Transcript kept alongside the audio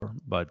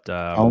But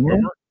Homer?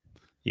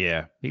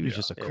 yeah, he was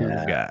just a cool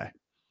Yeah. guy.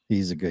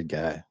 He's a good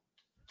guy.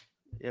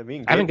 Yeah, me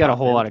and I haven't Gabe got a popped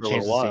whole in lot of for a little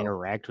chances to while.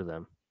 interact with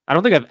him. I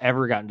don't think I've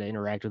ever gotten to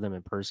interact with him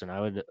in person.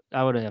 I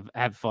would have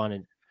had fun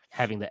in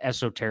having the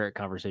esoteric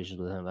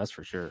conversations with him. That's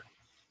for sure.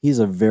 He's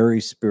a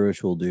very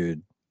spiritual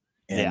dude,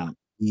 and Yeah.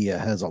 he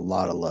has a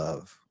lot of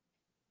love.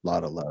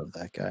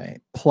 That guy.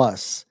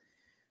 Plus,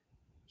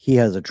 he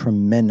has a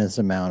tremendous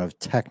amount of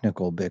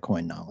technical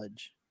Bitcoin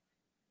knowledge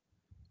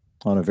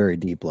on a very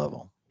deep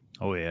level.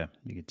 Oh yeah,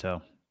 you could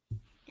tell.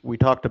 We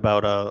talked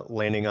about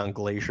landing on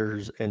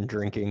glaciers and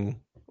drinking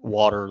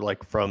water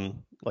like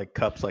from like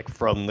cups like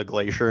from the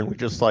glacier, and we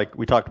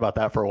talked about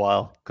that for a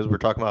while because we were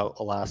talking about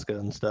Alaska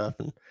and stuff,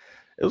 and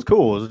it was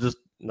cool. It was just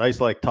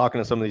nice like talking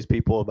to some of these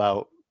people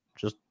about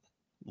just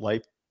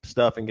life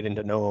stuff and getting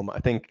to know them. I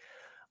think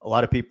a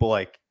lot of people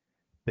like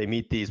they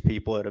meet these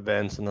people at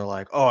events and they're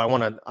like, oh, I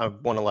want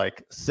to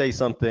like say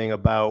something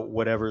about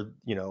whatever,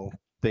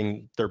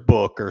 thing, their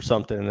book or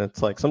something. And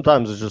it's like,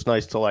 sometimes it's just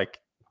nice to like,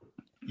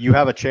 you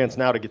have a chance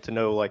now to get to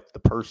know like the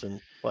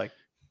person, like,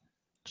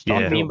 What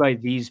do you mean by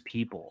these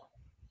people?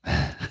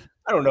 I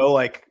don't know,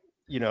 like,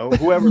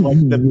 whoever,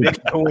 like the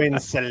Bitcoin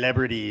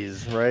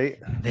celebrities, right?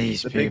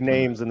 These the big people.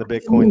 names in the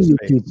Bitcoin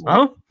space.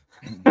 Huh?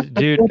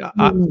 Dude,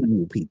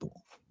 people.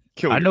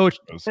 I know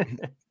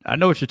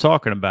what you're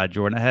talking about,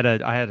 Jordan. I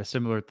had a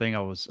similar thing.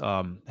 I was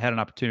had an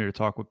opportunity to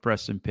talk with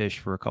Preston Pish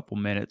for a couple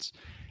minutes,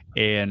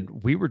 and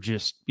we were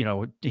just,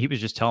 he was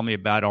just telling me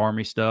about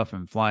Army stuff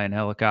and flying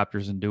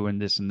helicopters and doing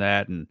this and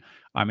that. And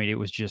I mean, it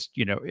was just,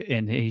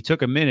 and he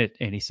took a minute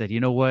and he said, you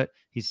know what?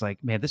 He's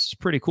like, man, this is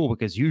pretty cool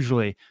because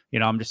usually,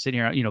 I'm just sitting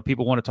here,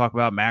 people want to talk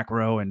about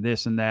macro and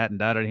this and that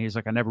and that. And he's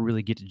like, I never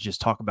really get to just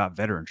talk about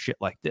veteran shit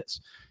like this.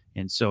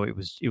 And so it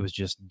was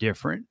just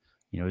different.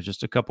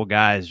 Just a couple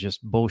guys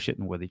just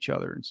bullshitting with each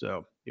other. And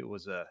so it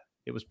was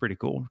pretty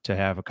cool to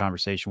have a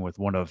conversation with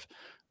one of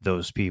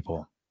those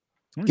people.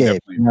 Gabe,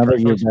 now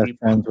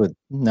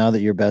that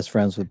you're best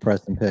friends with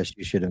Preston Pish,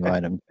 you should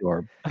invite him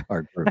to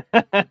our group.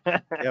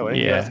 Yeah, when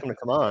you ask him to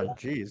come on.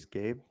 Jeez,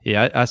 Gabe.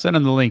 Yeah, I sent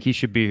him the link. He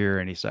should be here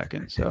any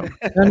second. So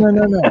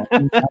no.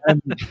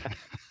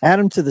 Add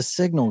him to the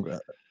Signal.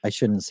 I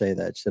shouldn't say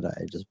that, should I?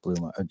 I just blew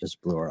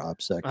our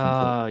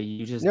OPSEC.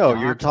 You just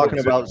you're talking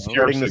about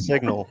starting the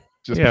Signal.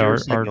 Just pure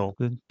Signal.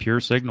 The pure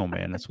Signal,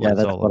 man. That's what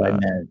it's all about. I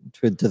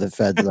meant to the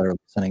feds that are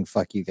listening.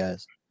 Fuck you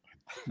guys.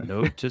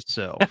 Note to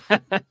self.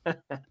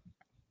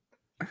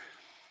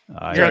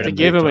 You have to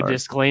give him a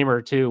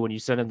disclaimer too when you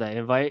send him that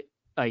invite.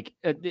 Like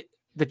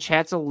the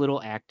chat's a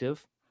little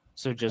active,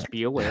 so just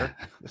be aware.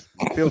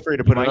 Feel free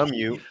to put it on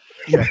mute.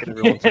 Check it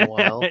every once in a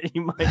while.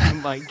 you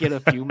might get a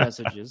few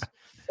messages.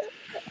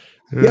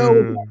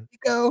 Yo,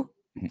 Nico.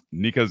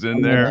 Nico's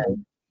in there.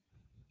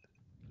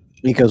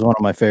 Nico's one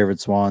of my favorite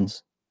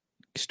swans.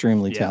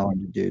 Extremely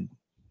talented dude.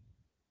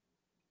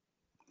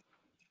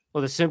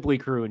 Well, the Simply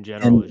crew in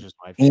general is just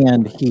my favorite.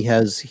 And he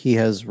has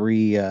what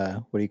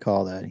do you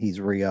call that? He's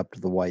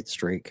re-upped the white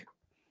streak.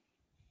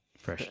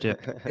 Fresh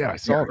tip. Yeah, I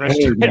saw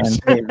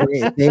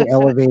it. They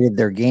elevated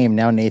their game.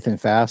 Now Nathan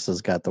Fast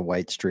has got the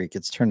white streak.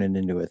 It's turning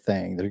into a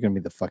thing. They're going to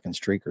be the fucking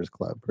Streakers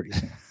Club pretty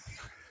soon.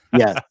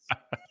 Yes.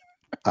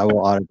 I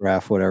will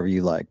autograph whatever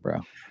you like, bro.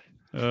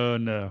 Oh,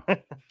 no. You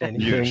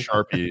get a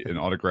Sharpie and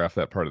autograph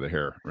that part of the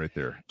hair right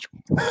there.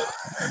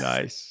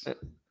 Nice.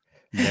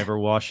 Never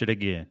wash it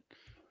again.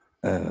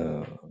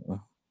 Ooh,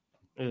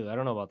 I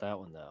don't know about that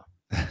one, though.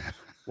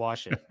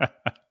 Wash it.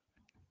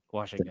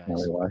 Wash it, guys.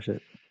 Wash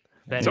it.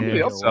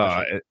 Somebody else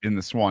in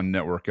the Swan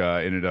Network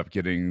ended up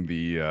getting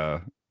the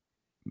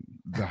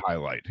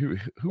highlight. Who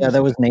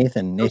that was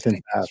Nathan. Nathan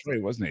Fast. That's right,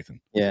 it was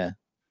Nathan. Yeah.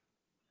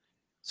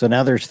 So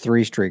now there's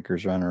 3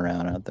 streakers running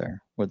around out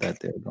there with that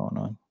deal going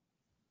on.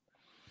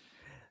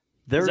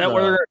 Is that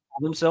where they're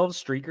call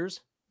themselves, streakers?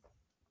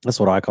 That's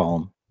what I call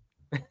them.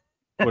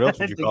 What else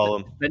would you call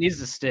them? That needs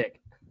to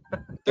stick.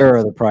 There are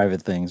other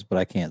private things, but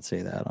I can't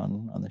say that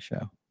on the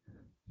show.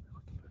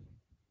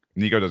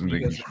 Nico doesn't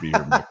think he should be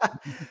here.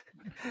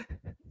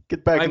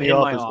 Get back in the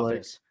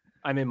office.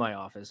 I'm in my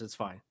office. It's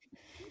fine.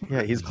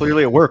 Yeah, he's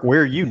clearly at work.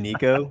 Where are you,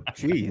 Nico?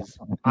 Jeez.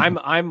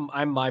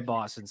 I'm my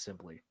boss and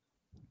Simply.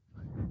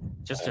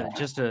 Just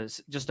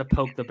to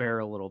poke the bear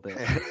a little bit.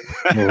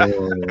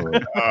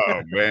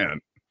 Oh man.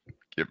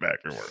 Get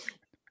back to work.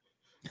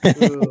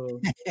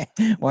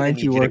 Why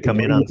aren't you working?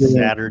 Come in on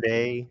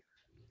Saturday.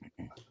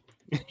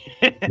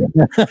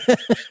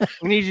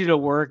 We need you to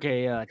work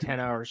a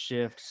 10-hour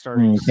shift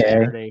starting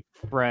Saturday,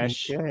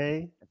 fresh,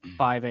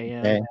 5 a.m.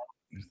 Okay.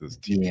 Those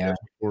TPS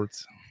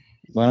reports.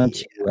 Why don't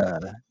you?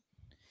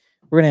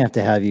 We're gonna have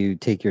to have you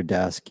take your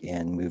desk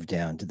and move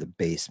down to the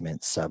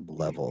basement,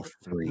 sub-level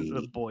 3,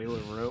 the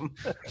boiler room.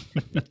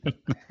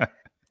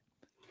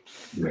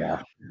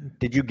 Yeah.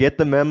 Did you get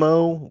the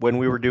memo when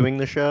we were doing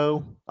the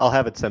show? I'll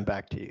have it sent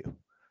back to you.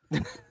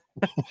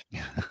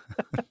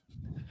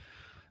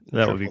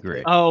 That would be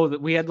great. Oh,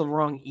 we had the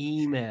wrong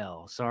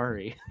email.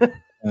 Sorry.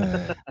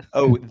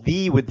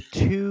 The with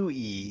 2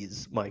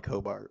 E's, Mike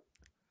Hobart.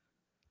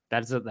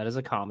 That is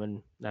a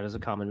common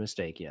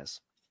mistake. Yes.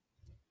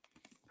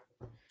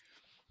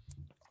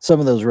 some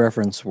of those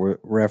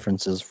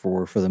references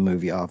for the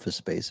movie Office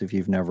Space. If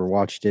you've never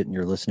watched it and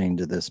you're listening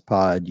to this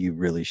pod, you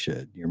really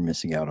should. You're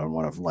missing out on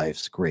one of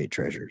life's great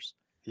treasures.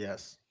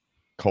 Yes.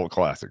 Cult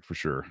classic for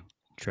sure.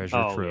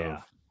 Treasure trove.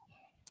 Yeah.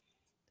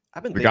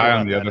 I've been The guy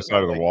on the other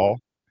side of the wall.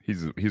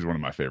 He's one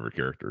of my favorite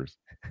characters.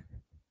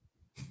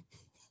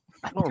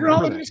 I don't You're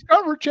on the remember that.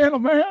 Discovery Channel,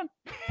 man.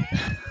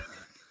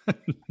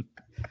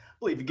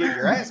 Believe you get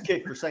your ass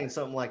kicked for saying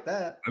something like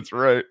that. That's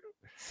right.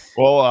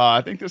 Well,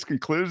 I think this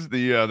concludes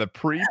the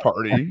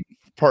pre-party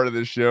part of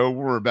the show.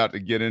 We're about to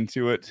get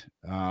into it.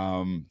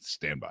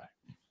 Stand by.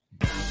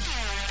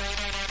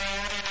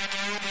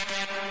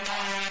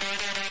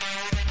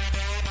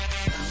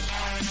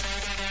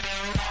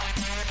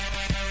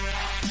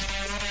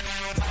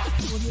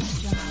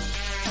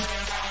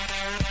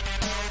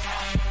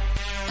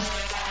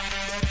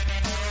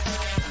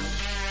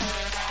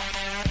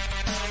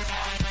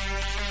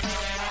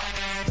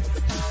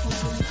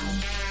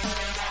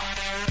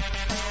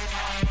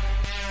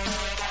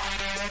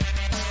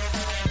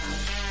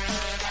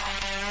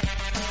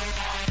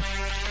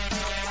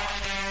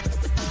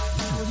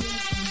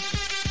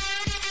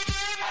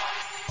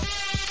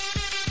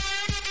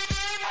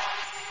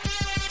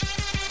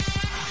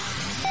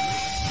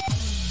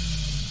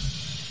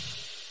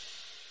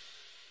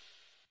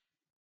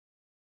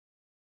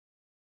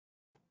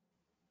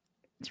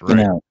 That's right. You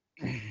know,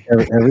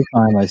 every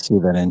time I see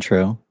that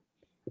intro,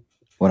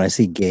 when I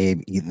see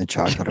Gabe eating the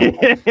chocolate,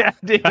 Yeah,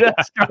 dude, I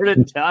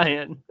started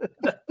dying.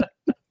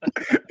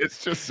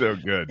 It's just so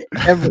good.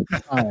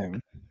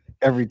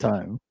 every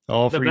time.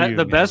 All for you.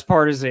 The best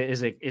part is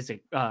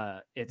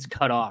it's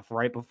cut off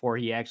right before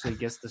he actually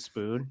gets the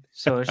spoon.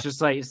 So it's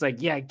just like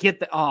yeah,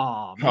 get the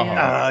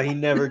man. He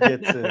never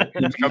gets it.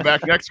 Just come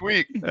back next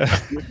week. Gabe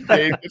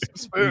gets the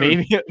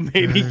spoon.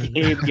 Maybe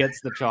Gabe gets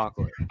the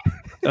chocolate.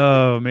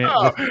 Oh man.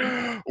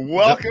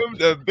 Welcome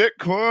to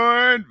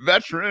Bitcoin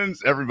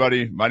Veterans,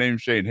 everybody. My name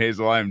is Shane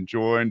Hazel. I'm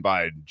joined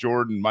by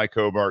Jordan, Mike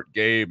Hobart,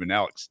 Gabe, and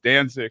Alex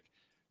Stanczyk.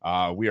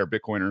 We are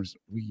Bitcoiners.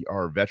 We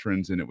are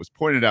veterans, and it was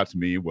pointed out to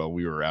me while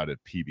we were out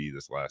at PB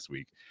this last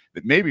week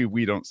that maybe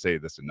we don't say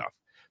this enough,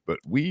 but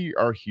we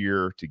are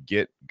here to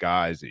get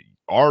guys that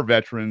are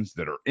veterans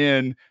that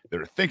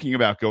are thinking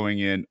about going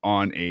in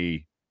on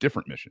a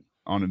different mission,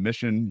 on a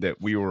mission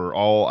that we were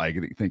all, I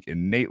think,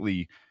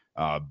 innately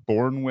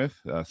born with,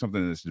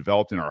 something that's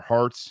developed in our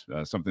hearts,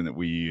 something that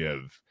we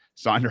have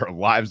signed our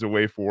lives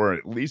away for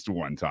at least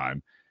one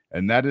time.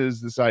 And that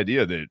is this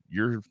idea that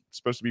you're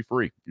supposed to be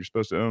free. You're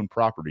supposed to own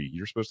property.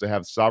 You're supposed to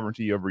have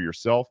sovereignty over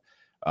yourself.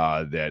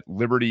 That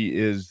liberty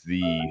is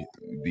the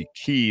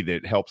key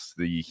that helps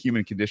the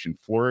human condition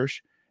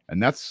flourish.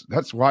 And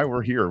that's why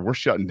we're here. We're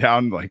shutting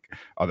down like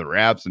other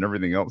apps and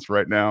everything else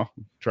right now,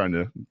 trying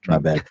to our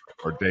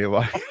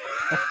daylight.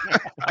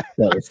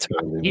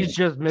 Totally He's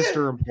just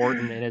Mr.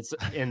 Important,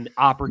 and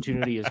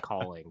opportunity is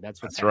calling.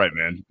 That's right,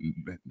 man.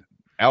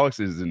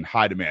 Alex is in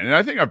high demand. And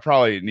I think I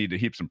probably need to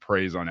heap some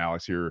praise on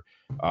Alex here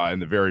in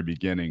the very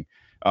beginning.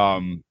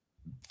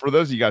 For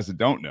those of you guys that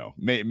don't know,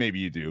 maybe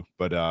you do,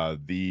 but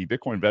the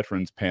Bitcoin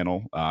Veterans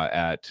panel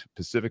at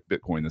Pacific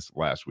Bitcoin this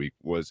last week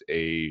was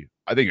I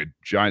think a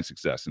giant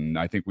success. And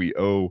I think we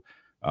owe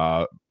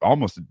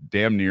almost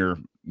damn near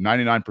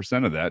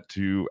 99% of that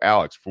to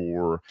Alex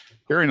for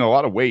carrying a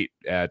lot of weight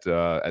at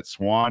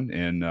Swan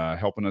and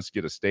helping us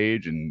get a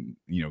stage and,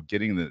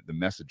 getting the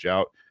message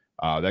out.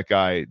 That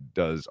guy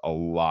does a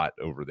lot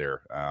over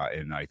there.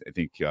 And I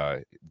think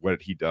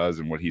what he does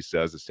and what he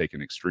says is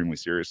taken extremely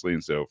seriously.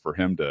 And so for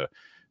him to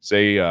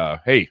say,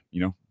 hey,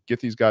 get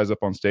these guys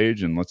up on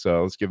stage and let's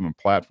give them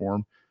a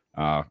platform.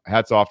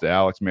 Hats off to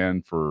Alex,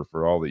 man, for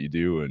all that you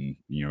do and,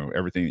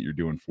 everything that you're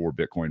doing for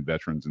Bitcoin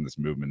veterans in this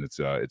movement.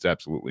 It's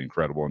absolutely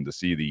incredible. And to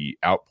see the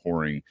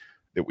outpouring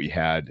that we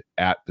had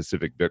at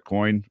Pacific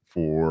Bitcoin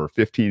for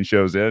 15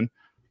 shows in,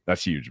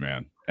 that's huge,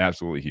 man.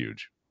 Absolutely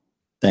huge.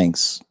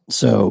 Thanks.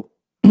 So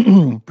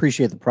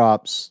appreciate the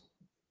props.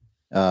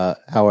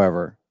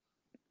 However,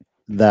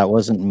 that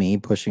wasn't me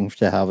pushing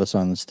to have us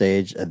on the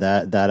stage.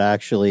 That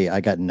actually I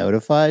got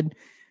notified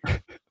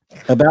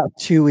about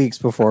 2 weeks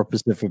before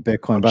Pacific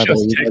Bitcoin. By the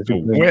way, you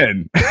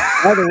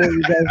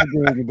guys are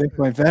doing a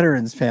Bitcoin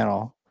Veterans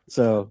panel.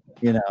 So,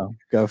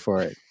 go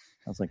for it.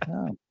 I was like,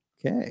 oh,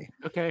 okay.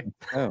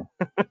 Oh,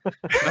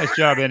 nice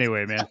job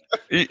anyway, man.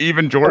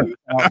 Even Jordan.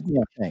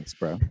 Yeah, thanks,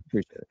 bro.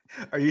 Appreciate it.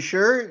 Are you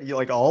sure? You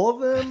like all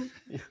of them?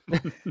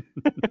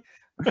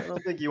 I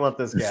don't think you want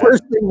this guy. The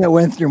first thing that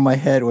went through my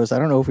head was, I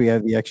don't know if we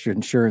have the extra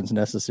insurance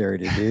necessary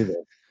to do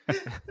this.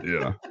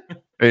 Yeah.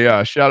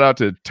 Hey, shout out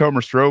to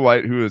Tomer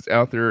Strolight, who is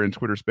out there in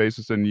Twitter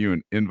Spaces, sending you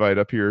an invite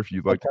up here if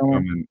you'd like to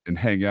come and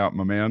hang out,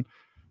 my man.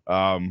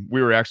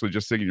 We were actually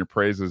just singing your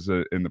praises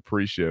in the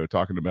pre-show,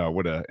 talking about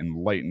what an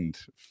enlightened,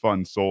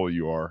 fun soul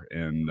you are,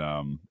 and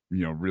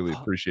really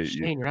appreciate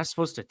you. Shane, you're not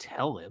supposed to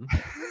tell him.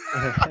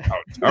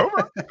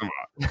 Tomer? Come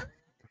on.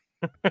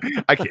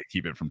 I can't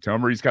keep it from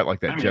Tomer. He's got like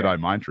that Jedi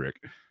mind trick.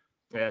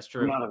 Yeah, that's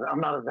true. I'm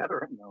not a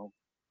veteran, though.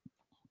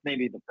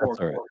 Maybe the fourth.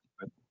 Right.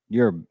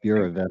 You're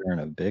a veteran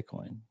of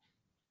Bitcoin.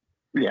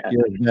 Yeah,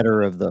 you're a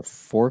veteran of the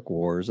fork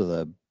wars of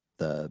the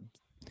the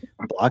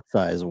block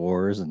size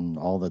wars and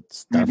all that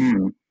stuff.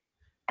 Mm-hmm.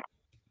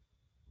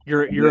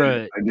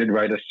 I did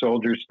write a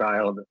soldier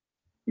style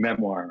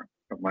memoir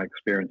of my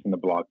experience in the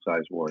block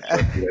size war. So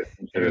if you guys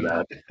consider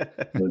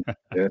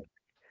that.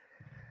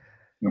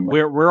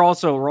 We're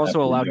also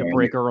allowed to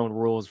break our own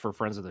rules for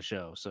friends of the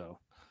show. So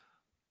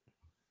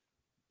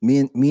me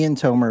and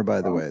Tomer,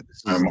 by the way,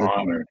 I'm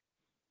honored.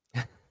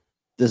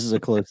 This is a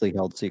closely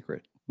held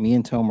secret. Me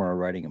and Tomer are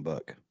writing a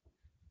book.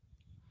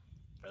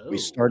 We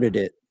started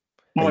it.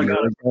 Oh my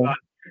God,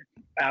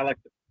 Alex!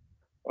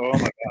 Oh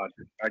my God,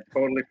 I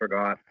totally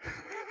forgot.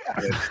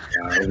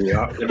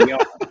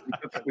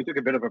 We took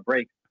a bit of a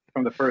break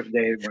from the first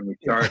day when we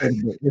started.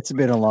 It's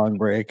been a long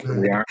break.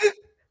 We are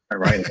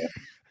writing it.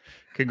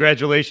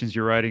 Congratulations,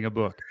 you're writing a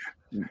book.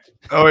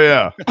 Oh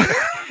yeah.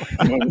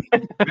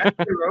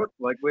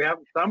 Like we have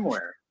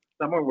somewhere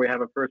we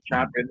have a first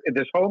chapter.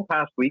 This whole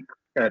past week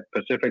at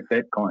Pacific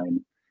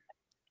Bitcoin,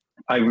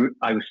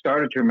 I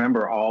started to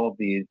remember all of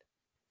these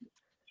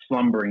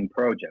slumbering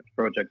projects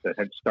that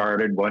had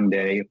started one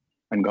day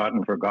and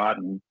gotten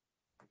forgotten,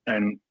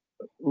 and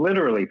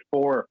literally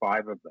 4 or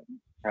 5 of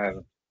them have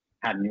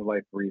had new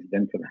life breathed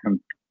into them,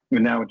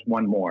 and now it's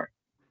one more.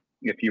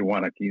 If you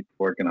want to keep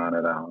working on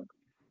it, Alex.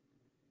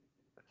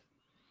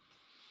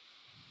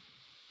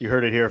 You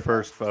heard it here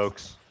first,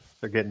 folks.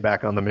 They're getting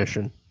back on the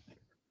mission.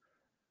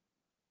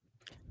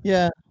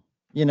 Yeah.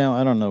 I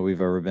don't know we've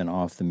ever been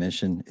off the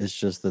mission. It's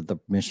just that the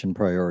mission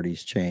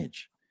priorities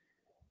change.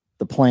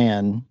 The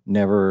plan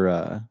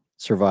never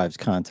survives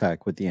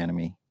contact with the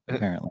enemy,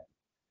 apparently.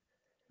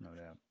 No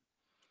doubt.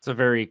 It's a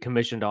very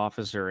commissioned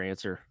officer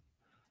answer.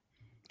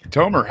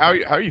 Tomer, how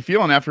are you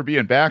feeling after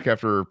being back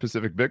after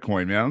Pacific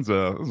Bitcoin, man?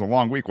 It was a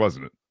long week,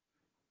 wasn't it?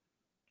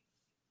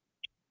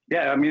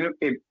 Yeah, I mean,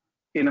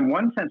 in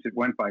one sense, it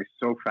went by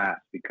so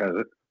fast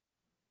because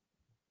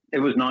it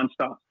was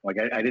nonstop. Like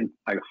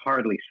I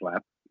hardly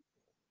slept.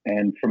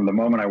 And from the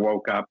moment I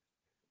woke up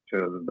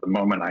to the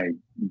moment I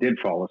did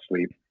fall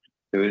asleep,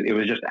 it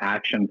was just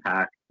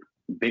action-packed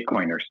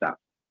Bitcoiner stuff.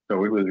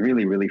 So it was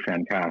really, really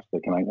fantastic.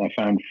 And I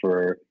found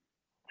for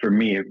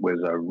me, it was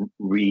a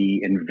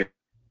reinvigorate.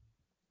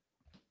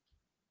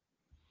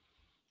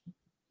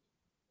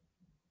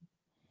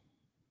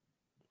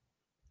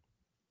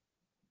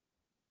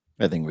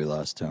 I think we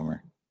lost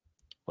Tomer.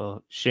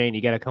 Well, Shane,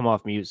 you got to come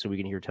off mute so we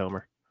can hear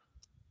Tomer.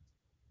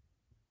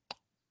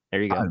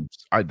 There you go.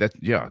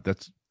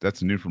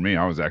 That's new for me.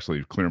 I was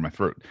actually clearing my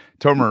throat.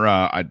 Tomer,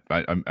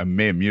 I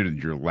may have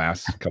muted your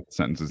last couple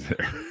sentences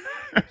there.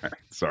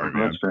 Sorry,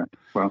 man.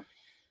 Well,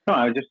 no,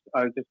 I was just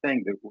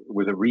saying that it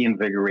was a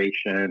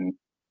reinvigoration,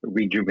 a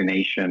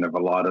rejuvenation of a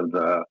lot of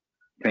the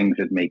things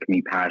that make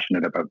me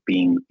passionate about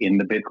being in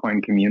the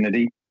Bitcoin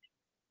community,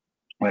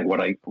 like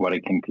what I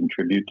can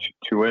contribute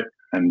to it.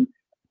 And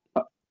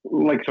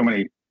like so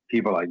many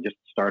people, I just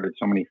started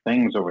so many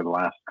things over the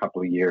last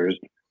couple of years.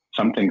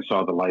 Some things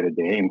saw the light of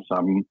day, and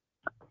some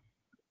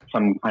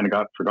kind of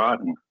got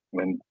forgotten.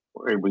 And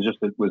it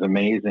was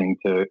amazing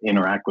to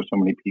interact with so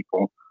many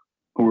people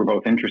who were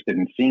both interested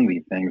in seeing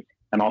these things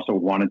and also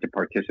wanted to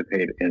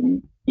participate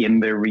in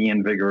their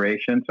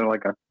reinvigoration. So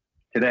like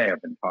today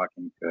I've been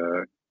talking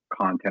to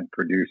content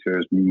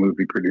producers,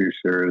 movie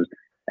producers,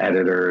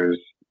 editors,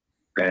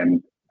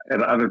 and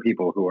other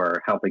people who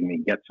are helping me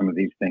get some of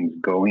these things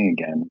going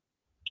again.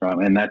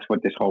 And that's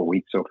what this whole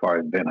week so far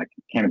has been. I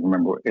can't even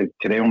remember. Is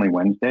today only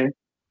Wednesday?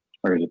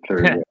 Or is it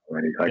Thursday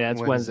already? Yeah,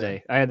 it's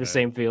Wednesday. I had the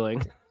same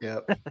feeling.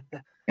 Yep.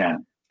 Yeah.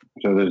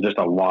 So there's just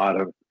a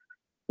lot of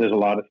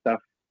stuff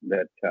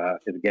that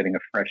is getting a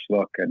fresh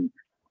look, and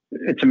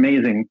it's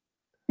amazing.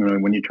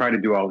 When you try to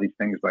do all these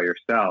things by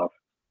yourself,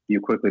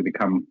 you quickly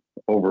become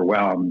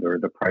overwhelmed, or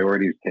the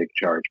priorities take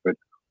charge. But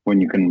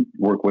when you can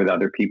work with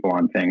other people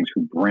on things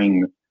who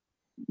bring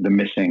the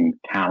missing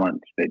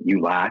talents that you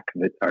lack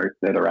that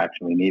are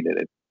actually needed,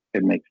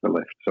 it makes the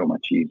lift so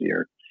much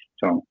easier.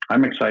 So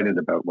I'm excited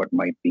about what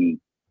might be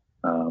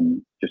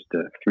just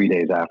 3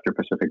 days after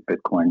Pacific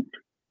Bitcoin,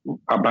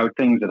 about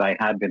things that I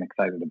had been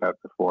excited about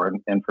before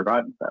and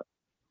forgotten about.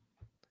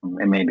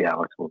 And maybe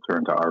Alex will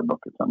turn to our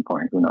book at some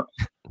point. Who knows?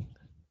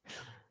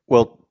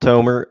 Well,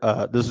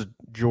 Tomer, this is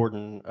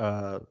Jordan,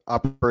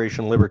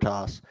 Operation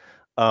Libertas.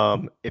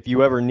 If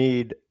you ever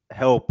need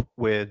help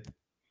with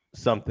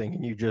something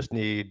and you just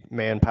need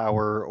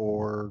manpower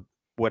or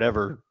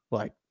whatever,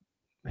 like,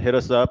 hit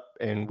us up,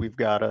 and we've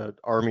got an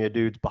army of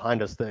dudes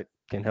behind us that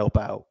can help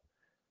out.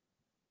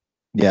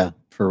 Yeah,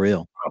 for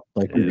real.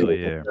 Like we could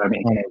yeah.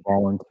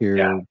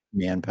 volunteer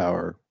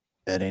manpower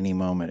at any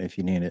moment if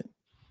you need it.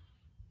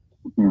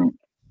 Mm-hmm.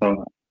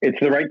 So it's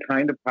the right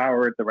kind of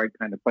power at the right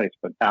kind of place.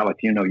 But Alex,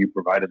 you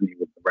provided me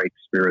with the right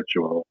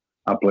spiritual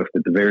uplift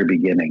at the very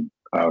beginning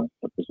of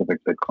the Pacific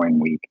Bitcoin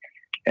week,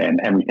 and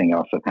everything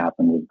else that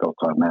happened was built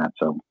on that.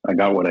 So I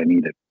got what I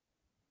needed.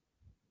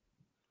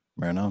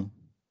 Right on.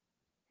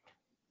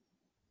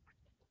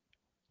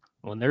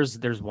 Well,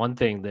 there's one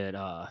thing that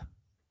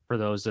for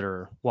those that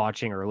are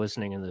watching or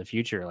listening in the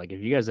future, like if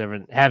you guys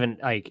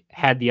haven't like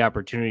had the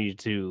opportunity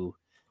to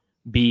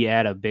be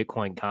at a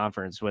Bitcoin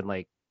conference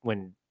when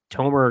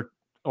Tomer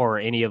or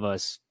any of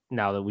us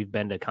now that we've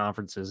been to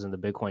conferences in the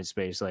Bitcoin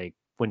space, like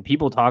when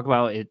people talk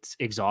about it's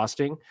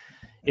exhausting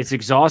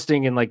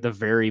in like the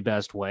very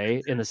best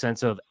way, in the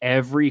sense of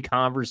every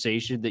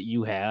conversation that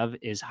you have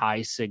is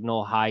high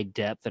signal, high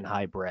depth, and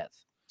high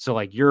breadth. So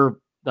like your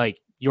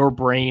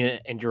brain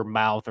and your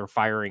mouth are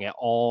firing at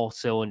all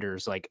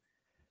cylinders like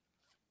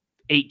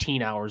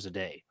 18 hours a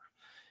day.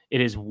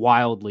 It is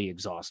wildly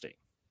exhausting.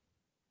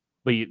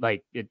 But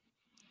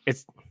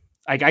it's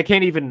like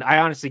I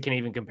honestly can't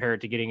even compare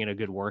it to getting in a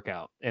good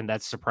workout, and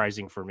that's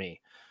surprising for me,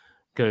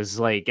 because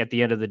like at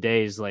the end of the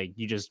day is like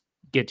you just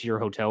get to your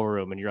hotel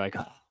room and you're like,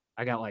 oh,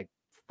 I got like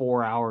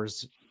 4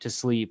 hours to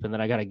sleep, and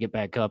then I got to get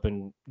back up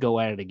and go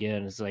at it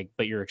again. It's like,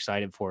 but you're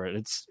excited for it.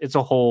 It's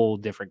a whole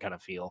different kind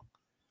of feel.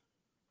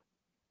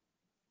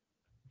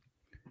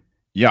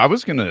 Yeah, I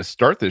was going to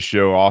start this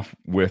show off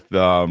with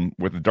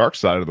the dark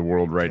side of the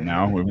world right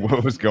now, with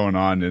what was going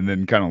on, and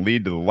then kind of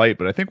lead to the light.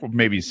 But I think we'll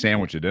maybe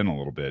sandwich it in a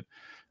little bit.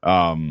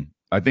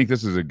 I think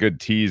this is a good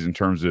tease in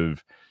terms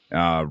of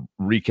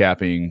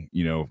recapping,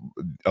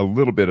 a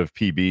little bit of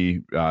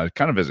PB,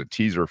 kind of as a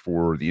teaser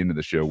for the end of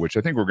the show, which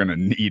I think we're going to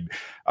need.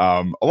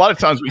 A lot of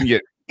times we can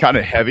get kind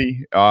of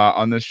heavy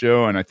on this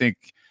show, and I think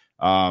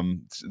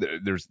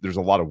there's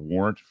a lot of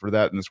warrant for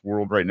that in this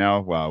world right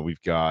now.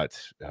 We've got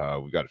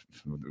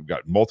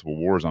multiple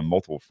wars on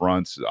multiple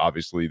fronts.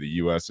 Obviously, the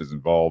U.S. is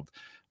involved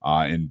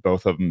in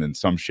both of them in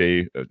some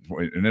shape,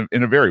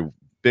 in a very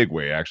big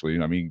way,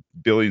 actually. I mean,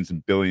 billions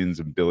and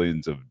billions and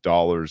billions of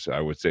dollars.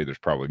 I would say there's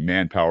probably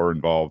manpower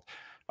involved.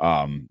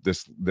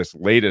 This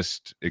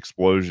latest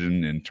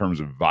explosion in terms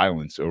of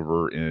violence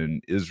over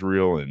in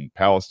Israel and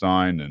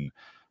Palestine, and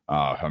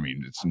I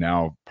mean, it's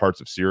now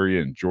parts of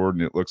Syria and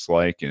Jordan, it looks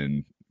like,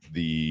 and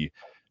it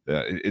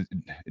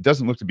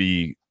doesn't look to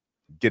be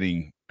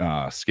getting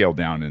scaled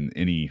down in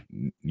any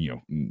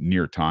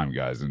near time,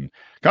 guys. And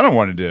kind of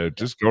wanted to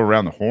just go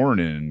around the horn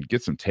and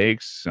get some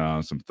takes,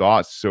 some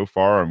thoughts so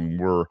far. I mean,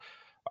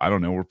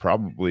 we're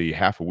probably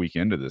half a week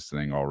into this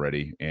thing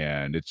already,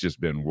 and it's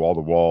just been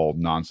wall-to-wall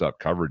nonstop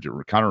coverage. It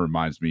kind of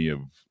reminds me of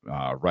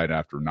right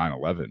after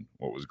 9/11,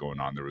 what was going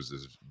on. There was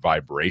this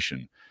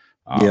vibration.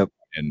 Yep.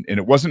 And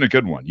it wasn't a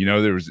good one.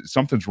 There was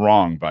something's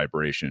wrong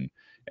vibration.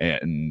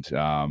 And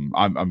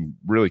I'm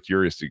really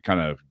curious to kind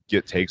of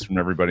get takes from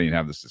everybody and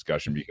have this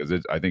discussion, because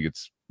I think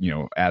it's,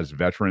 as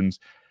veterans,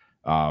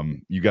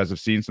 you guys have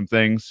seen some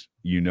things,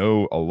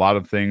 a lot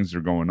of things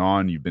are going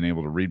on. You've been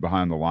able to read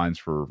behind the lines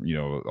for,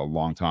 a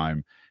long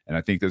time. And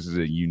I think this is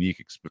a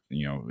unique,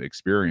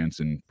 experience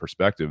and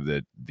perspective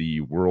that the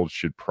world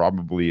should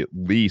probably at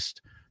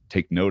least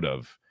take note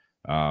of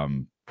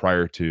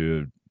prior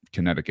to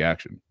kinetic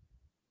action.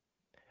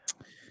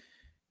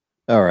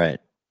 All right.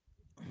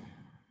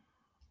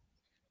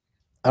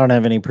 I don't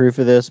have any proof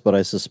of this, but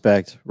I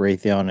suspect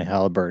Raytheon and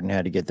Halliburton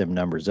had to get them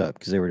numbers up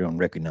because they were doing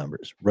rookie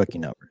numbers.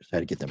 Had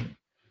to get them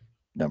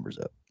numbers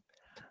up.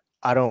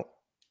 I don't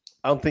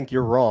think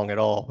you're wrong at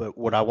all. But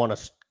what I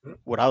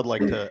would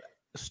like to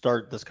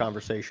start this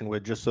conversation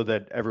with, just so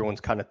that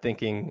everyone's kind of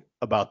thinking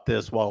about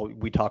this while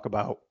we talk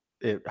about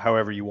it,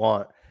 however you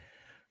want.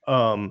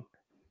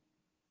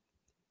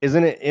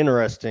 Isn't it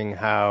interesting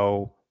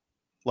how,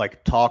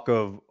 like, talk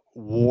of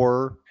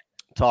war,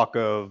 talk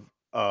of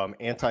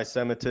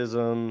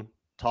anti-Semitism,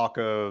 talk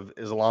of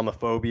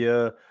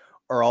Islamophobia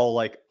are all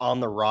like on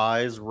the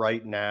rise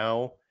right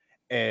now,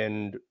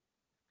 and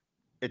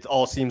it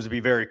all seems to be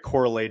very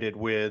correlated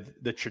with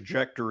the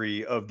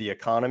trajectory of the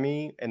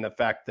economy and the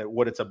fact that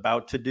what it's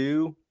about to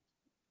do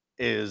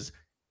is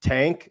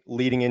tank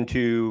leading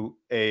into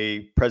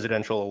a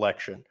presidential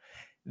election.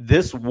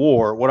 This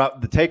war,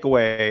 the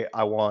takeaway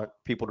I want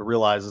people to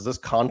realize is this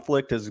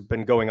conflict has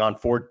been going on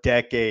for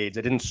decades.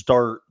 It didn't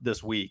start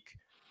this week.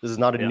 This is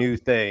not a new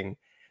thing,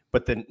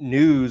 but the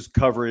news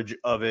coverage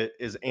of it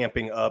is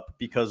amping up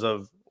because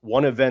of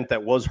one event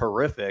that was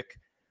horrific,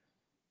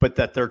 but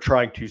that they're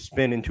trying to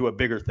spin into a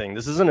bigger thing.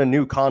 This isn't a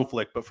new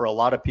conflict, but for a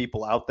lot of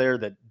people out there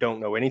that don't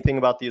know anything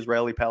about the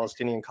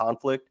Israeli-Palestinian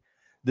conflict,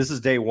 this is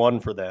day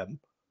one for them.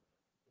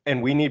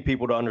 And we need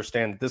people to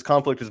understand that this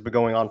conflict has been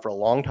going on for a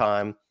long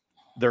time.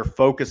 They're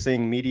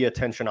focusing media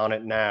attention on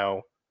it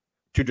now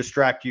to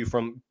distract you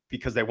from,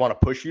 because they want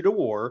to push you to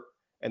war,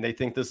 and they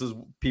think this is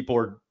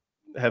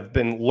have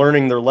been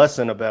learning their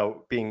lesson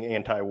about being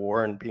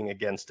anti-war and being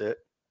against it.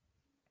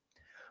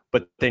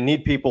 But they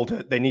need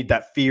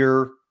that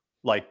fear,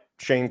 like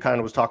Shane kind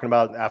of was talking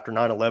about after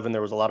 9/11,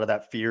 there was a lot of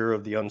that fear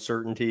of the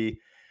uncertainty.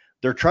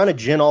 They're trying to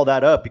gin all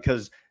that up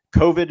because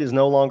COVID is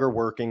no longer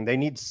working. They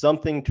need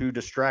something to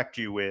distract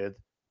you with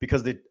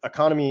because the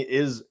economy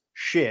is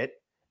shit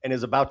and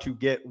is about to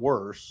get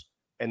worse,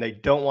 and they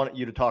don't want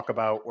you to talk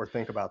about or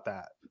think about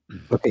that.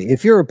 Okay,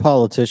 if you're a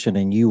politician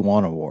and you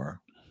want a war,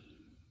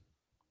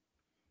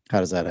 how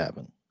does that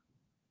happen?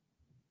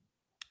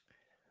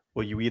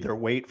 Well, you either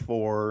wait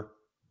for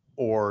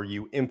or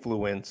you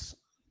influence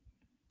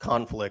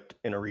conflict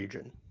in a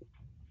region.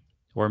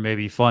 Or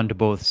maybe fund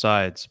both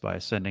sides by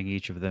sending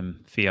each of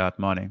them fiat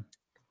money.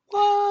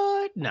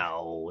 What?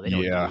 No, they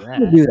don't do that.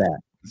 They do that.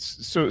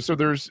 So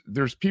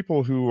there's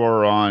people who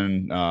are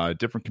on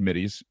different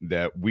committees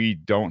that we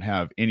don't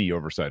have any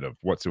oversight of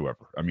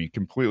whatsoever. I mean,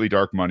 completely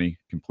dark money,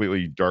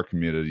 completely dark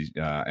communities,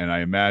 and I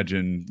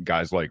imagine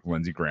guys like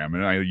Lindsey Graham,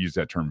 and I use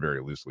that term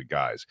very loosely,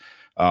 guys.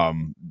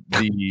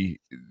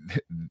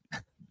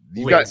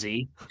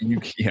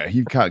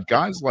 You've got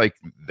guys like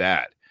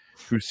that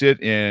who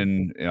sit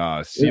in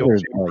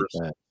sealed chambers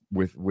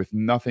with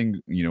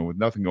nothing, with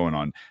nothing going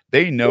on.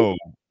 They know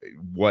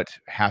what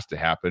has to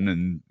happen,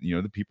 and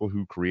the people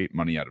who create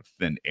money out of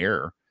thin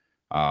air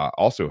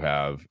also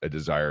have a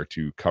desire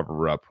to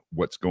cover up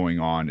what's going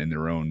on in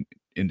their own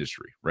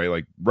industry, right?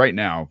 Like right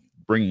now,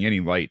 bringing any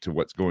light to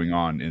what's going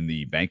on in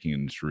the banking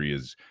industry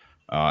is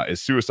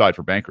suicide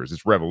for bankers.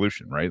 It's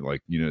revolution, right?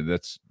 Like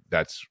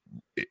that's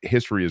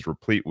history is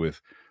replete with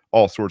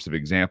all sorts of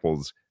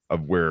examples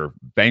of where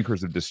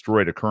bankers have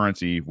destroyed a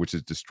currency, which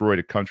has destroyed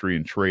a country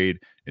and trade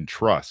and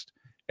trust.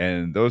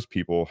 And those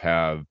people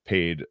have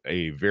paid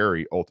a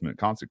very ultimate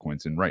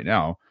consequence. And right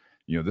now,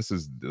 this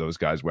is those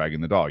guys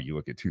wagging the dog. You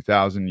look at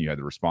 2000, you had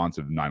the response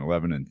of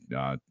 9/11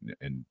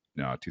 and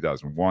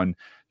 2001.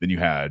 Then you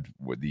had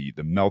the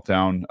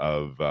meltdown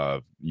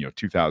of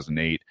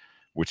 2008,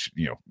 which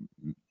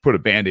put a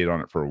Band-Aid on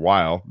it for a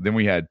while. Then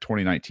we had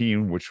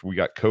 2019, which we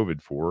got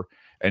COVID for.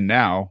 And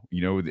now,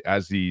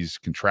 as these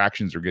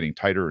contractions are getting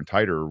tighter and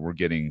tighter, we're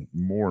getting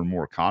more and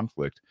more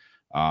conflict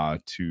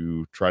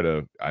to try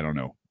to,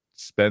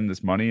 spend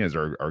this money as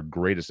our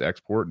greatest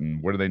export.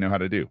 And what do they know how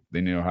to do?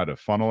 They know how to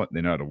funnel it. They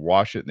know how to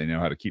wash it. They know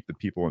how to keep the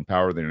people in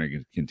power. They're going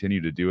to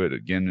continue to do it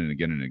again and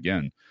again and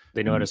again.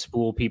 They know how to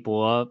spool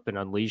people up and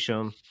unleash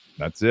them.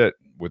 That's it.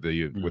 With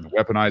the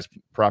weaponized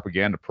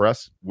propaganda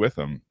press with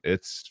them,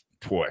 it's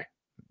toy.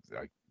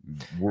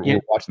 We're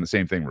watching the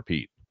same thing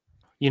repeat.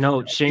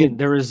 Shane,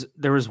 there was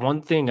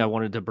one thing I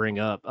wanted to bring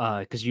up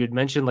because you had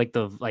mentioned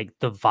the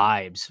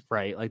vibes,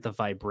 right? Like the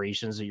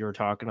vibrations that you were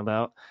talking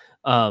about.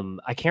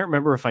 I can't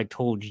remember if I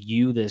told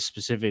you this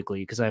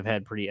specifically because I've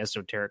had pretty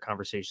esoteric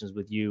conversations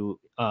with you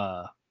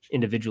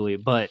individually,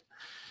 but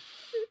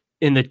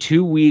in the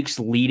 2 weeks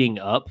leading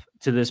up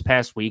to this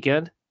past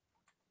weekend,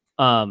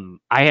 I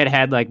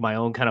had my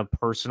own kind of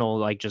personal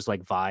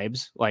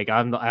vibes.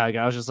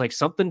 I was just like,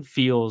 something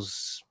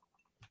feels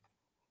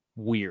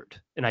weird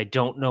and I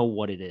don't know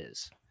what it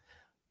is.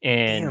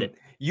 And damn,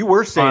 you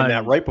were saying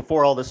that right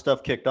before all this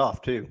stuff kicked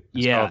off too.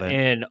 Yeah,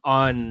 and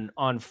on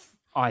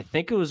I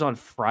think it was on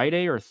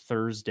Friday or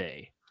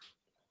Thursday,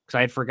 because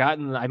I had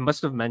forgotten. I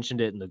must have mentioned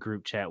it in the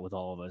group chat with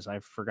all of us.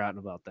 I've forgotten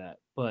about that.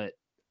 But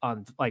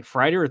on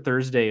Friday or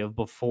Thursday of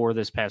before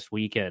this past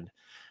weekend,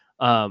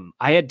 I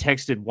had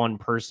texted one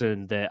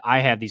person that I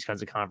have these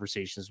kinds of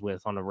conversations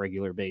with on a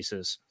regular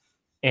basis,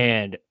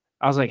 and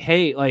I was like,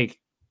 "Hey,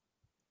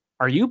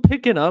 are you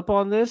picking up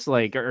on this?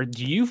 Or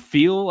do you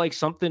feel like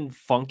something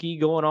funky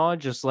going on?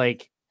 Just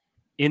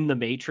in the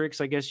Matrix,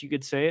 I guess you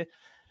could say it."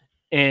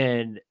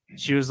 And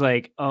she was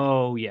like,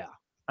 "Oh yeah,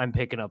 I'm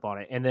picking up on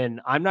it." And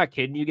then I'm not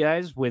kidding you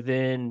guys,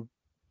 within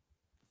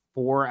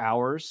 4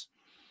 hours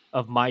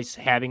of my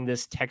having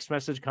this text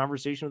message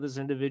conversation with this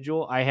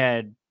individual, I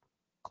had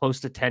close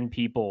to 10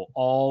 people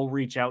all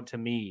reach out to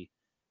me.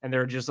 And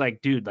they're just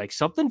like, "Dude,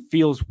 something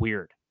feels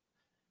weird."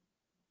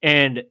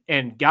 And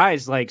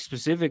guys,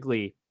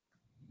 specifically,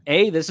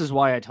 this is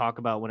why I talk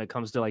about when it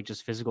comes to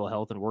just physical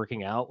health and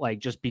working out,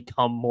 just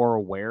become more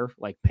aware,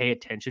 pay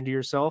attention to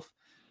yourself.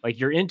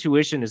 Your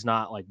intuition is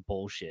not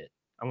bullshit.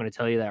 I'm going to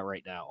tell you that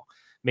right now.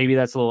 Maybe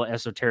that's a little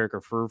esoteric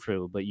or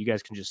frou-frou, but you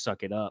guys can just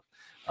suck it up.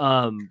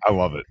 I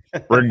love it.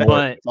 Bring more.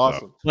 But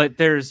awesome. But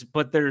there's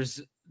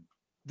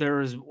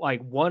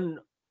one.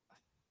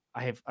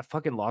 I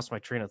fucking lost my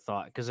train of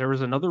thought because there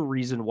was another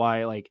reason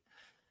why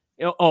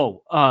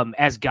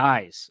as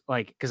guys,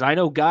 because I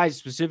know guys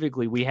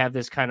specifically, we have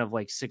this kind of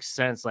sixth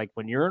sense.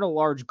 When you're in a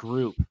large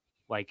group,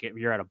 if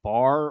you're at a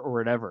bar or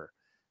whatever,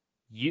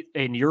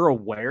 you're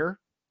aware.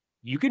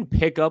 You can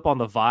pick up on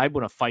the vibe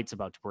when a fight's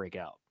about to break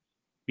out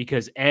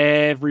because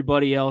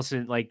everybody else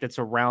in that's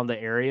around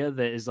the area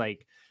that is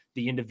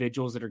the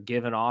individuals that are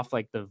giving off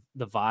the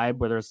vibe,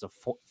 whether it's the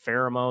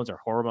pheromones or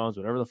hormones,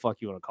 whatever the fuck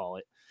you want to call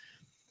it.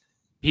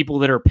 People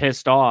that are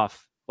pissed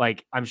off,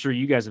 I'm sure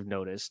you guys have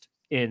noticed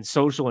in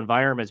social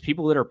environments,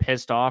 people that are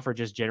pissed off are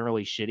just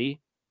generally shitty.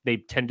 They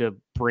tend to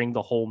bring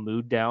the whole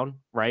mood down,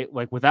 right?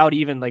 Without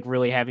even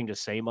really having to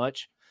say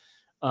much.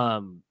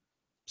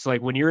 So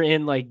when you're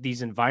in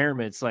these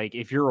environments,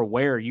 if you're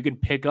aware, you can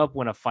pick up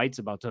when a fight's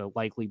about to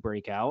likely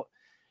break out.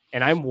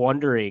 And I'm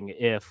wondering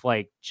if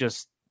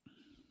just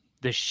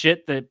the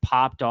shit that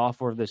popped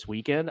off over this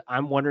weekend,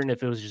 I'm wondering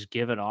if it was just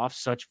giving off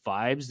such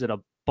vibes that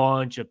a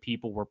bunch of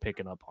people were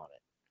picking up on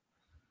it.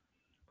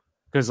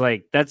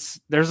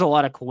 Because there's a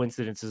lot of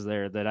coincidences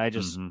there that I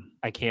just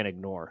I can't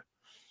ignore.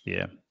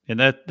 Yeah, and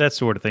that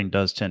sort of thing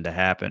does tend to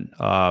happen.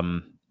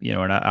 And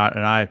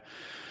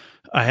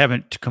I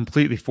haven't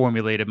completely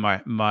formulated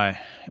my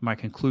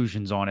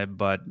conclusions on it,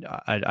 but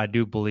I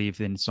do believe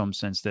in some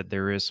sense that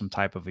there is some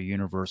type of a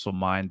universal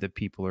mind that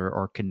people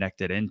are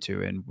connected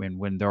into. And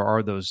when there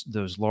are those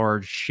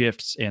large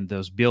shifts and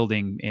those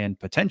building and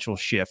potential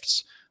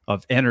shifts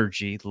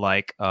energy,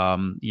 like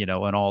you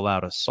know, an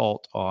all-out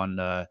assault on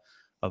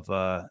of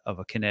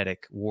a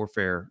kinetic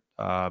warfare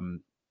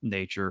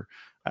nature.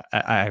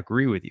 I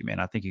agree with you, man.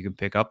 I think you can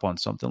pick up on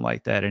something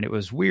like that. And it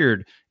was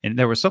weird. And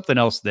there was something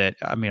else that,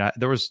 I mean,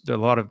 there was a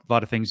lot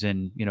of things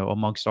in, you know,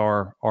 amongst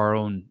our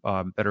own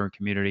veteran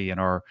community and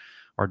our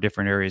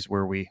different areas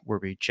where we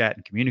chat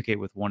and communicate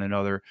with one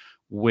another.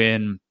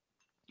 When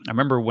I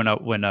remember when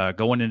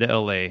going into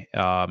LA,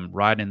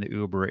 riding in the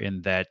Uber,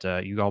 in that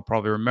you all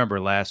probably remember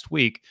last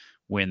week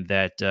when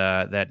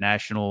that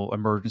national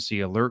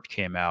emergency alert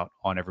came out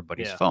on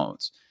everybody's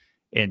phones.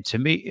 And to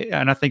me,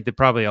 and I think that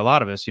probably a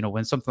lot of us, you know,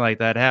 when something like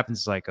that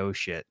happens, it's like, oh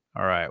shit,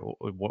 all right,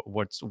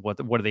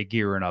 what are they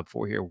gearing up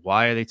for here?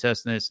 Why are they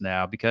testing this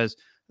now? Because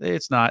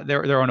it's not,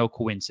 there are no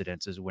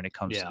coincidences when it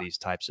comes to these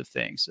types of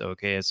things.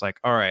 Okay, it's like,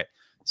 all right,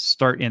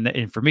 start in the,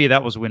 and for me,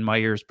 that was when my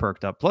ears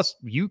perked up. Plus,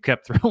 you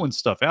kept throwing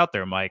stuff out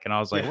there, Mike, and I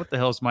was like, what the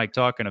hell is Mike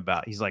talking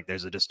about? He's like,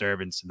 there's a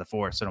disturbance in the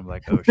force, and I'm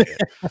like, oh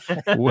shit,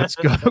 what's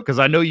going? Because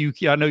I know you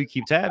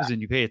keep tabs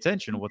and you pay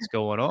attention to what's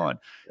going on.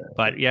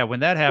 But yeah,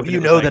 when that happened, you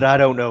know like, that I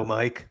don't know,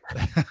 Mike.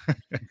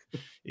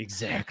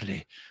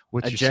 Exactly.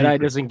 What's a Jedi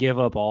secret? Doesn't give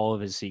up all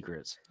of his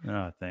secrets.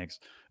 Oh, thanks.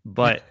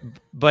 But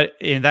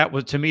and that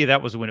was, to me,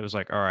 that was when it was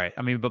like, all right.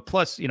 I mean, but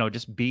plus, you know,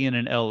 just being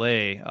in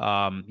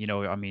LA, you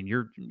know, I mean,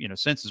 your, you know,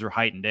 senses are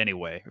heightened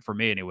anyway. For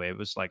me anyway, it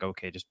was like,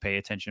 okay, just pay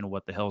attention to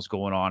what the hell's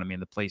going on. I mean,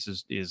 the place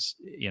is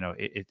you know,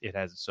 it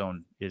has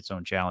its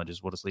own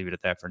challenges. We'll just leave it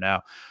at that for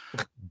now.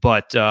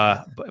 But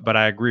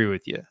I agree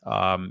with you.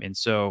 And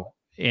so,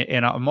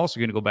 and I'm also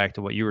going to go back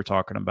to what you were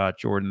talking about,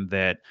 Jordan,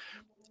 that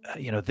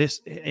you know,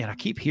 this, and I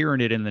keep hearing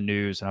it in the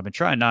news, and I've been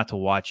trying not to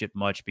watch it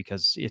much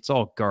because it's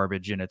all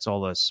garbage and it's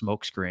all a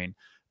smokescreen.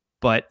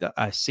 But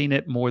I've seen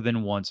it more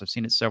than once. I've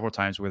seen it several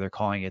times where they're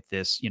calling it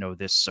this, you know,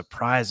 this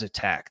surprise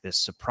attack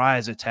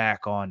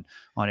on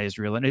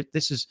Israel. And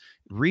this is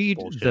read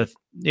the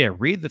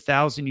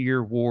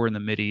 1,000-Year War in the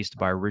Mideast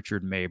by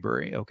Richard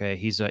Maybury. Okay,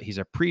 he's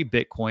a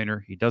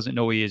pre-Bitcoiner. He doesn't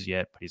know he is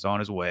yet, but he's on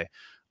his way.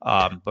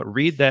 But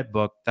read that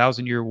book,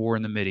 1,000-Year War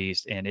in the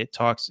Mideast, and it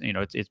talks, you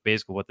know, it's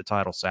basically what the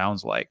title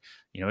sounds like.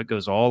 You know, it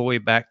goes all the way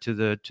back to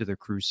the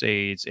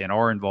Crusades and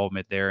our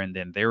involvement there, and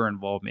then their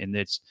involvement, and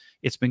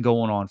it's been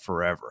going on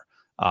forever.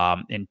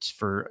 And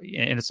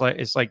it's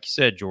like you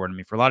said, Jordan. I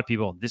mean, for a lot of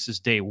people, this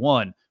is day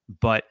one,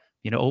 but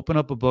you know, open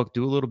up a book,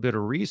 do a little bit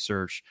of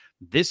research.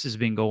 This has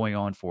been going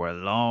on for a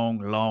long,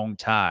 long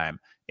time,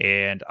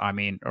 and I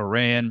mean,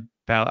 Iran.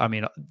 I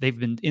mean, they've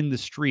been in the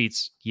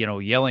streets, you know,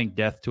 yelling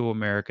 "Death to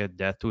America,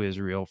 Death to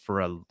Israel" for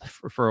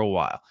a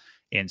while,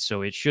 and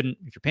so it shouldn't.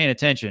 If you're paying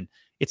attention,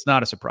 it's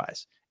not a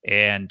surprise.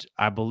 And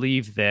I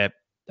believe that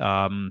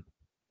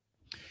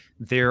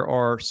there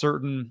are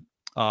certain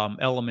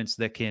elements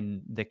that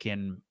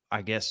can,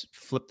 I guess,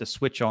 flip the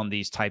switch on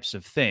these types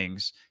of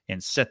things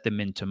and set them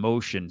into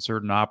motion.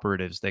 Certain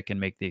operatives that can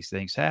make these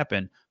things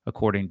happen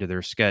according to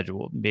their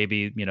schedule.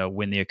 Maybe, you know,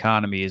 when the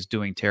economy is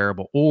doing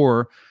terrible,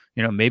 or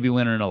you know, maybe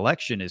when an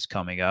election is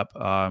coming up,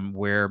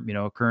 where, you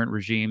know, current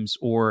regimes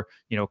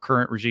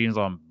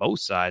on both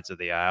sides of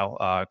the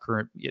aisle,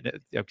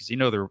 because, you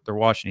know, they're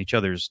washing each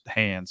other's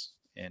hands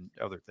and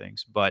other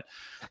things. But,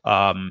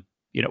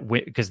 you know,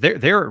 because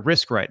they're at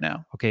risk right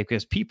now. Okay.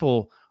 Because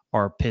people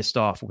are pissed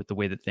off with the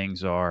way that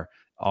things are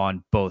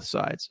on both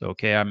sides.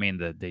 Okay. I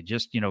mean, they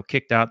just, you know,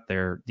 kicked out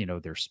their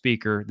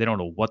speaker. They don't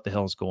know what the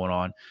hell's going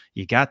on.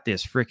 You got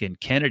this freaking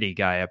Kennedy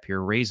guy up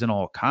here raising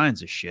all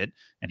kinds of shit,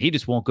 and he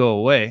just won't go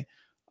away.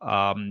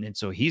 And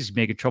so he's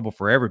making trouble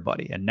for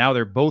everybody. And now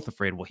they're both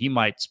afraid, well, he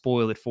might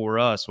spoil it for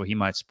us, or he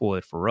might spoil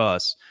it for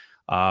us.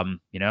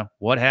 You know,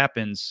 what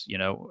happens, you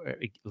know,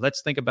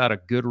 let's think about a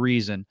good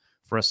reason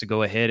for us to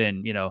go ahead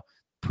and, you know,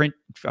 print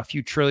a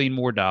few trillion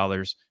more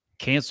dollars,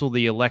 cancel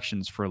the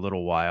elections for a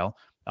little while.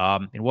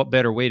 And what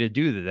better way to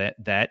do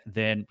that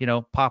than, you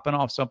know, popping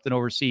off something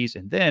overseas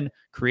and then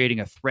creating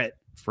a threat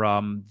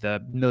from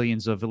the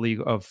millions of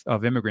illegal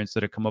immigrants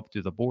that have come up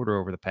through the border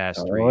over the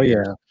past 3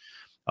 years.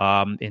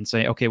 And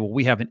saying, okay, well,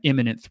 we have an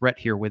imminent threat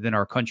here within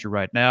our country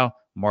right now.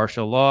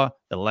 Martial law,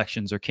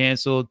 elections are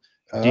canceled.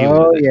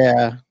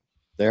 Yeah,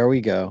 there we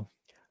go.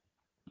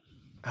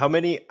 How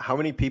many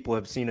people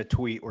have seen a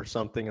tweet or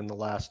something in the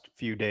last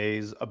few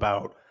days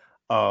about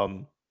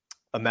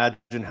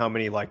imagine how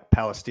many like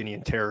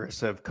Palestinian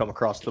terrorists have come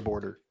across the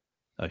border?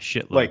 A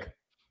shitload. Like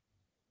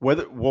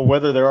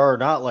whether there are or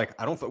not, like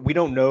we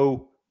don't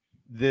know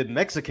the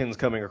Mexicans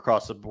coming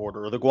across the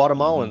border, or the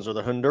Guatemalans, or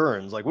the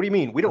Hondurans. Like, what do you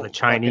mean? We don't the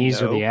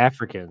Chinese or the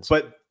Africans.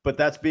 But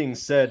that's being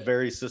said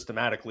very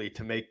systematically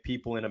to make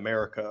people in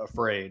America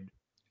afraid.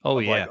 Oh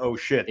yeah. Like, oh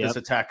shit, this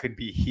attack could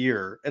be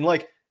here. And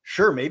like,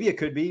 sure, maybe it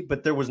could be,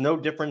 but there was no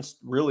difference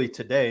really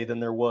today than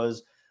there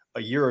was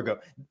a year ago.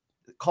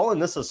 Calling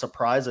this a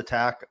surprise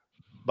attack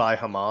by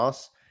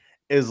Hamas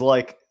is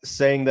like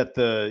saying that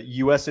the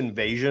U.S.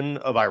 invasion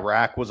of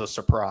Iraq was a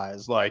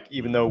surprise. Like,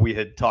 even though we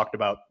had talked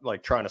about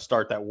like trying to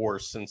start that war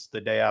since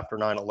the day after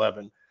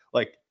 9/11,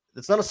 like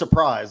it's not a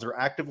surprise. They're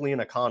actively in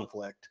a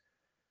conflict.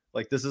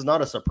 Like, this is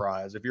not a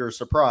surprise. If you're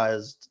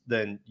surprised,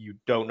 then you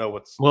don't know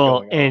what's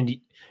Well, going on. and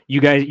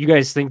you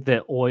guys think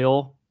that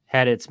oil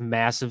had its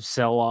massive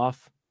sell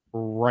off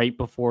right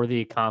before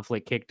the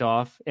conflict kicked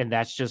off, and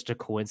that's just a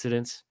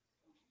coincidence?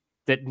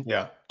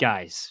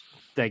 Guys,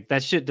 like,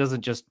 that shit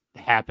doesn't just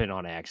happen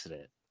on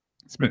accident.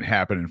 It's been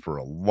happening for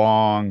a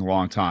long,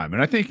 long time.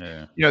 And I think,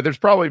 there's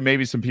probably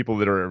maybe some people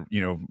that are,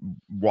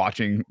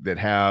 watching that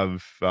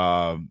have,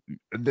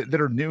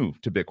 that are new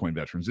to Bitcoin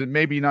veterans, and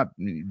maybe not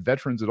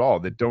veterans at all,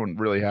 that don't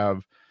really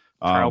have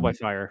trial by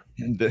fire.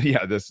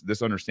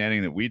 This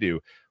understanding that we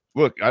do.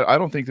 Look, I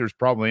don't think there's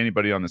probably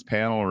anybody on this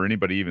panel or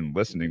anybody even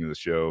listening to the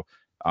show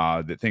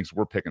that thinks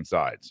we're picking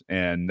sides.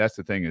 And that's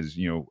the thing is,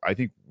 I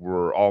think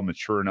we're all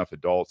mature enough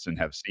adults and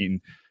have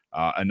seen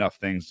enough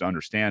things to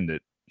understand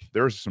that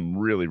there's some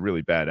really,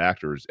 really bad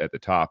actors at the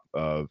top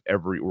of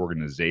every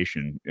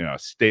organization,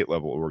 state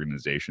level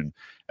organization,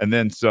 and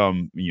then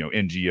some,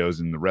 NGOs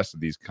and the rest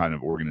of these kind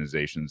of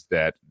organizations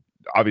that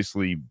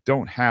obviously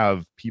don't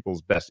have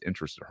people's best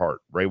interests at heart,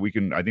 right?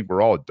 I think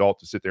we're all adult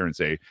to sit there and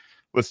say,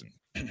 listen,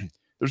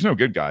 there's no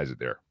good guys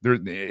there.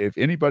 If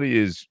anybody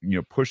is,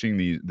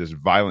 pushing this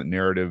violent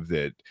narrative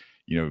that,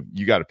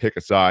 you got to pick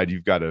a side,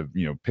 you've got to,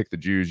 pick the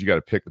Jews, you got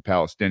to pick the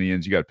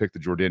Palestinians, you got to pick the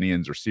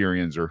Jordanians or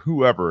Syrians or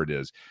whoever it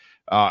is.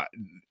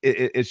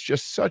 It's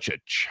just such a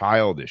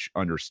childish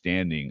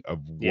understanding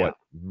of what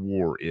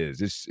war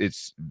is.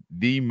 It's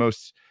the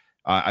most,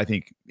 I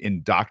think,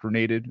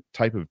 indoctrinated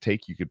type of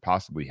take you could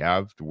possibly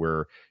have, to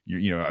where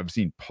I've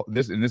seen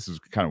this, and this is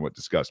kind of what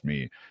disgusts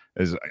me,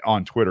 is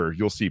on Twitter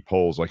you'll see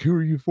polls like, who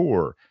are you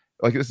for?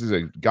 Like, this is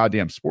a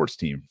goddamn sports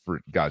team,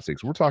 for God's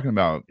sakes. We're talking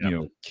about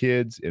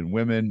kids and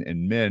women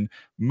and men,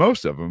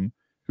 most of them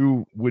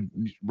who would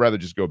rather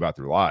just go about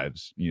their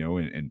lives,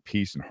 in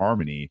peace and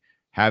harmony,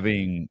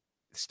 having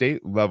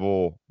state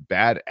level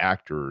bad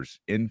actors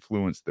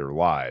influence their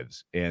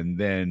lives and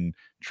then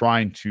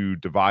trying to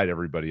divide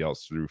everybody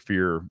else through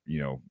fear,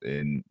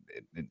 and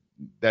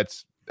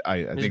that's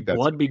I think that's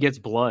blood begets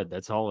blood.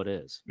 That's all it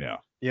is.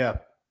 Yeah.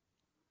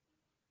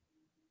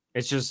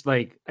 It's just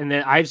like, and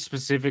then I've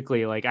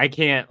specifically, I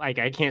can't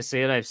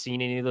say that I've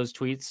seen any of those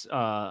tweets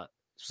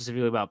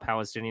specifically about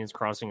Palestinians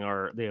crossing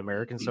the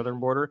American southern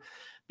border,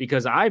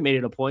 because I made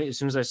it a point as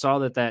soon as I saw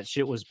that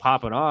shit was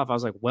popping off. I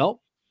was like,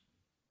 well,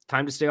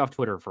 time to stay off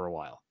Twitter for a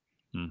while,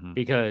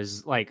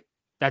 because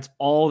that's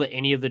all that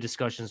any of the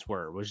discussions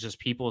was just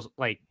people,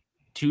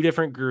 two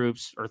different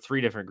groups or three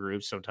different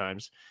groups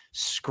sometimes,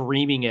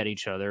 screaming at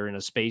each other in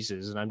a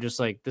spaces. And I'm just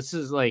like, this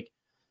is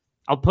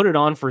I'll put it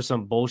on for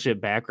some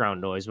bullshit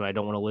background noise, but I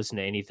don't want to listen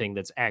to anything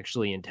that's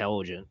actually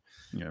intelligent.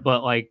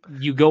 But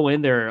you go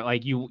in there,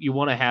 you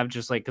want to have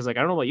just because I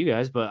don't know about you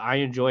guys, but I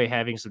enjoy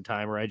having some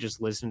time where I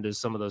just listen to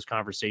some of those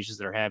conversations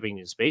they're having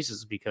in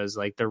spaces, because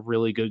they're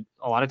really good.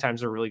 A lot of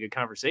times they're really good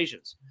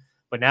conversations,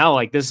 but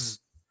now this is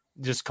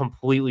just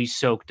completely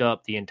soaked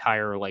up the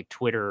entire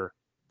Twitter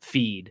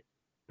feed.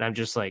 And I'm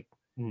just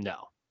no,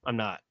 I'm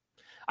not.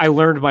 I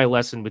learned my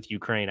lesson with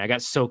Ukraine. I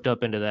got soaked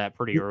up into that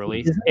pretty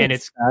early. And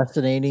it's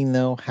fascinating,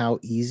 though, how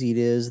easy it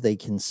is. They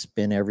can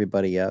spin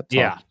everybody up.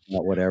 About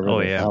whatever.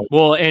 Oh, yeah.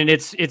 Well, and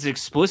it's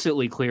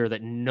explicitly clear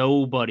that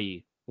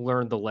nobody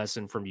learned the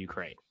lesson from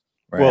Ukraine.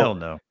 Right. Well,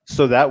 no.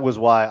 So that was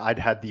why I'd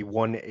had the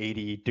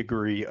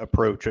 180-degree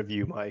approach of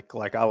you, Mike.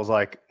 I was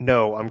like,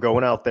 no, I'm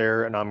going out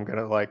there and I'm going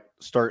to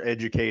start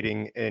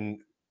educating. And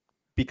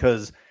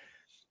because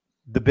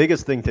the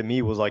biggest thing to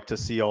me was to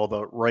see all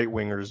the right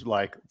wingers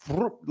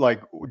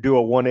do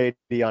a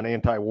 180 on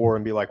anti-war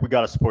and be like, we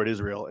got to support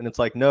Israel. And it's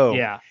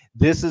no,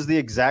 this is the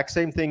exact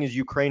same thing as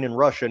Ukraine and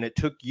Russia. And it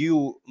took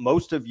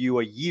most of you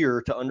a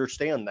year to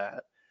understand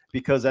that,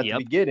 because at the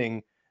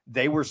beginning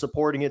they were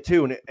supporting it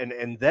too.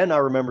 And then I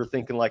remember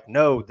thinking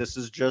no, this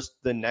is just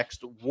the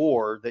next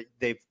war that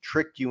they've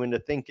tricked you into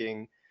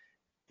thinking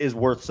is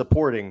worth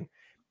supporting.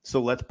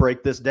 So let's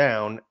break this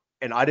down.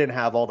 And I didn't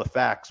have all the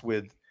facts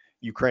with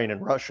Ukraine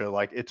and Russia.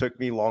 It took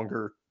me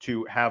longer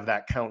to have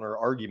that counter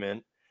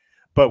argument,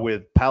 but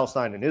with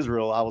Palestine and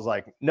Israel, I was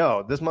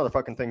no, this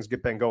motherfucking thing's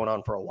been going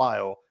on for a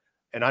while,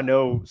 and I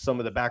know some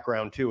of the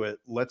background to it.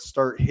 Let's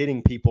start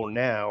hitting people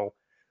now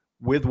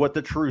with what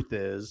the truth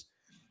is,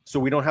 so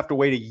we don't have to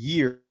wait a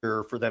year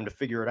for them to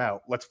figure it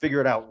out. Let's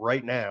figure it out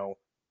right now,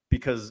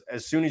 because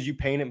as soon as you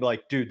paint it and be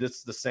like, dude, this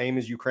is the same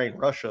as Ukraine,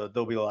 Russia,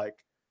 they'll be like,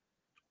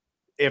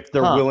 if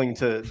they're willing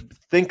to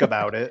think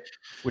about it,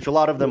 which a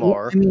lot of them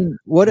are. I mean,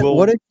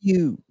 what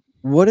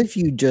if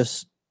you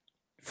just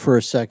for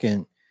a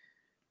second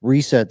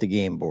reset the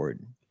game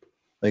board?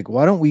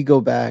 Why don't we go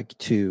back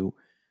to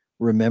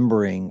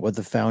remembering what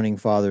the founding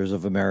fathers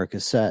of America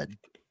said?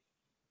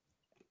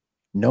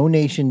 No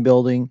nation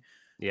building,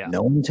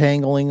 no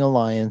entangling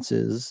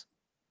alliances,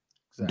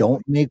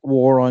 don't make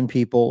war on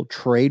people,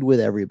 trade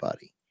with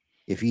everybody.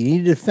 If you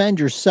need to defend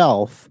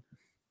yourself,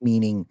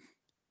 meaning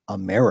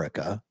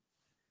America,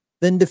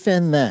 then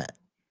defend that.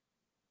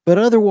 But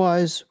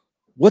otherwise,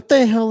 what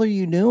the hell are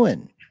you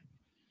doing?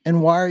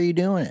 And why are you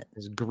doing it?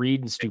 It's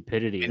greed and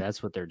stupidity.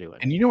 That's what they're doing.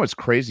 And you know what's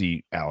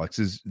crazy, Alex,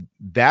 is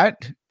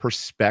that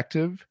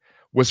perspective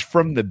was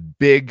from the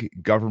big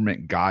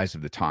government guys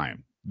of the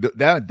time.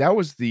 That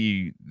was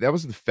the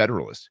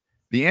Federalists.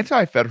 The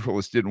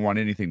anti-federalists didn't want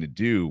anything to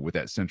do with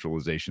that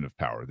centralization of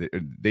power.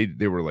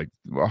 They were like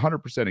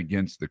 100%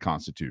 against the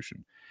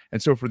Constitution.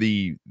 And so for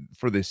the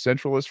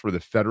centralists, for the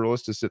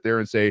Federalists to sit there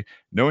and say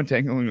no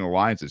entangling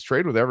alliances,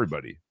 trade with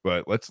everybody,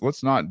 but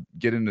let's not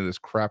get into this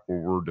crap where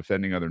we're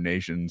defending other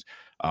nations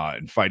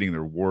and fighting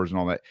their wars and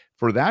all that.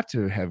 For that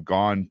to have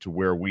gone to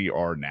where we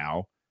are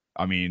now,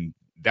 I mean,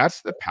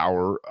 that's the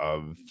power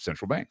of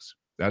central banks.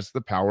 That's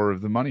the power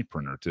of the money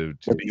printer to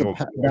be able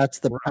to. That's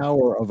the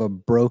power of a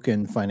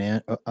broken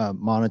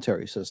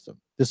monetary system.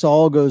 This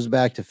all goes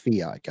back to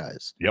fiat,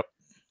 guys. Yep.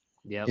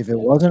 If it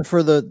wasn't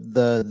for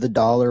the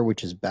dollar,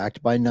 which is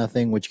backed by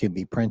nothing, which can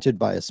be printed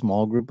by a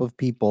small group of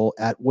people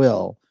at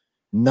will,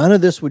 none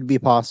of this would be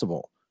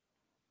possible.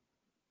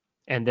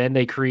 And then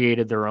they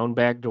created their own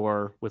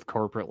backdoor with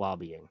corporate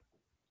lobbying.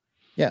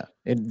 Yeah,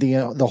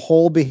 the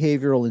whole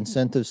behavioral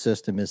incentive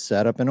system is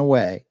set up in a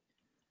way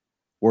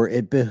where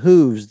it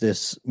behooves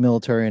this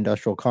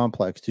military-industrial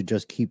complex to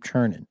just keep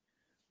churning.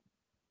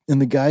 And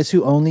the guys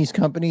who own these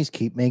companies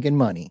keep making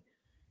money.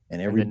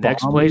 And the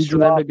next place for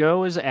them to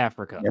go is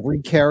Africa.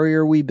 Every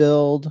carrier we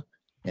build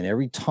and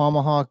every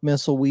Tomahawk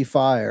missile we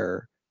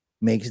fire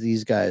makes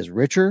these guys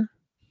richer,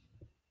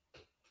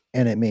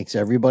 and it makes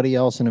everybody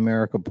else in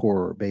America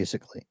poorer,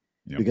 basically,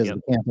 because of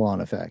the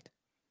Cantillon effect.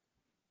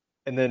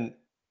 And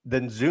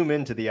then zoom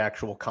into the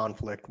actual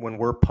conflict when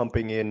we're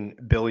pumping in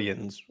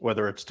billions,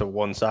 whether it's to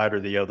one side or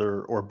the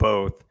other or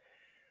both.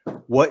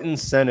 What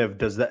incentive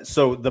does that?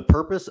 So the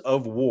purpose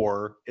of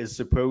war is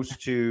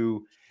supposed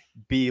to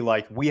be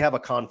like, we have a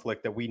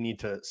conflict that we need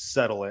to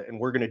settle it, and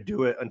we're going to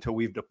do it until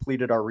we've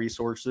depleted our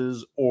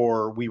resources,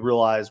 or we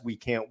realize we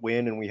can't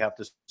win and we have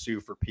to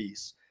sue for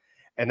peace.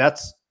 And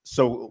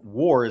so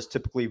war is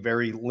typically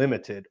very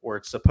limited, or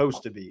it's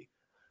supposed to be.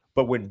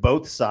 But when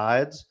both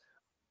sides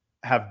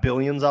have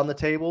billions on the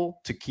table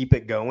to keep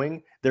it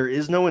going, there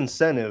is no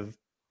incentive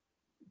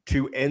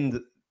to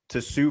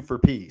sue for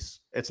peace.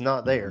 It's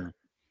not there,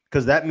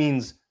 because that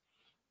means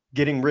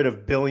getting rid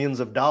of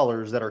billions of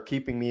dollars that are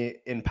keeping me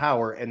in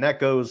power. And that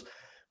goes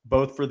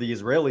both for the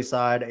Israeli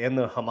side and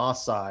the Hamas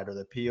side, or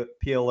the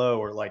PLO,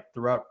 or like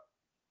throughout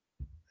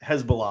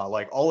Hezbollah.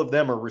 Like, all of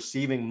them are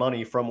receiving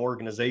money from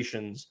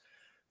organizations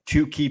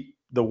to keep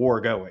the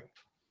war going.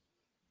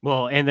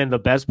 Well, and then the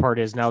best part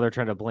is now they're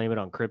trying to blame it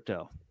on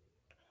crypto.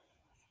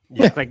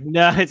 Yeah. It's like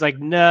no.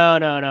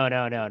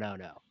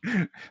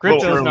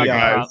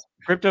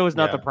 Crypto is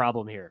not the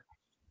problem here.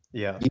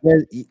 Yeah.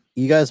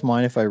 You guys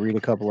mind if I read a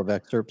couple of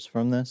excerpts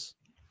from this?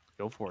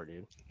 Go for it,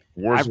 dude.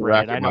 Wars of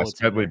Racket by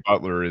Smedley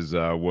Butler is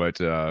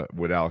what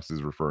Alex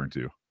is referring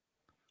to.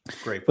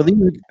 Great. For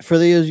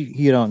those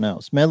you don't know,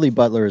 Smedley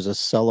Butler is a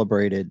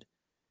celebrated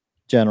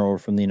general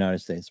from the United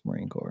States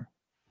Marine Corps.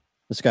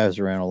 This guy was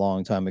around a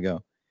long time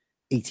ago.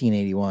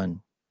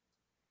 1881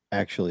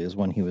 actually is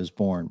when he was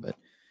born, but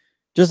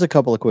just a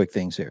couple of quick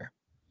things here.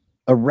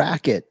 A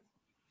racket.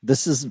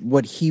 This is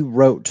what he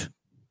wrote.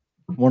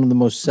 One of the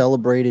most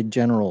celebrated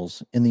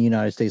generals in the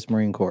United States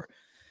Marine Corps.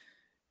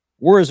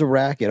 War is a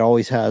racket,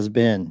 always has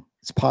been.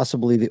 It's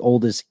possibly the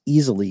oldest,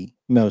 easily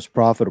most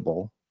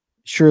profitable,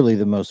 surely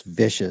the most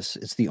vicious.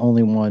 It's the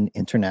only one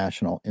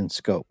international in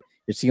scope.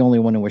 It's the only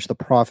one in which the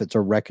profits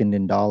are reckoned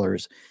in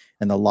dollars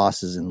and the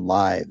losses in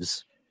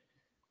lives.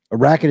 A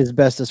racket is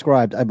best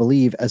described, I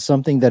believe, as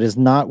something that is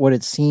not what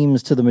it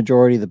seems to the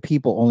majority of the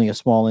people. Only a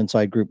small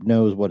inside group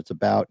knows what it's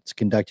about. It's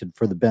conducted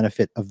for the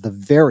benefit of the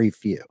very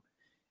few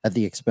at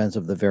the expense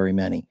of the very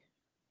many.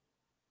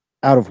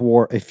 Out of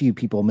war, a few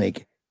people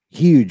make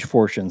huge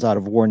fortunes. Out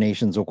of war,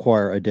 nations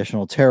acquire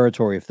additional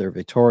territory. If they're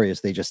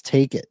victorious, they just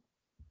take it.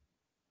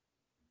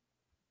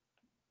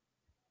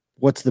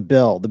 What's the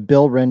bill? The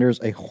bill renders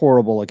a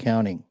horrible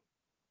accounting.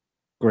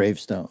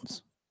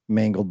 Gravestones,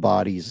 mangled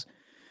bodies,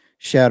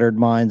 shattered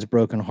minds,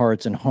 broken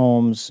hearts and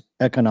homes,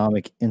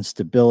 economic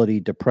instability,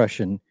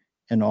 depression,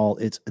 and all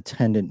its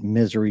attendant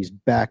miseries,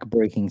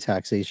 back-breaking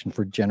taxation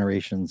for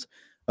generations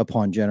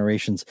upon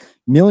generations.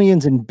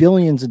 Millions and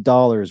billions of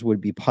dollars would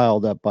be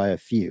piled up by a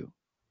few.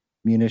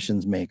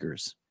 Munitions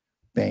makers,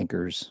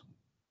 bankers,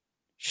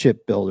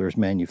 shipbuilders,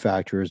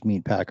 manufacturers,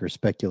 meat packers,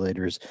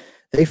 speculators.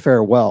 They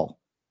fare well.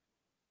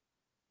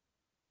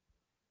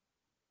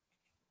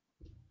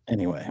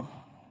 Anyway,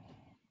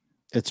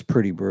 it's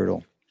pretty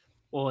brutal.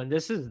 Well, and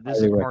this is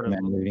part of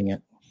reading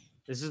it.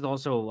 This is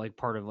also like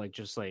part of like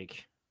just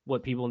like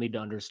what people need to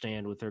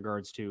understand with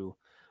regards to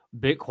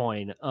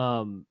Bitcoin.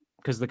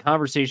 Because the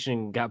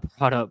conversation got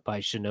brought up by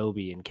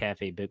Shinobi and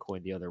Cafe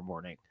Bitcoin the other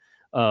morning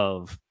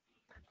of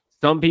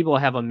some people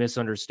have a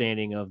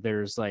misunderstanding of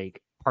there's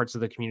like parts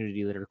of the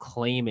community that are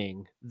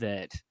claiming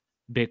that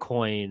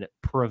Bitcoin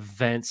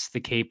prevents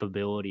the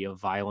capability of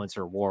violence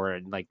or war.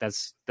 And like,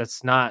 that's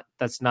not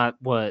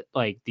what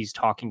like these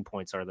talking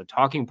points are. The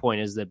talking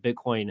point is that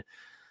Bitcoin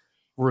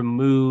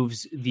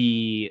removes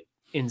the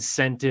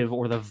incentive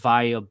or the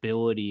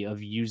viability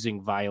of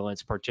using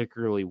violence,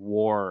 particularly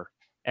war,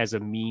 as a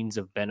means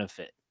of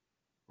benefit.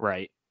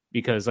 Right.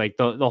 because like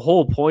the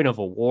whole point of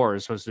a war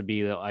is supposed to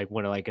be that like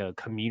when like a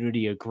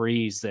community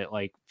agrees that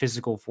like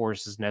physical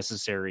force is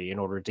necessary in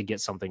order to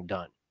get something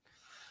done.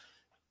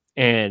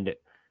 And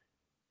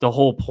the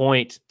whole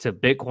point to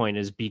Bitcoin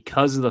is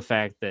because of the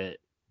fact that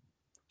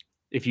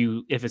if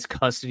it's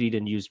custodied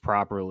and used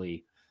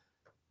properly,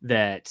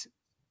 that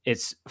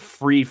it's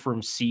free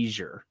from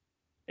seizure,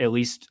 at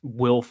least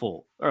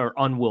willful or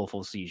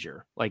unwillful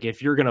seizure. Like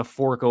if you're going to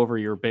fork over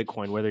your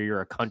Bitcoin, whether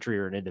you're a country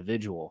or an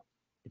individual,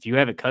 if you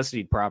have it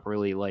custodied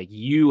properly, like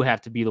you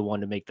have to be the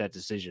one to make that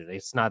decision.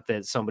 It's not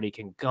that somebody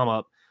can come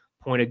up,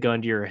 point a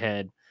gun to your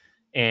head,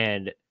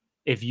 and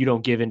if you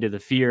don't give into the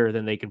fear,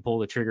 then they can pull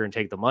the trigger and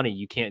take the money.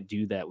 You can't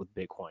do that with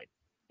Bitcoin.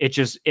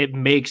 It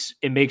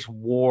makes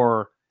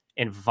war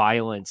and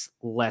violence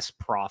less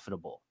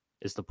profitable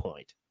is the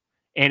point.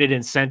 And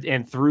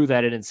and through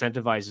that it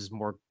incentivizes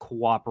more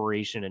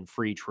cooperation and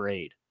free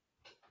trade,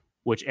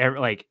 which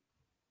like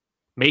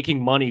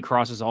making money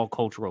crosses all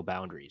cultural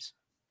boundaries.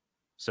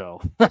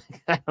 So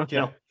I don't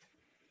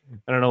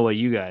know what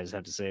you guys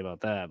have to say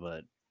about that,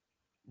 but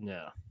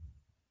yeah.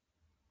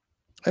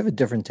 I have a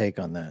different take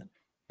on that.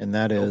 And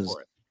that is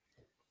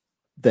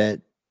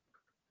that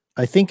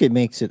I think it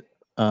makes it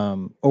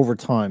over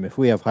time, if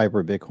we have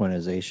hyper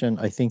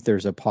Bitcoinization, I think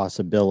there's a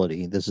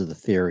possibility, this is the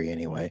theory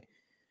anyway,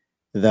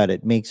 that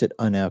it makes it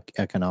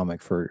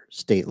uneconomic for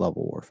state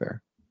level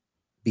warfare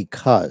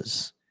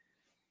because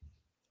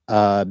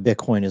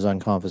Bitcoin is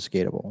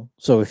unconfiscatable.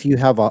 So if you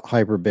have a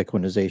hyper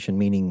Bitcoinization,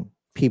 meaning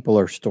people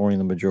are storing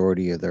the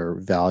majority of their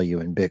value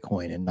in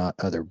Bitcoin and not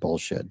other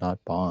bullshit, not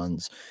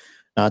bonds,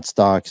 not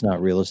stocks, not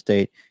real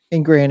estate.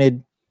 And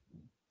granted,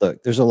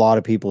 look, there's a lot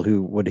of people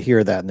who would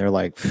hear that and they're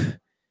like,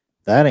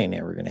 that ain't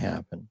ever going to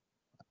happen.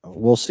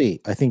 We'll see.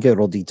 I think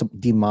it'll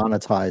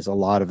demonetize a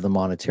lot of the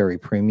monetary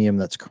premium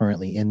that's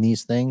currently in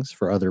these things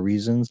for other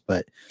reasons,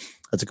 but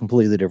that's a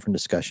completely different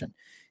discussion.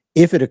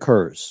 If it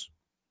occurs,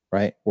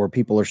 right, where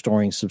people are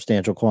storing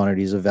substantial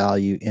quantities of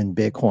value in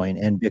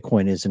Bitcoin and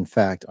Bitcoin is in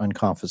fact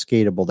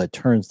unconfiscatable, that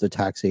turns the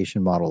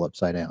taxation model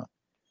upside down.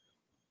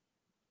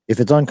 If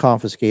it's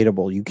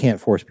unconfiscatable, you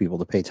can't force people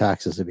to pay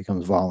taxes. It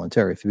becomes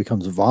voluntary. If it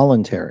becomes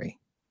voluntary,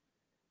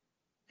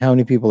 how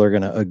many people are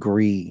going to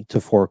agree to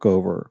fork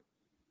over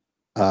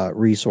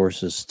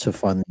resources to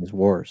fund these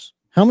wars?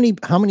 How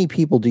many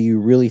people do you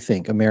really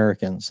think,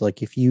 Americans,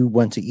 like if you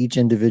went to each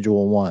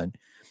individual one,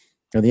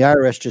 and the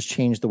IRS just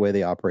changed the way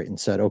they operate and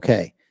said,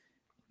 okay,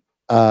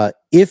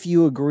 if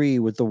you agree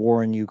with the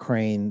war in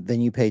Ukraine, then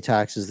you pay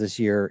taxes this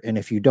year. And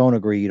if you don't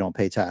agree, you don't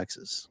pay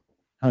taxes.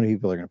 How many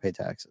people are going to pay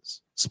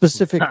taxes?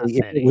 Specifically,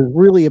 if it was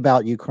really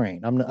about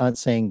Ukraine. I'm not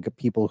saying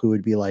people who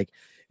would be like,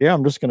 yeah,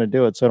 I'm just going to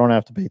do it so I don't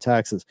have to pay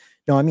taxes.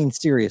 No, I mean,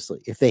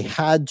 seriously, if they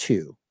had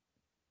to.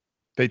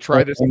 They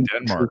tried this in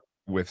Denmark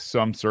with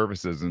some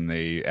services and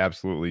they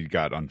absolutely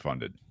got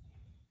unfunded.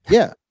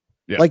 Yeah.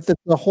 Yeah. Like the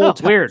whole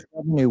tax weird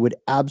revenue would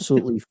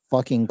absolutely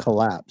fucking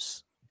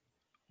collapse.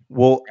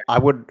 Well, I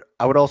would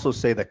also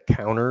say the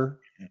counter,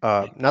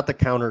 not the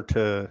counter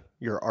to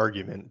your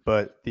argument,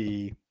 but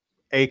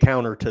a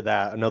counter to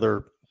that.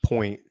 Another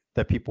point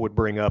that people would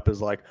bring up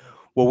is like,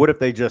 well, what if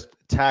they just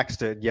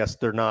taxed it? Yes,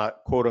 they're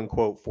not quote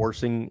unquote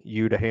forcing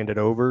you to hand it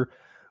over,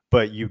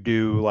 but you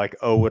do like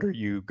owe it or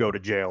you go to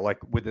jail. Like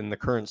within the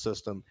current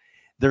system,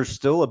 there's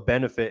still a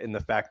benefit in the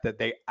fact that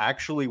they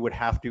actually would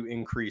have to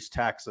increase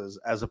taxes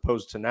as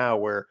opposed to now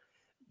where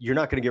you're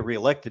not going to get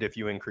reelected if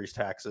you increase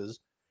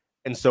taxes.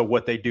 And so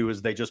what they do is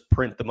they just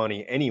print the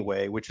money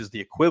anyway, which is the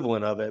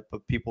equivalent of it,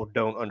 but people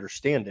don't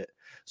understand it.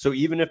 So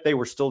even if they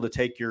were still to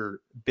take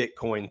your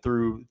Bitcoin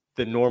through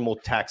the normal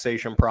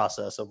taxation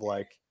process of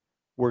like,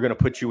 we're going to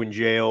put you in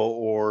jail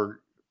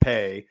or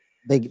pay,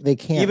 They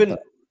can't even.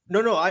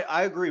 though. No,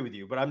 I agree with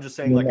you, but I'm just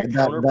saying I like mean, a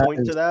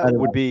counterpoint to that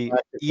would be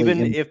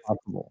even if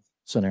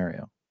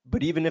scenario.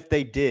 But even if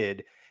they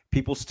did,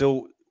 people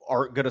still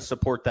aren't going to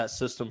support that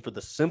system for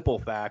the simple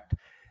fact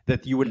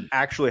that you would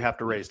actually have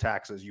to raise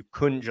taxes. You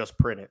couldn't just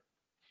print it.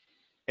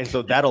 And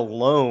so that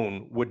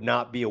alone would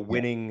not be a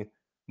winning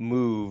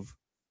move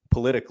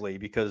politically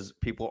because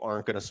people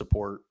aren't going to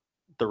support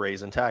the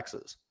raise in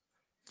taxes.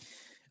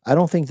 I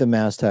don't think the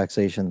mass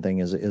taxation thing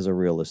is a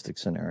realistic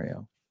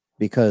scenario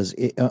because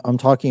I'm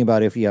talking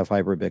about if you have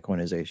hyper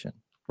Bitcoinization,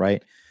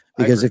 right?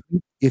 Because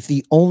if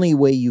the only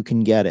way you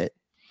can get it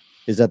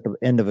is at the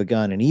end of a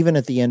gun, and even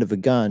at the end of a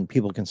gun,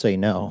 people can say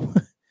no.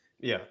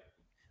 Yeah.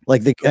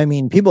 Like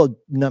people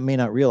may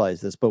not realize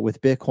this, but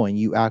with Bitcoin,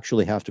 you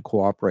actually have to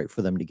cooperate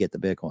for them to get the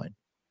Bitcoin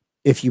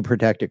if you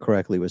protect it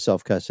correctly with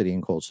self-custody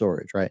and cold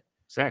storage, right?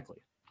 Exactly.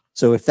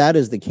 So if that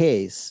is the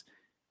case,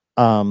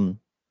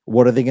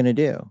 what are they going to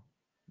do?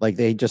 Like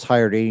they just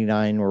hired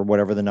 89 or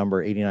whatever the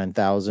number,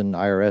 89,000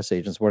 IRS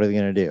agents. What are they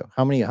going to do?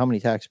 How many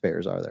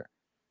taxpayers are there?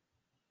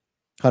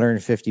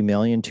 150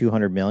 million,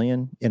 200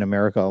 million in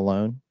America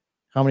alone.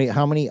 How many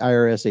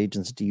IRS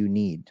agents do you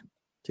need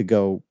to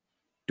go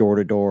door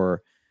to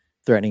door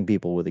threatening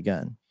people with a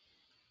gun?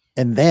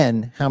 And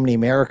then how many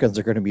Americans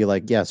are going to be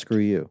like, yeah, screw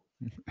you.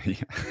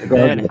 And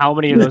then how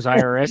many of those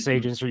IRS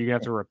agents are you going to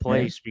have to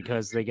replace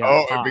because they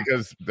got popped?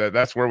 Because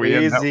that's where we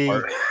end that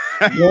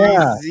part.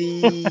 Yeah.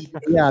 Easy.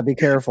 Yeah, be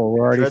careful.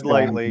 We're already Tread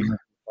lightly.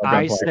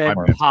 I said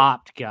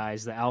popped,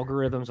 guys. The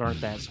algorithms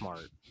aren't that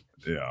smart.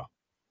 Yeah.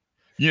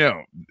 You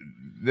know,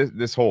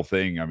 this whole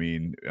thing, I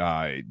mean,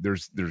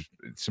 there's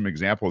some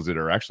examples that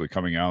are actually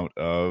coming out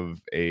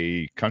of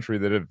a country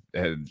that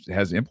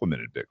has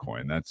implemented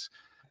Bitcoin. That's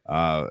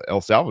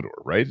El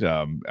Salvador, right?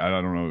 I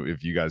don't know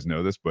if you guys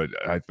know this, but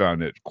I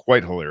found it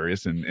quite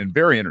hilarious and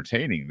very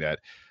entertaining that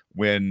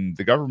when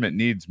the government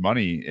needs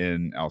money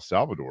in El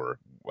Salvador,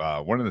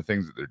 one of the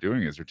things that they're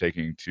doing is they're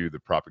taking to the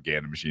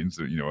propaganda machines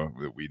that,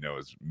 that we know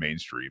as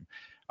mainstream,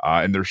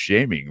 and they're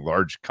shaming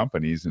large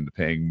companies into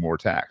paying more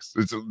tax.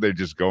 They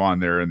just go on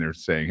there and they're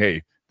saying,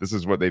 hey, this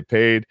is what they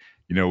paid.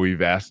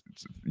 We've asked,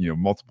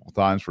 multiple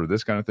times for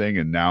this kind of thing.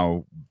 And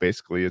now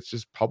basically it's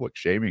just public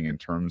shaming in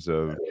terms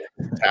of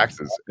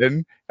taxes.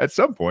 And at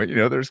some point,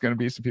 there's going to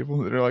be some people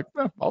that are like,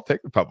 well, I'll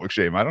take the public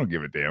shame. I don't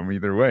give a damn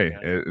either way.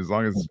 Yeah. As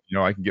long as,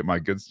 I can get my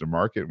goods to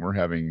market and we're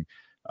having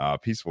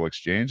peaceful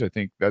exchange, I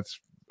think that's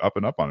up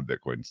and up on a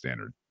Bitcoin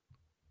standard.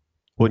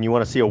 When you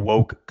want to see a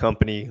woke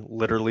company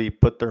literally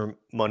put their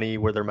money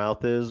where their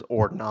mouth is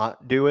or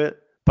not do it,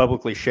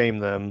 publicly shame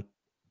them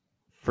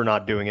for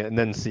not doing it, and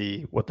then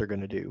see what they're going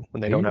to do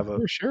when they don't have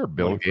a share.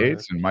 Bill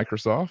Gates and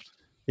Microsoft.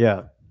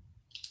 Yeah,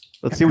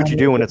 let's see what you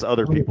do when it's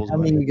other people's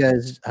money.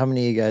 How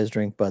many of you guys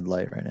drink Bud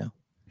Light right now?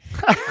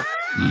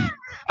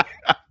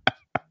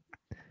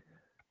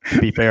 To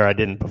be fair, I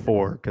didn't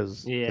before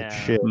because it's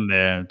shit.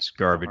 Man, it's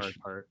garbage.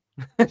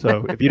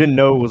 So if you didn't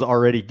know it was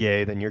already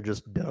gay, then you're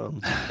just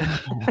dumb.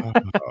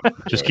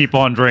 Just keep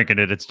on drinking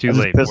it. It's too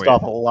late. Pissed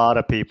off a lot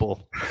of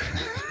people.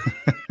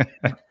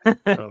 I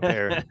don't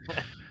care.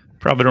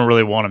 Probably don't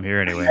really want them here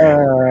anyway.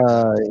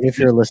 If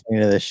you're listening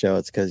to this show,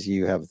 it's because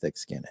you have thick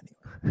skin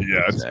anyway.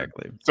 Yeah,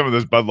 exactly. Some of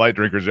those Bud Light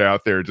drinkers are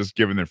out there just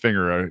giving their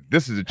finger.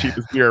 This is the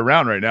cheapest beer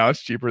around right now.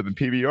 It's cheaper than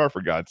PBR,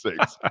 for God's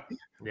sakes.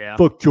 Yeah.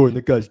 Fuck Jordan,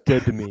 the guy's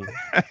dead to me.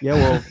 Yeah,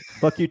 well,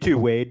 fuck you too,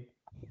 Wade.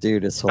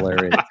 Dude, it's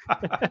hilarious.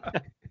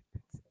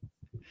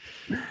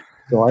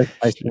 So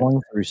I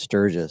swung through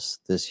Sturgis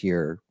this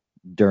year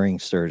during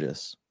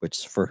Sturgis,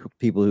 which for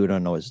people who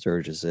don't know what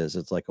Sturgis is,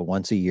 it's like a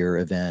once a year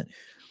event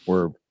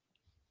where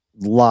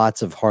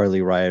lots of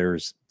Harley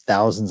riders,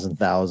 thousands and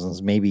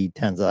thousands, maybe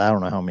tens, I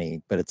don't know how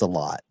many, but it's a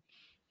lot,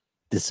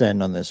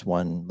 descend on this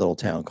one little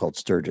town called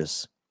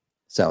Sturgis,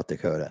 South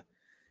Dakota.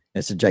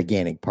 And it's a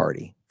gigantic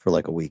party for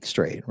like a week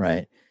straight,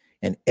 right?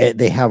 And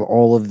they have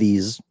all of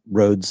these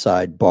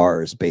roadside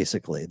bars.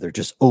 Basically, they're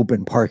just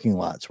open parking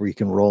lots where you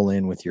can roll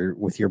in with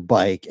your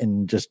bike,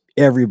 and just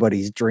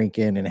everybody's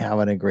drinking and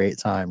having a great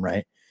time.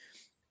 Right?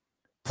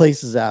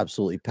 Place is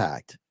absolutely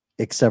packed,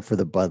 except for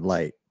the Bud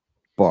Light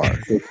bar.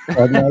 The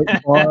Bud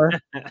Light bar,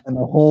 and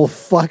the whole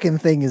fucking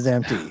thing is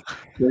empty.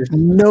 There's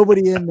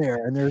nobody in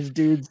there, and there's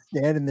dudes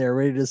standing there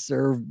ready to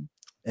serve,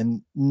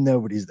 and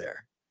nobody's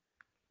there.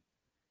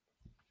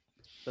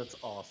 That's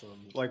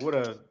awesome. Like,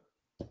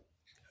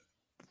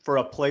 for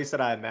a place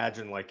that I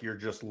imagine, like, you're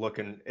just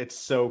looking, it's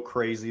so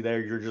crazy there.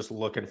 You're just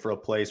looking for a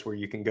place where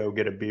you can go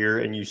get a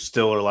beer, and you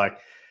still are like,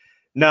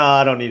 no,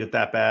 I don't need it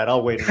that bad.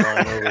 I'll wait in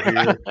line over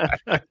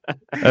here.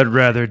 I'd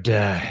rather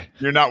die.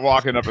 You're not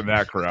walking up in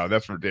that crowd.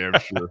 That's for damn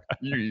sure.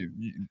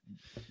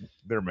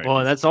 They're making.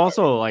 Well, that's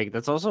also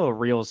a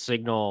real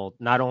signal,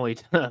 not only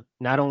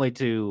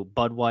to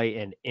Bud White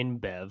and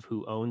InBev,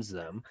 who owns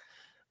them,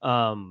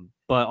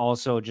 but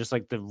also just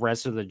like the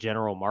rest of the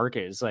general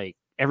market. It's like,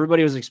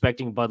 everybody was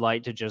expecting Bud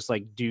Light to just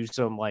like do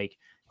some like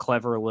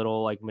clever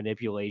little like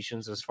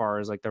manipulations as far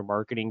as like their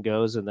marketing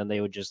goes, and then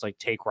they would just like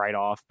take right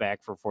off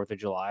back for 4th of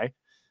July.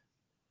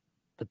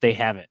 But they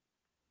haven't.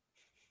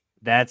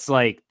 That's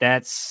a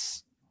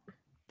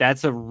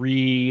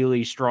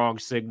really strong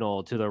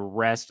signal to the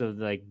rest of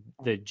like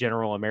the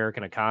general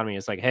American economy.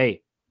 It's like,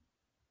 hey,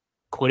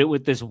 quit it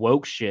with this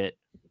woke shit,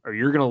 or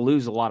you're gonna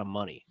lose a lot of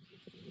money.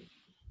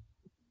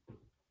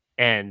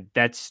 And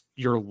that's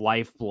your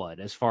lifeblood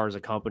as far as a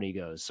company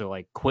goes. So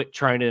like, quit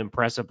trying to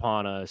impress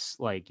upon us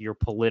like your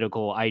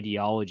political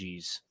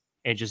ideologies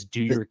and just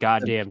do your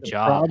goddamn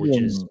job,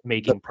 which is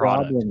making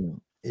product. The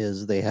problem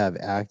is they have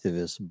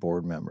activist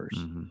board members.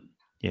 Mm-hmm.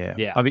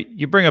 Yeah. I mean,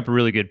 you bring up a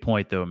really good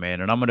point though,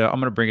 man. And I'm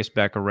gonna bring us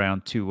back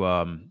around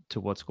to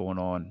what's going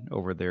on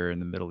over there in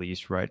the Middle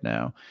East right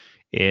now.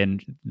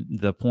 And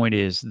the point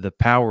is the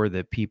power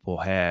that people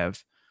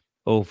have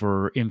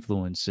over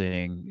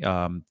influencing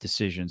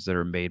decisions that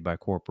are made by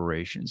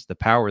corporations, the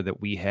power that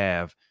we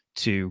have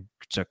to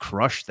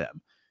crush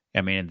them.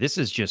 I mean, this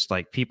is just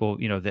like people,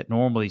 that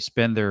normally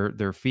spend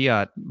their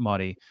fiat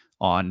money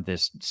on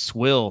this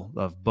swill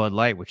of Bud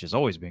Light, which has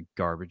always been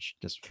garbage,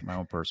 just my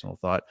own personal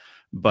thought.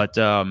 But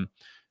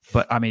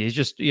I mean, it's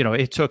just,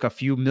 it took a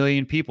few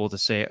million people to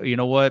say, you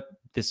know what,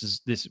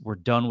 this, we're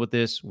done with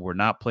this. We're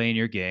not playing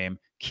your game.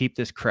 Keep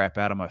this crap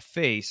out of my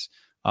face.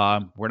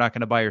 We're not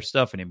going to buy your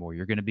stuff anymore.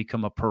 You're going to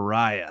become a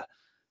pariah.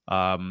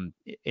 And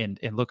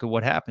look at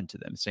what happened to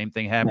them. Same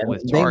thing happened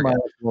with Target. They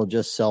might as well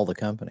just sell the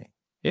company.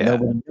 Yeah.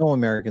 No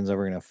American's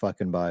ever going to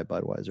fucking buy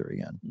Budweiser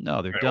again.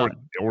 No, they're Or,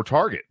 done. or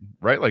Target,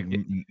 right? Like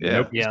Yeah.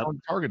 nobody's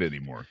on Target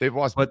anymore. They've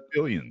lost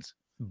billions.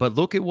 But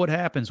look at what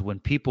happens when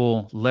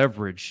people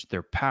leverage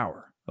their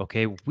power.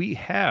 Okay, we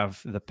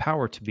have the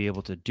power to be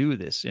able to do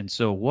this. And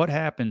so what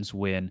happens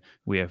when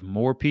we have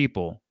more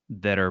people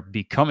that are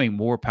becoming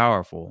more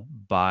powerful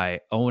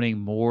by owning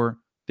more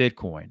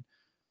Bitcoin,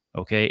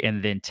 okay,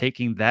 and then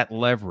taking that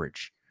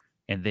leverage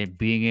and then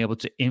being able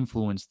to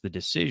influence the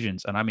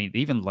decisions, and I mean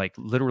even like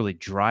literally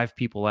drive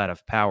people out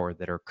of power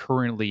that are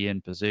currently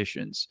in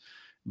positions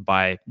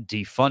by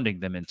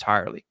defunding them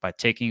entirely, by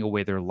taking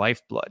away their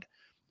lifeblood,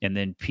 and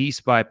then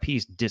piece by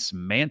piece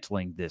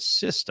dismantling this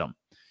system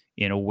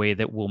in a way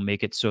that will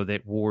make it so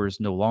that war is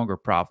no longer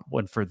profitable.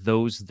 And for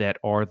those that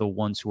are the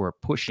ones who are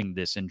pushing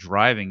this and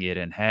driving it,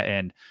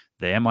 and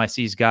the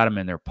MIC's got them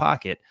in their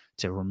pocket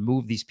to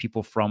remove these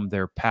people from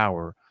their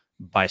power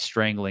by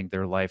strangling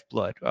their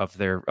lifeblood of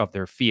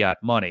their fiat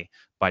money,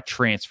 by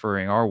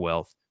transferring our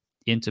wealth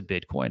into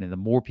Bitcoin. And the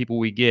more people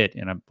we get,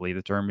 and I believe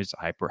the term is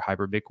hyper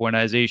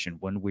Bitcoinization,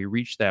 when we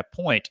reach that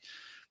point,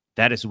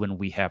 that is when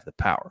we have the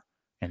power.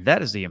 And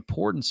that is the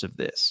importance of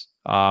this.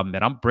 And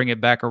I'm bringing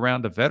it back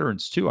around to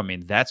veterans too. I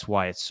mean, that's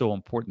why it's so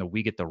important that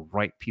we get the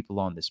right people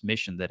on this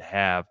mission that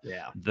have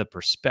the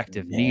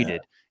perspective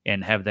needed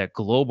and have that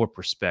global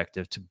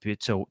perspective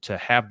to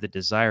have the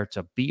desire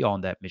to be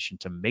on that mission,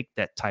 to make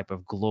that type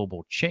of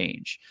global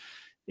change,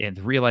 and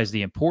realize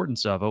the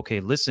importance of, okay,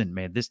 listen,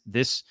 man,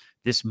 this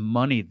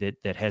money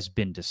that has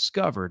been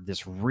discovered,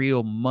 this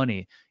real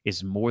money,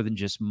 is more than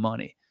just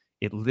money.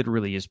 It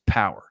literally is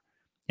power.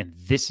 And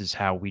this is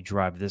how we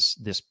drive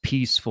this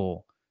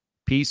peaceful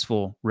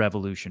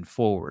revolution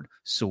forward,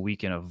 so we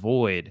can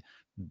avoid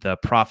the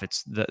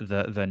profits,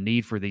 the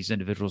need for these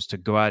individuals to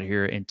go out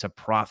here and to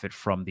profit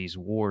from these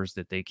wars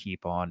that they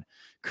keep on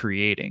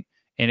creating.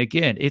 And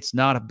again, it's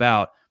not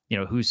about,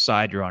 whose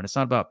side you're on. It's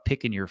not about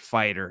picking your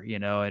fighter,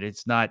 and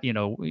it's not,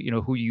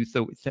 who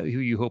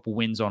you hope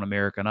wins on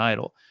American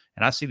Idol.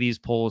 And I see these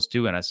polls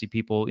too, and I see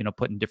people,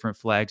 putting different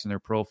flags in their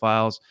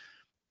profiles.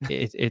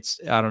 It's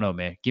I don't know,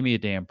 man. Give me a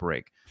damn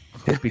break,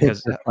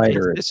 because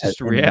this is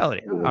the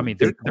reality. I mean,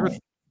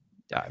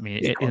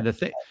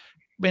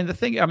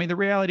 the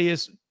reality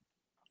is,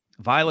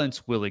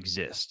 violence will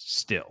exist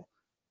still.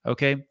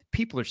 Okay,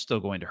 people are still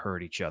going to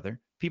hurt each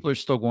other. People are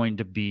still going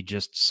to be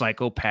just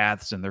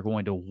psychopaths, and they're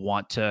going to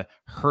want to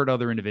hurt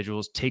other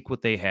individuals, take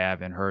what they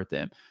have, and hurt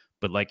them.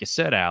 But like you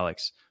said,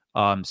 Alex,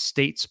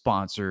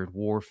 state-sponsored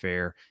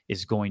warfare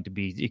is going to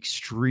be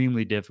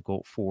extremely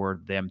difficult for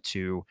them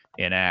to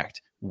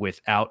enact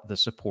without the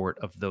support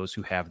of those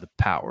who have the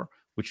power,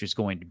 which is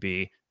going to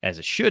be, as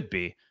it should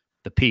be,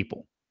 the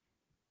people.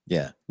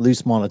 Yeah,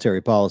 loose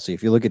monetary policy.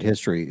 If you look at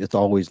history, it's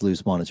always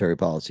loose monetary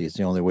policy. It's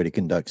the only way to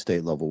conduct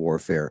state-level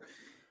warfare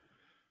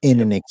in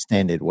an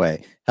extended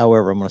way.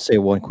 However, I'm going to say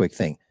one quick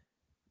thing.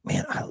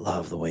 Man, I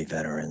love the way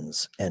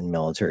veterans and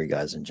military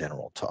guys in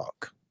general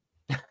talk.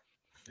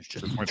 It's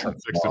just look,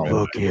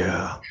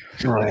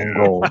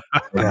 triangle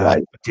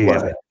right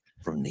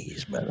from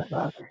these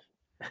motherfuckers.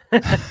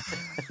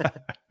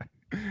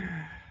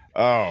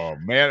 Oh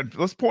man,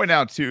 let's point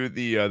out too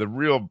the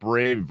real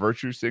brave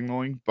virtue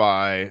signaling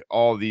by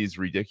all these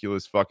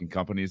ridiculous fucking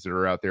companies that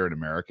are out there in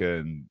America,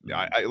 and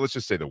let's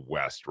just say the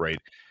West, right?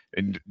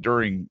 And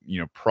during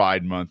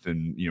Pride Month,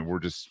 and we're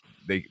just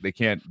they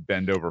can't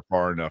bend over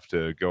far enough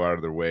to go out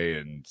of their way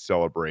and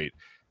celebrate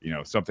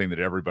something that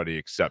everybody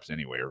accepts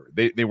anyway. Or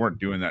they weren't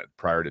doing that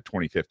prior to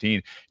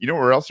 2015. You know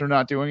where else they're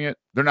not doing it?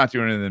 They're not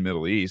doing it in the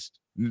Middle East.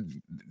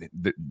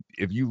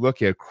 If you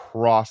look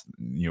across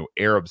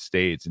Arab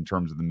states in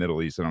terms of the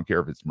Middle East, I don't care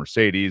if it's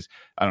Mercedes,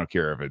 I don't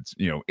care if it's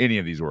any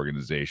of these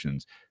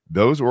organizations,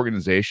 those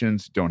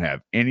organizations don't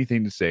have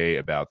anything to say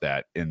about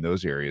that in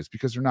those areas,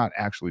 because they're not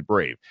actually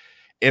brave.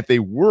 If they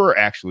were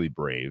actually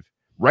brave,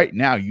 right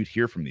now you'd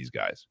hear from these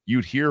guys.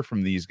 You'd hear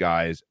from these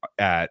guys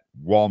at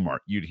Walmart.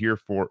 You'd hear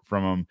from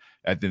them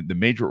at the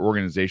major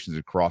organizations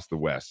across the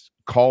West,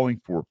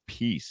 calling for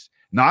peace.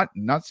 Not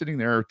sitting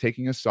there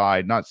taking a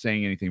side, not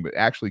saying anything, but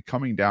actually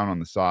coming down on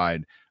the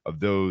side of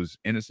those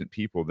innocent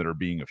people that are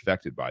being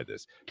affected by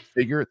this.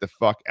 Figure it the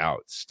fuck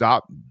out.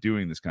 Stop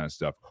doing this kind of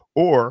stuff.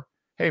 Or,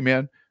 hey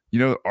man,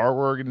 our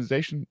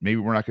organization,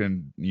 maybe we're not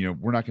going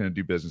to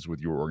do business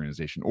with your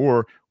organization,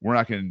 or we're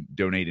not going to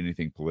donate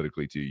anything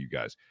politically to you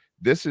guys.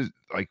 This is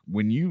like,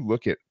 when you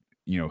look at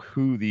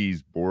who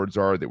these boards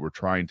are that we're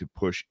trying to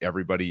push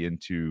everybody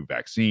into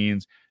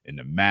vaccines,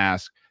 into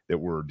masks, that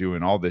we're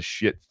doing all this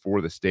shit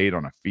for the state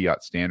on a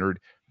fiat standard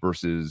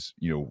versus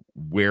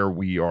where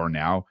we are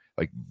now.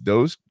 Like,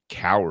 those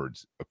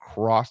cowards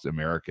across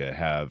America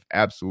have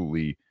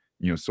absolutely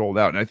sold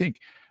out. And I think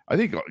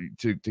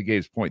to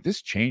Gabe's point,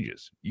 this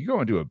changes. You go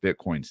into a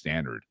Bitcoin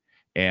standard,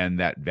 and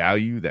that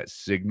value, that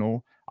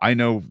signal, I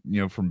know,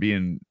 from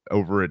being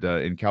over at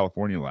in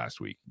California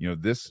last week,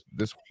 this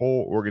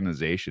whole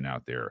organization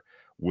out there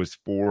was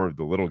for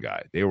the little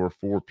guy. They were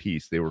for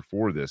peace. They were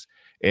for this.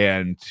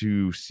 And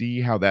to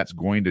see how that's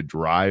going to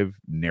drive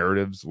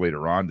narratives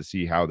later on, to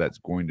see how that's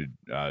going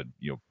to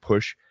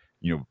push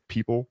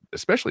people,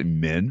 especially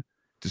men,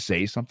 to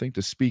say something,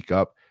 to speak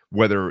up,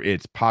 whether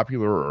it's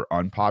popular or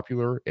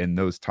unpopular in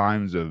those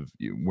times of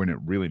when it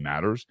really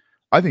matters.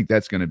 I think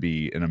that's going to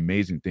be an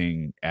amazing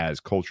thing as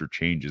culture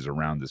changes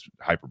around this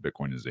hyper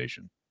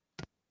Bitcoinization.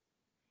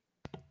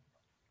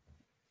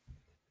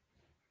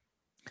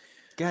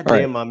 God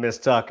damn, I miss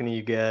talking to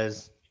you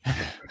guys.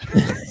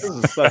 This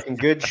is fucking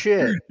good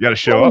shit. You got to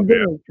show up,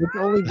 man. It's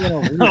only been a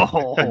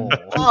week.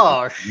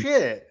 Oh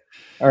shit.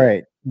 All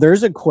right.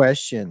 There's a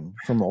question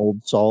from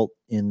Old Salt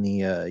in the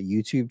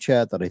YouTube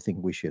chat that I think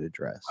we should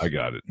address. I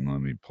got it. Let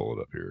me pull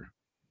it up here.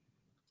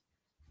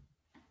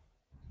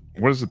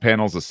 What is the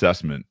panel's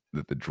assessment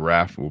that the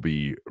draft will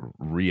be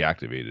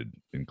reactivated,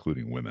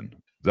 including women?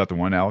 Is that the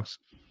one, Alex?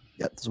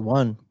 Yeah, that's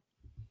one.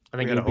 I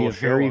think We it got would a be a whole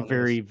show very, on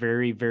very, this.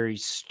 very, very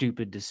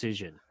stupid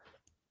decision.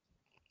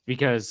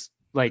 Because,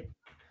 like,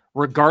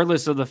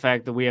 regardless of the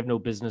fact that we have no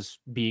business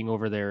being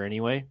over there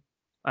anyway,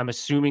 I'm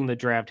assuming the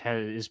draft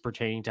is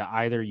pertaining to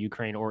either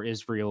Ukraine or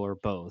Israel or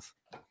both.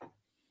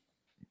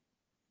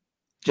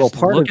 Well, Just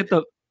part look of at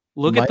the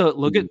look might at the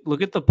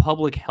look at the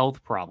public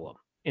health problem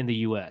in the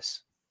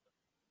US.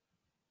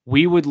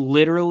 We would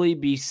literally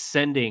be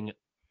sending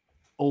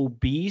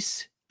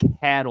obese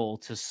cattle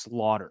to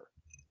slaughter.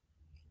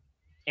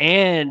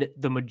 And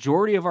the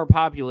majority of our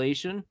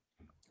population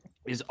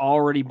is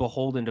already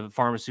beholden to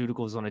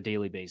pharmaceuticals on a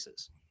daily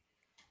basis.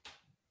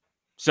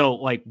 So,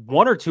 like,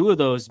 one or two of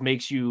those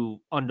makes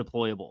you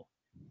undeployable.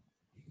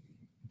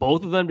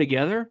 Both of them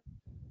together,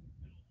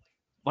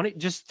 why don't you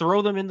just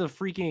throw them in the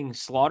freaking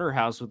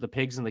slaughterhouse with the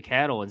pigs and the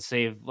cattle and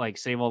save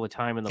all the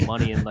time and the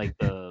money and like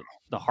the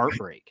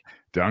heartbreak.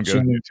 Down good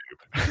on Shane,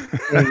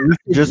 YouTube.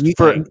 Just you,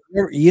 for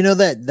you know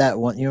that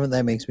one. You know what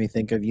that makes me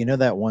think of? You know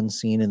that one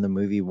scene in the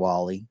movie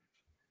WALL-E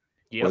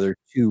Yep. where there's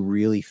two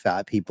really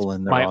fat people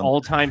in there My on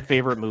all-time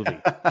favorite movie.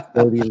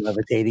 floaty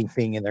levitating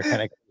thing, and they're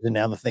kind of cruising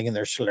down the thing and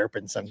they're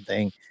slurping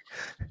something.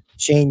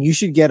 Shane, you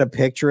should get a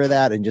picture of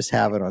that and just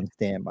have it on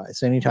standby.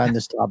 So anytime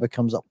this topic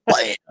comes up,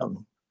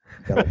 bam,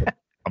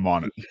 I'm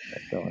on it.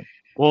 going.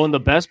 Well, and the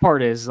best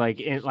part is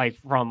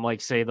from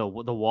say the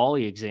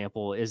WALL-E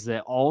example is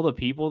that all the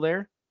people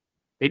there,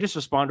 they just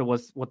respond to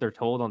what they're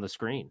told on the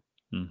screen.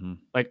 Mm-hmm.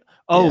 Like,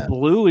 oh, Yeah.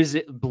 blue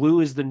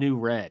is the new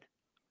red.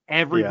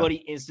 Everybody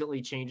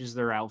instantly changes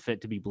their outfit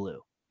to be blue.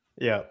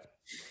 yeah.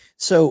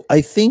 So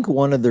I think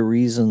one of the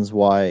reasons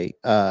why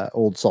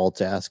Old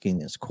Salt's asking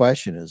this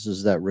question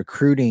is that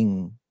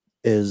recruiting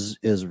is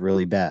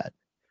really bad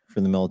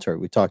for the military.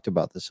 We talked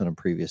about this in a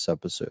previous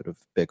episode of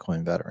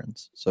Bitcoin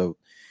veterans. So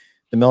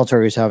the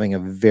military is having a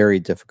very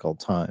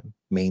difficult time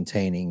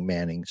maintaining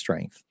manning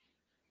strength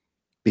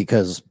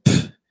because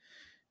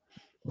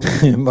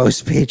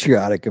most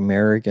patriotic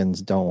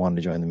Americans don't want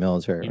to join the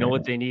military. You know right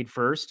what now. they need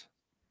first?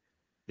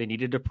 They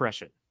need a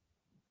depression.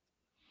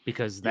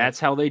 Because that's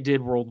how they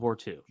did World War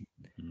II.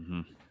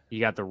 Mm-hmm. You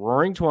got the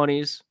Roaring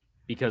 20s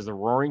because the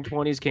Roaring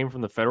 20s came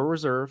from the Federal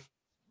Reserve.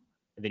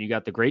 And then you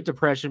got the Great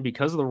Depression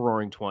because of the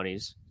Roaring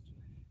 20s.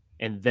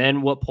 And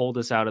then what pulled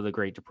us out of the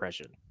Great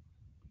Depression?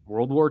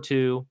 World War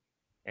II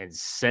and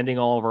sending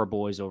all of our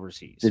boys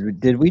overseas.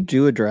 Did we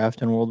do a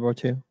draft in World War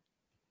II?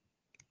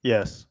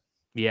 Yes.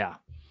 Yeah.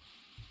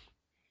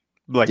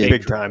 Like Did-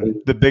 big time.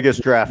 The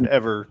biggest draft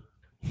ever.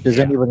 Does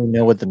Yeah. anybody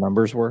know what the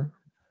numbers were?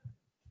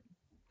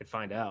 Could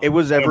find out. It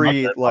was Yeah, my every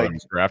grandfather like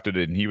was drafted,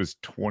 and he was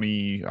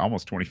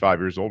almost 25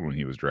 years old when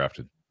he was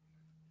drafted.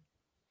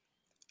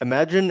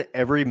 imagine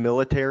every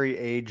military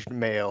aged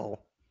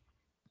male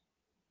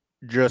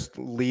just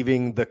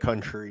leaving the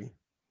country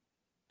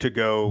to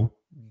go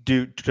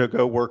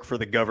work for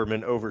the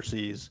government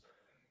overseas.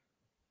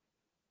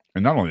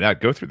 And not only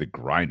that, go through the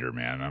grinder,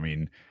 man. I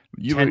mean,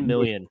 10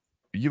 million.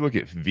 You look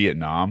at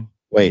Vietnam.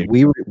 Wait,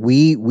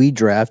 we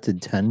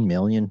drafted 10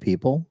 million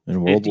people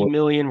in World 50 War.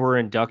 million were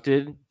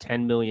inducted.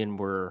 10 million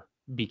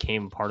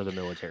became part of the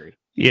military.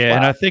 Yeah,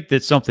 and Wow. I think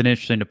that's something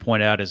interesting to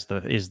point out is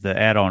the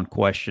add-on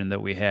question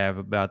that we have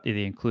about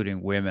the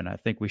including women. I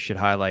think we should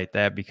highlight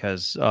that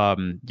because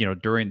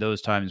during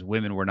those times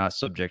women were not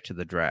subject to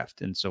the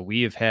draft, and so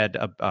we have had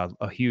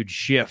a huge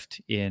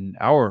shift in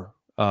our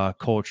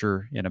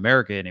culture in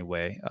America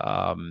anyway,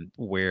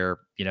 where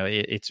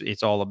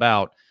it's all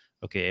about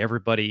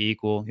everybody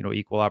equal,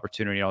 equal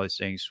opportunity, all these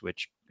things.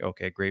 Which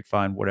great,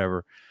 fine,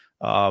 whatever.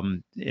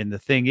 And the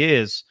thing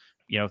is,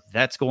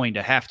 that's going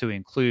to have to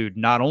include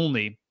not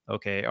only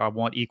I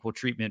want equal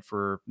treatment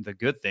for the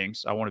good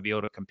things. I want to be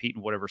able to compete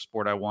in whatever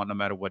sport I want, no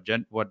matter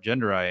what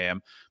gender I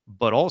am.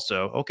 But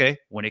also,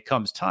 when it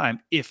comes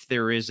time, if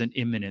there is an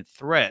imminent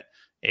threat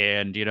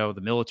and, the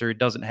military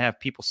doesn't have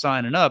people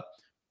signing up,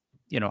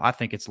 I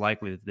think it's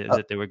likely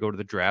that they would go to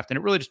the draft. And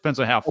it really just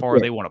depends on how far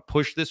they want to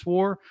push this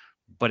war.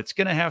 But it's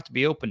going to have to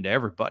be open to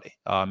everybody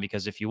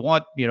because if you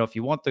want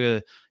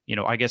the,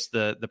 I guess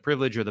the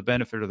privilege or the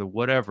benefit or the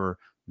whatever,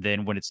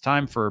 then when it's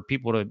time for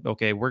people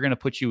to, we're going to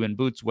put you in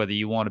boots, whether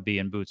you want to be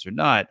in boots or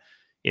not,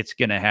 it's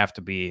going to have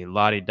to be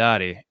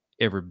lottie-dottie,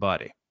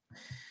 everybody.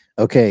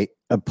 Okay,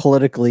 a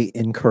politically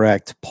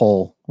incorrect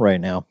poll right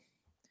now.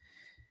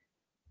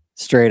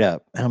 Straight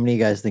up, how many of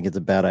you guys think it's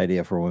a bad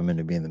idea for women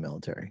to be in the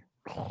military?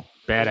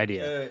 Bad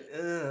idea.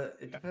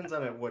 It depends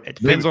on what. It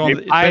depends on.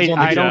 It I depends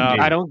on the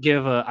job.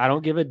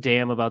 don't give a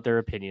damn about their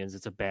opinions.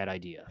 It's a bad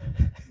idea.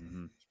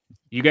 Mhm.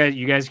 You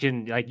guys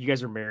can, like, you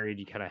guys are married,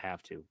 you kind of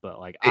have to, but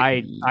like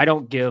I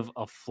don't give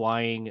a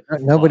flying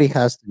Nobody fuck.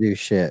 has to do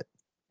shit.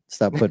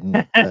 Stop putting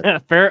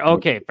fair.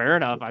 Okay, fair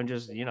enough. I'm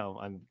just,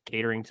 I'm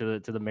catering to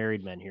the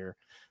married men here,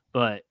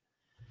 but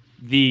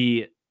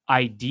the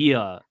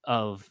idea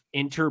of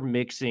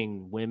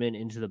intermixing women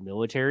into the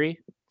military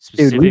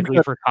specifically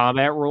for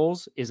combat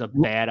roles is a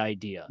bad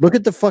idea. Look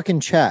at the fucking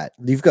chat.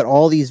 You've got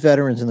all these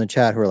veterans in the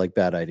chat who are like,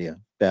 bad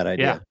idea, bad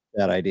idea. Yeah.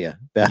 Bad idea.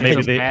 Bad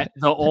Maybe idea.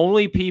 The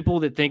only people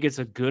that think it's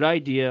a good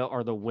idea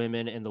are the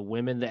women, and the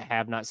women that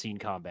have not seen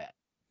combat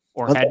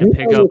or had to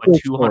pick up a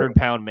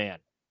 200-pound man.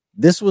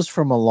 This was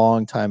from a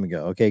long time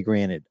ago. Okay,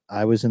 granted,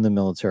 I was in the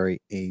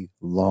military a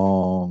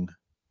long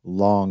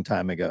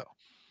time ago.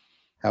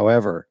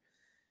 However,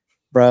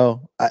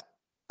 bro,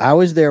 I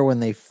was there when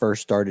they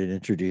first started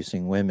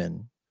introducing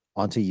women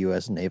onto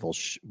U.S. naval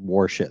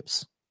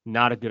warships.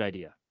 Not a good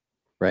idea,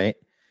 right?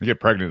 You get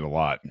pregnant a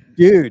lot,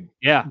 dude.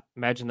 Yeah,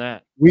 imagine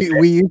that.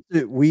 We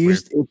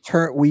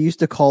used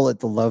to call it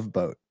the Love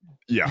Boat.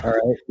 Yeah, all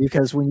right,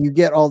 because when you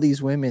get all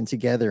these women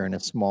together in a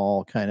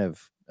small kind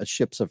of a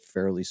ship's a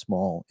fairly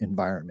small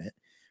environment,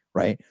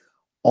 right?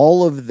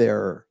 All of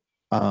their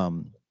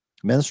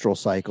menstrual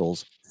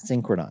cycles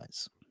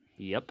synchronize.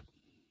 Yep.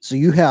 So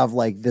you have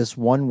like this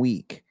 1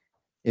 week,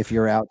 if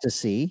you're out to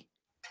sea,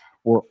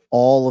 where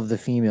all of the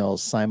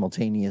females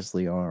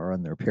simultaneously are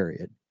on their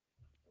period,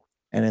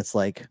 and it's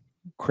like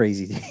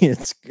crazy.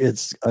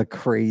 It's a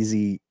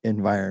crazy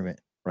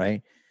environment,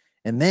 right?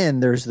 And then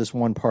there's this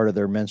one part of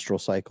their menstrual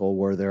cycle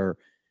where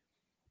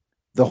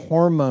the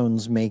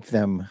hormones make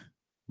them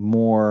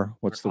more,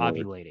 what's the word?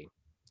 Ovulating.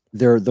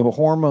 The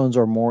hormones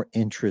are more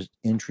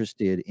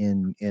interested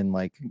in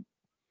like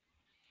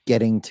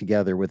getting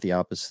together with the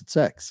opposite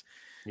sex.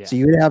 Yeah. So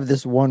you would have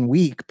this 1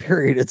 week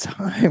period of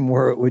time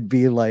where it would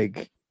be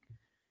like,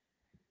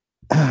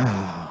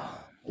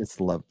 it's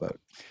the Love Boat.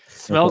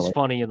 Smells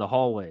funny in the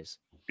hallways.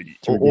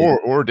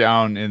 Or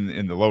down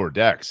in the lower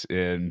decks.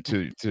 And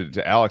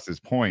to Alex's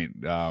point,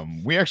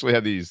 we actually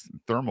had these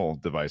thermal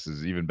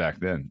devices even back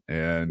then,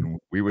 and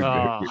we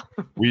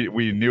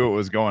we knew what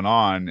was going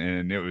on,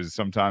 and it was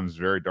sometimes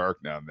very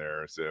dark down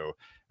there. So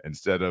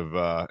instead of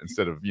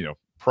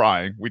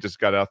prying, we just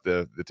got out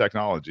the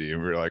technology,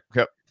 and we were like,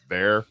 yep,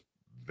 there.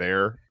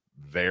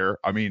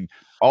 I mean,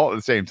 all at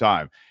the same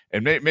time.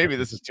 And maybe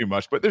this is too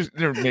much, but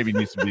there maybe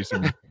needs to be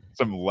some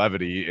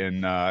levity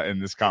in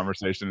this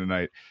conversation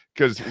tonight,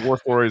 because war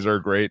stories are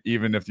great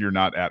even if you're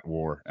not at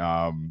war.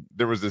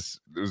 There's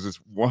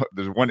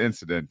one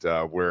incident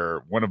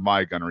where one of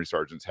my gunnery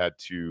sergeants had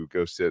to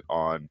go sit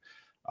on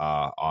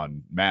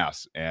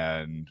mass,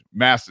 and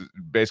mass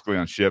basically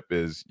on ship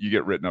is you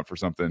get written up for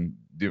something,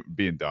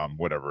 being dumb,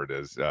 whatever it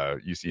is,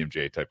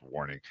 UCMJ type of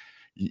warning.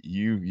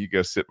 You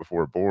go sit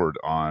before a board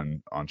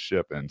on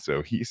ship, and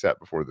so he sat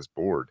before this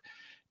board,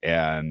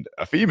 and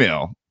a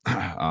female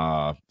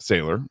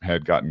sailor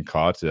had gotten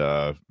caught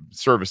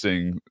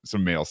servicing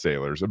some male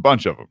sailors, a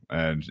bunch of them,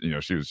 and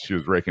she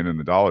was raking in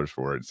the dollars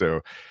for it. So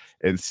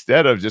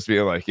instead of just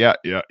being like, yeah,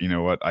 you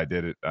know what, I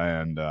did it,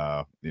 and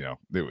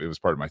it was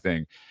part of my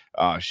thing,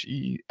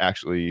 she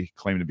actually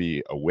claimed to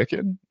be a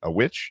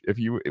witch, if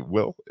you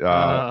will.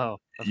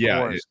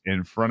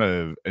 In front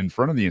of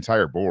the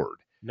entire board.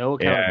 No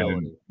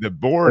accountability. And the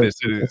board is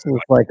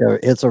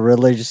it's a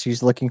religious.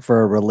 She's looking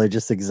for a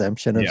religious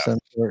exemption of some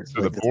sort.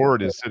 So the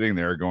board is sitting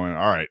there going,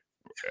 all right,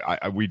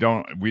 we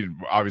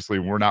obviously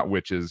we're not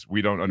witches.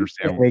 We don't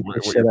understand what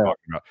you're talking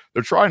about.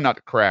 They're trying not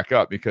to crack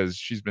up because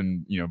she's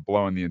been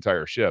blowing the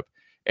entire ship,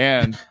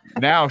 and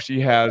now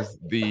she has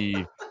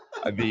the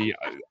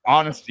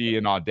honesty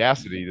and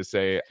audacity to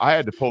say, I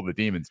had to pull the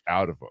demons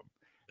out of them.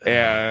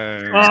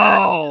 And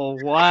oh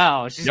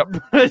wow, she's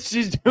doing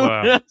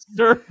a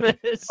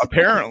service.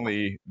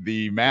 Apparently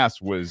the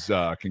mass was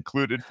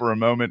concluded for a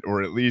moment,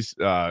 or at least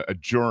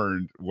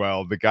adjourned,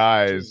 while the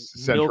guys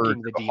sent her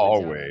to the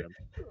hallway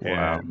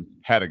and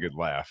had a good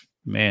laugh.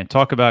 Man,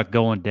 talk about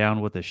going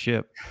down with a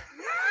ship.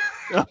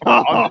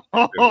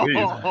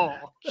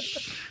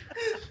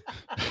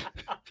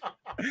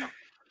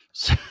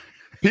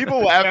 People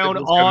laugh down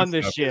on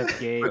the ship,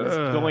 Gabe.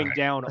 Going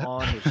down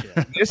on the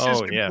ship. This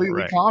is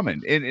completely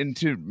common. And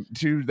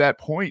to that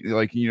point,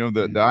 like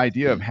the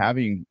idea of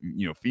having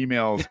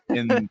females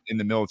in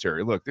the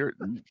military. Look,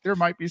 there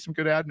might be some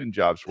good admin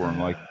jobs for them.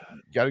 Like,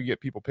 you got to get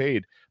people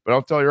paid. But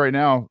I'll tell you right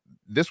now,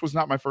 this was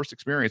not my first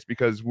experience,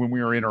 because when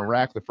we were in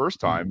Iraq the first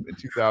time in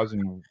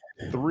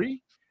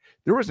 2003,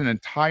 there was an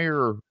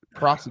entire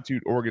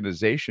prostitute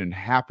organization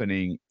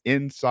happening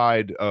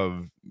inside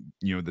of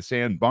the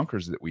sand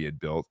bunkers that we had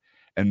built.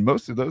 And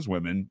most of those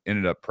women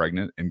ended up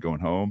pregnant and going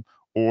home,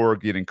 or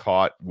getting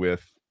caught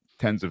with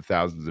tens of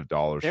thousands of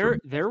dollars.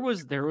 There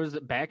was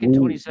back in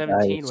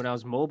 2017 when I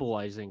was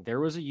mobilizing,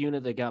 there was a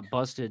unit that got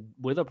busted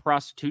with a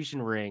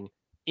prostitution ring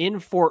in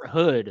Fort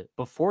Hood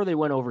before they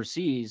went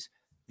overseas.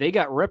 They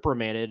got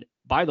reprimanded.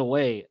 By the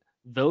way,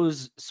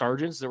 those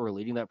sergeants that were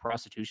leading that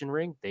prostitution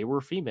ring, they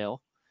were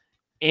female.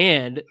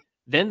 And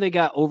then they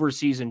got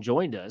overseas and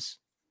joined us,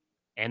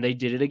 and they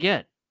did it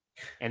again.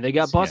 And they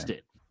got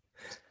busted.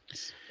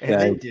 And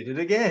they did it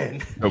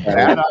again. A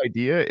bad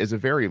idea is a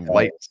very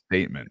light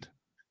statement.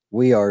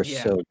 We are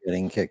so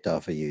getting kicked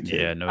off of YouTube.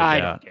 Yeah, no I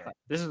doubt. don't care.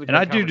 This is And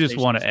I do just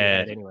want to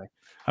add, anyway.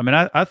 I mean,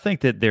 I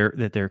think that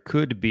there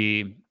could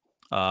be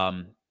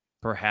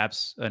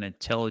perhaps an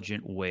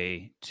intelligent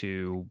way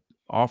to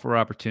offer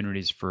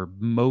opportunities for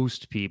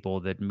most people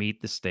that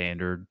meet the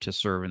standard to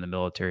serve in the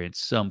military in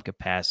some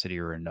capacity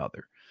or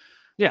another.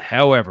 Yeah.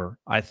 However,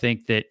 I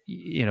think that,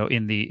 you know,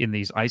 in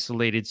these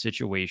isolated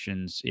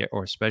situations,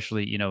 or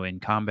especially, you know, in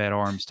combat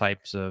arms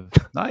types of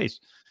arms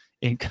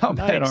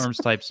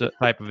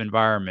type of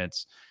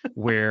environments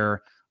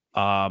where,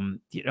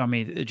 you know, I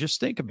mean, just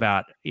think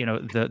about, you know,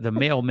 the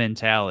male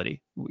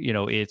mentality, you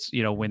know, it's,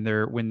 you know, when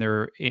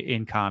they're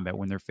in combat,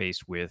 when they're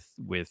faced with,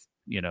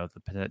 you know,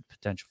 the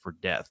potential for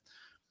death.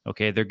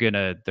 Okay. They're going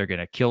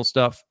to kill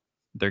stuff.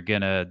 They're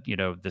going to, you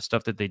know, the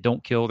stuff that they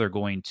don't kill, they're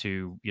going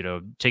to, you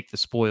know, take the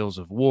spoils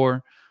of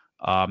war.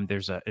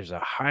 There's a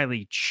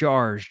highly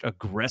charged,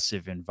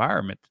 aggressive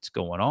environment that's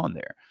going on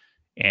there.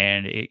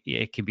 And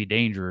it can be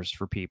dangerous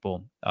for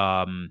people,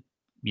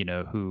 you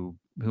know, who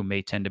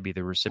may tend to be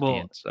the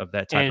recipients of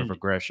that type of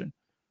aggression.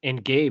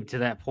 And Gabe, to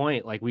that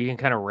point, like we can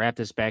kind of wrap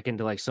this back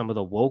into like some of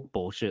the woke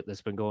bullshit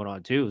that's been going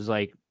on too. Is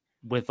like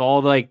with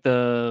all like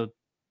the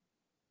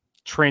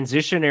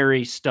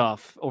transitionary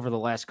stuff over the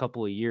last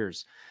couple of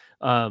years,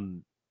 I've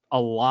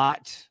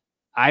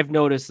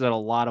noticed that a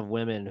lot of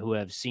women who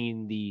have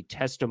seen the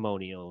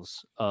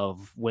testimonials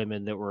of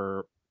women that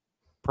were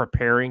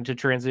preparing to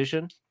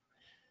transition,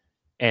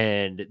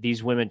 and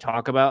these women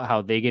talk about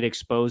how they get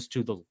exposed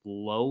to the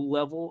low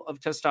level of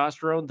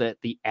testosterone that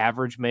the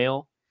average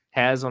male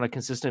has on a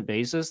consistent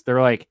basis.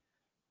 They're like,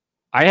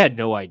 I had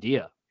no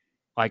idea.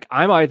 Like,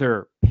 I'm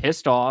either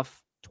pissed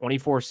off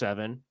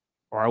 24/7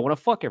 or I want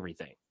to fuck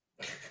everything.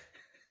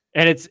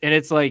 And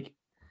it's like,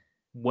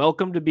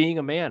 welcome to being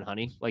a man,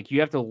 honey. Like,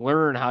 you have to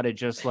learn how to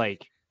just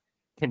like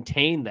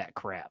contain that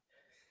crap,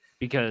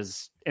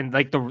 because, and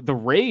like the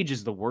rage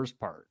is the worst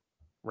part.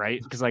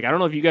 Right? Because like I don't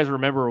know if you guys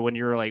remember when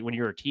you're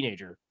a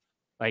teenager,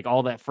 like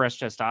all that fresh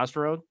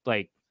testosterone,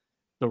 like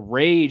the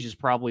rage is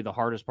probably the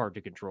hardest part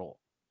to control.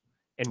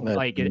 And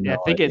like I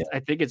think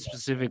it's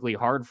specifically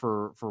hard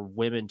for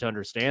women to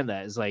understand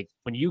that, is like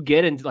when you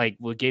get into like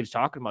what Gabe's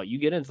talking about, you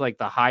get into like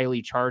the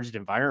highly charged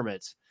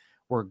environments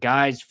where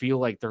guys feel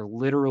like they're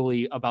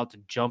literally about to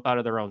jump out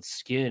of their own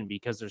skin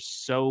because they're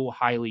so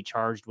highly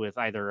charged with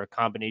either a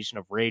combination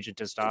of rage and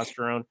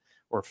testosterone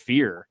or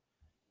fear.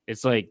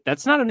 It's like,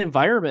 that's not an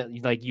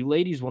environment like you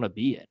ladies want to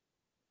be in.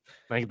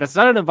 Like, that's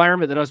not an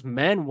environment that us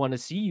men want to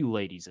see you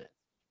ladies in.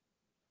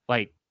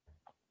 Like,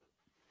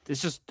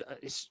 it's just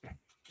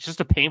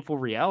a painful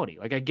reality.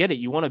 Like, I get it.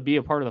 You want to be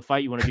a part of the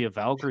fight. You want to be a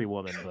Valkyrie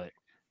woman, but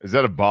is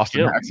that a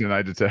Boston accent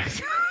I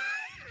detect?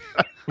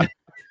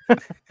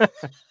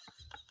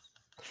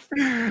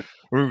 Fucking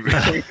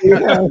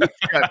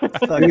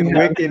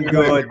wicked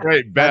good.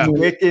 Great, Beth.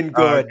 Wicked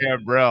good.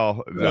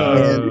 Gabrielle,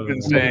 you've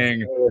been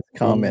saying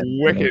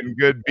wicked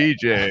good,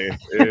 BJ.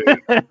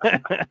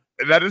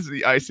 That is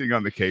the icing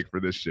on the cake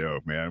for this show,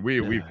 man.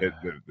 We've hit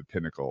the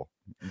pinnacle.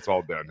 It's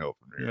all downhill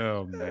from here.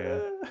 Oh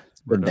man,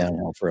 It's been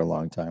downhill for a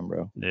long time,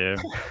 bro. yeah.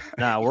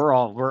 Nah,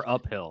 we're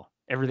uphill.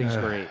 Everything's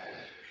great.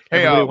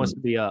 Hey, Everybody wants to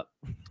be up.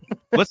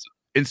 Let's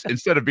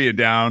instead of being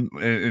down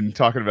and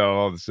talking about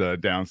all this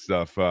down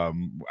stuff, I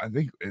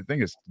think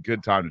it's a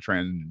good time to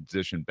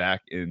transition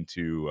back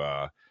into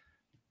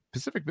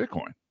Pacific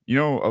Bitcoin. You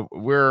know,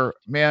 where,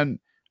 man,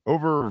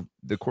 over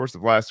the course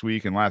of last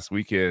week and last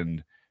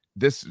weekend,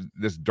 this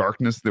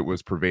darkness that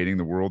was pervading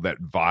the world,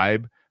 that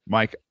vibe,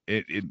 Mike,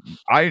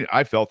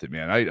 I felt it,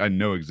 man. I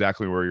know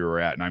exactly where you were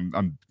at,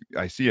 and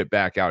I see it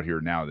back out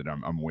here now that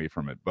I'm away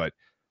from it. But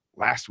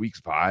last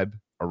week's vibe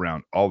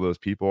around all those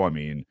people, I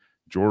mean,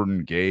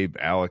 Jordan, Gabe,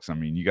 Alex, I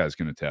mean, you guys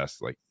can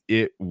attest, like,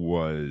 it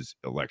was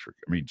electric.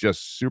 I mean,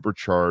 just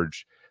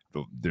supercharged.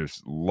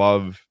 There's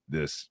love,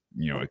 this,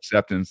 you know,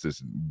 acceptance,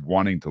 this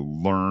wanting to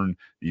learn,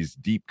 these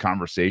deep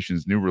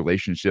conversations, new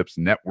relationships,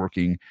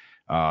 networking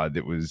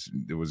that was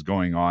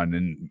going on.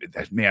 And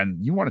that, man,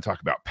 you want to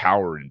talk about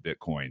power in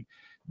Bitcoin.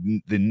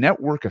 The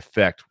network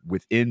effect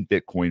within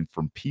Bitcoin,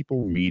 from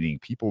people meeting,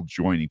 people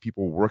joining,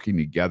 people working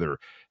together,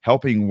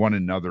 helping one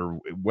another,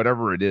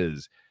 whatever it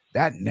is,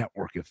 that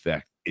network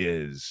effect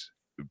is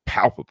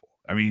palpable.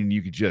 I mean,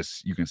 you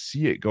can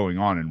see it going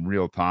on in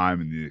real time,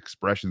 and the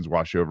expressions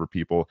wash over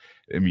people.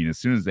 I mean, as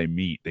soon as they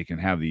meet, they can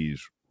have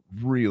these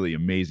really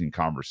amazing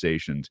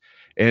conversations,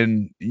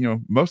 and you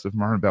know, most of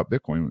them aren't about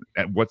Bitcoin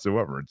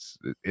whatsoever.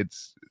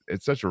 It's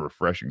such a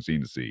refreshing scene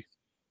to see.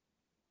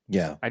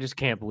 Yeah, I just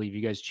can't believe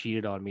you guys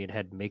cheated on me and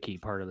had Mickey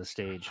part of the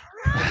stage.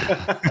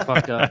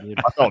 Fucked up, dude.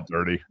 I felt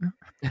dirty.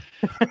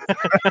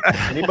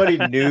 Anybody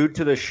new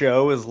to the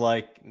show is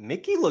like,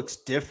 Mickey looks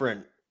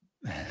different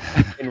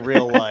in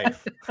real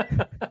life.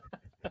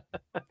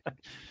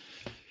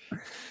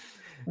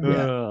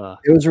 Yeah,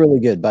 it was really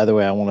good. By the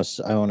way, I want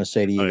to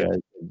say to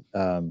you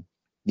guys,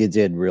 you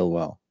did real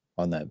well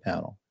on that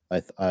panel.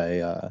 I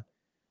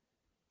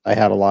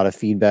had a lot of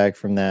feedback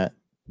from that.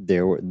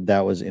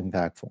 That was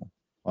impactful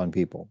on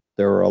people.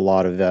 There were a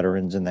lot of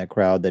veterans in that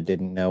crowd that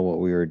didn't know what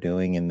we were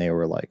doing, and they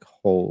were like,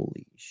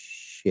 "Holy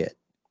shit!"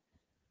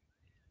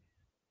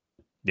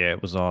 Yeah,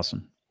 it was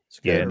awesome.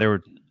 Yeah,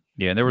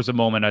 there was a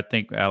moment, I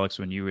think, Alex,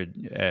 when you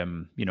would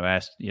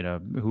asked,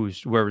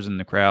 whoever's in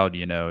the crowd,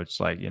 it's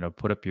like,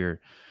 put up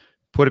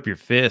your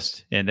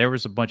fist, and there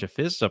was a bunch of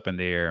fists up in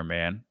the air,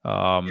 man.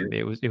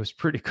 It was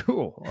pretty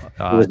cool. It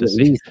was at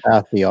least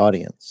half the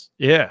audience.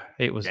 Yeah,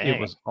 it was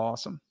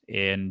awesome.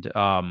 And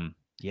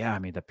I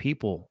mean, the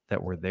people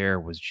that were there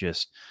was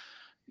just,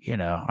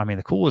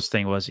 the coolest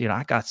thing was,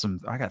 I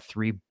got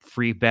 3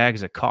 free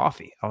bags of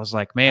coffee. I was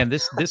like, man,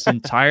 this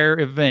entire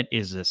event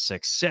is a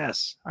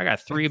success. I got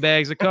 3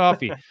 bags of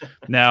coffee.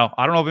 Now,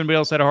 I don't know if anybody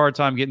else had a hard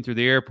time getting through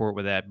the airport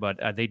with that, but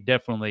they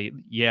definitely,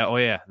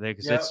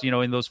 it's,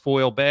 in those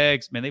foil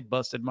bags, man, they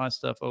busted my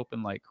stuff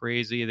open like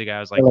crazy. The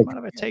guy was like, mind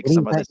if I take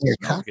some of this?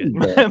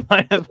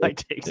 Mind if I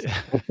take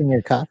what's in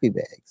your coffee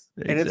bags?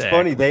 And it's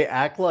funny, they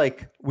act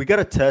like we got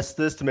to test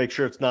this to make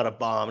sure it's not a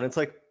bomb. And it's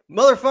like,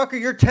 motherfucker,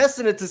 you're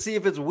testing it to see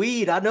if it's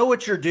weed. I know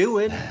what you're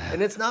doing,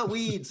 and it's not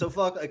weed. So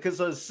fuck,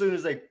 because as soon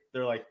as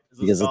they're like,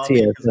 because the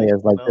TSA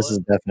is like, this is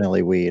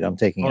definitely weed. I'm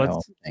taking it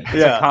home.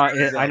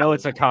 I know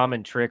it's a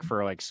common trick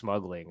for like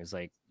smuggling is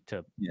like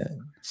to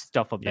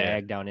stuff a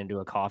bag down into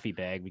a coffee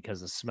bag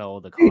because the smell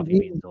of the coffee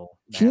beans.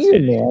 Can you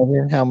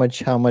imagine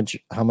how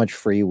much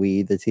free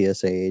weed the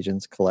TSA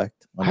agents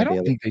collect? I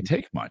don't think they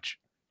take much.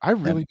 I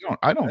really don't.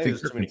 I don't think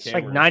it's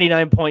like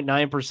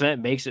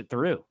 99.9% makes it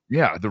through.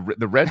 Yeah, the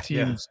red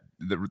teams,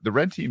 the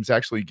red teams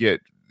actually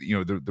get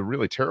the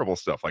really terrible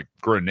stuff like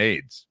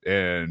grenades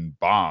and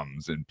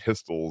bombs and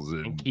pistols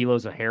and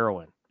kilos of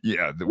heroin.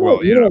 Yeah,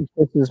 what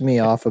pisses me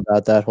off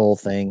about that whole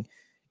thing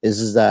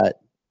is that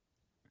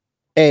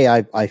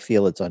I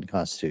feel it's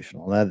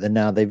unconstitutional.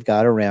 Now they've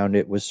got around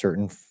it with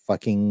certain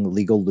fucking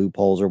legal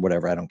loopholes or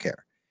whatever. I don't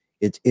care.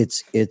 It's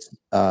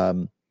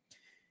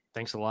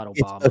thanks a lot,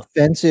 Obama. It's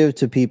offensive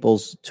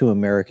to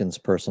Americans'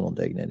 personal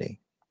dignity,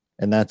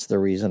 and that's the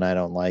reason I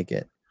don't like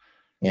it.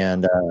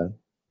 And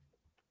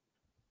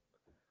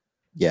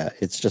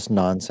it's just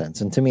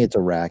nonsense. And to me, it's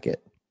a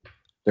racket.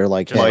 They're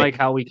like, just like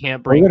how we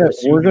can't bring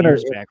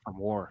souvenirs back from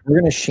war. We're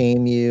gonna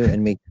shame you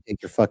and make you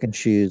take your fucking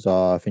shoes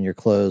off and your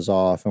clothes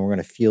off, and we're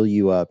gonna feel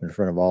you up in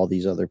front of all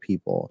these other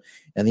people.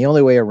 And the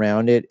only way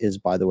around it is,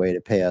 by the way, to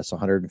pay us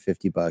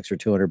 $150 or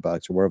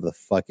 $200 or whatever the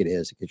fuck it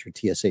is to get your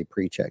TSA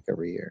pre-check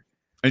every year.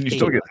 And you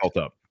still get held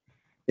up.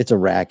 It's a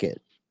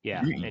racket.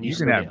 Yeah, and you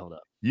still get held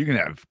up. You can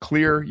have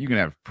clear, you can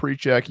have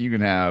pre-check, you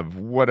can have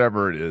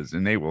whatever it is,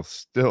 and they will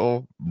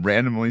still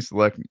randomly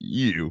select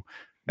you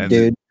and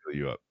then fill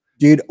you up.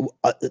 Dude,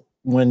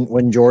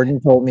 when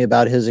Jordan told me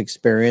about his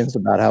experience,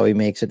 about how he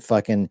makes it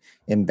fucking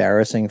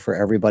embarrassing for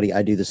everybody,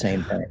 I do the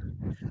same thing.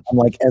 I'm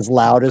like as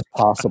loud as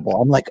possible.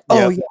 I'm like,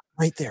 yeah,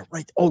 right there,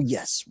 right. Oh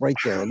yes, right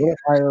there, a little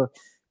higher.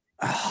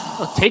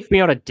 Take me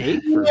on a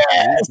date for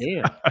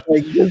damn.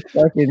 Like just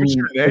fucking as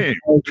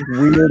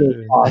weird as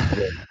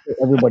possible.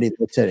 Everybody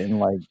looks at it and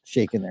like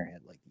shaking their head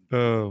like,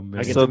 oh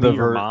man. I get to meet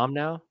your mom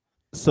now.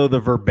 So the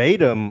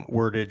verbatim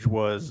wordage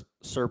was,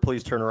 "Sir,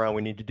 please turn around.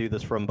 We need to do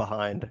this from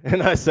behind."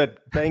 And I said,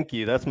 "Thank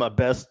you. That's my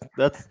best.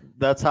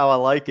 That's how I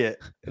like it."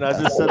 And I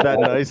just said that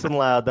nice and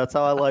loud. That's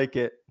how I like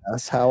it.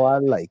 That's how I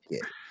like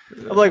it.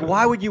 I'm like,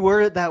 why would you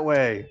word it that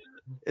way?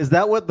 Is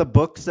that what the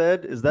book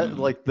said? Is that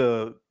like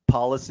the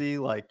policy?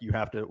 Like you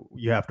have to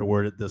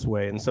word it this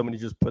way, and somebody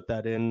just put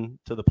that in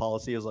to the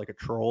policy as like a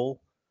troll?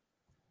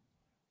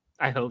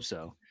 I hope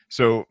so.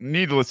 So,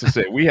 needless to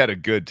say, we had a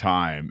good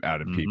time out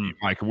of PP.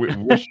 Mike,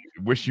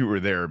 wish you were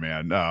there,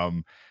 man.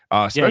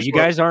 You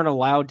guys aren't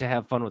allowed to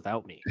have fun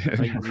without me.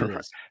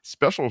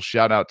 Special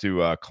shout out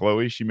to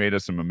Chloe. She made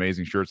us some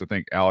amazing shirts. I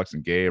think Alex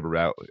and Gabe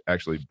are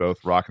actually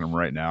both rocking them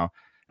right now.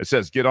 It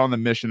says "Get on the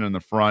mission" in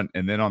the front,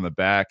 and then on the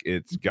back,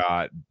 it's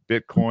got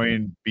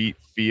Bitcoin beat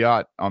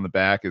fiat on the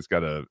back. It's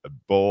got a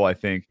bull, I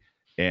think.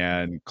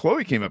 And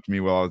Chloe came up to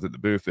me while I was at the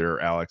booth there,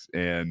 Alex,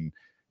 and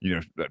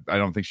I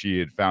don't think she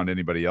had found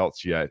anybody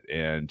else yet,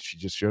 and she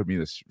just showed me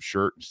this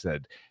shirt and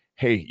said,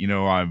 "Hey,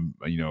 I'm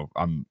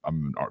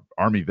an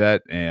Army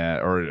vet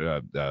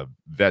or a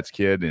vet's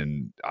kid,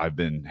 and I've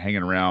been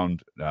hanging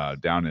around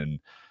down in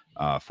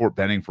Fort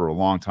Benning for a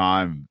long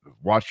time.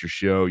 Watched your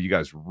show. You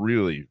guys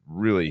really,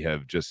 really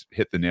have just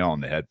hit the nail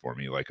on the head for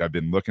me. Like I've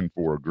been looking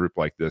for a group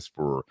like this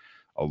for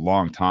a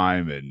long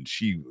time." And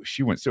she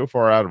went so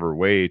far out of her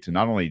way to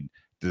not only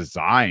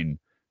design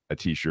a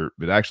t-shirt,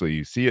 but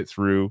actually see it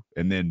through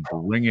and then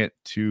bring it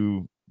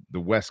to the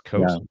West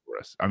Coast for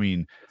us. I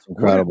mean, it's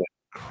incredible.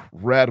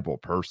 Incredible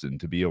person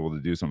to be able to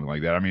do something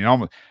like that. I mean,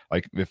 almost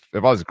like if I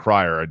was a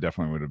crier, I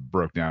definitely would have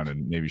broke down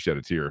and maybe shed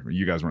a tear.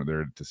 You guys weren't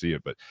there to see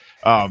it, but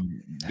I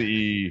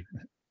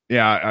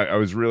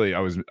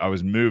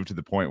was moved to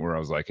the point where I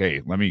was like,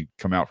 "Hey, let me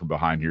come out from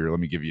behind here. Let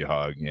me give you a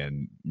hug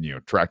and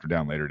track her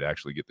down later to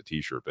actually get the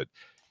t-shirt." But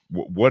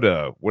what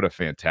a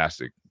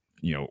fantastic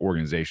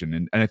organization.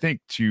 And I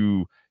think,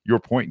 to your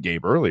point,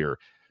 Gabe, earlier,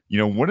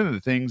 one of the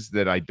things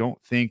that I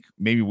don't think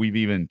maybe we've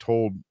even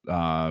told,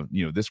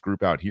 this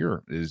group out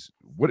here is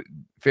what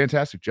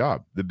fantastic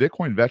job the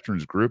Bitcoin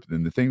Veterans Group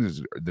and the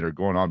things that are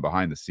going on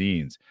behind the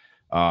scenes.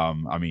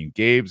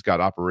 Gabe's got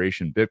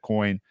Operation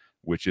Bitcoin,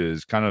 which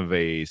is kind of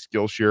a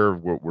skill share.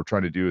 What we're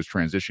trying to do is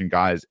transition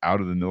guys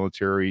out of the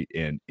military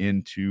and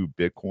into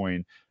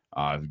Bitcoin,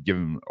 give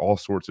them all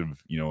sorts of,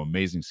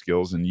 amazing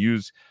skills, and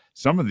use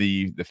some of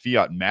the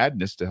fiat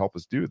madness to help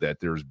us do that.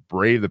 There's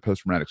Brave, the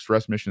post-traumatic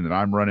stress mission that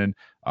I'm running.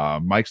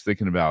 Mike's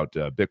thinking about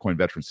Bitcoin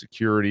veteran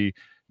security.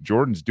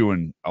 Jordan's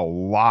doing a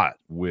lot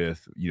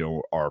with,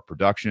 our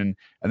production.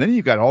 And then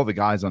you've got all the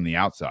guys on the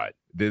outside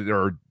that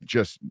are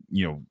just,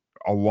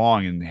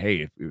 along, and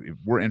hey, if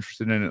we're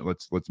interested in it,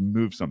 let's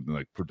move something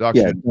like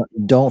production. Yeah,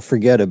 don't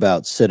forget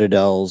about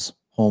Citadel's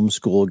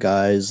homeschool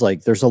guys.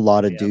 Like, there's a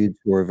lot of dudes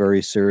who are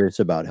very serious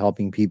about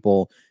helping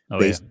people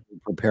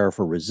prepare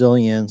for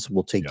resilience.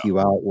 We'll take you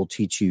out. We'll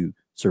teach you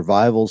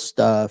survival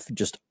stuff,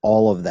 just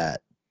all of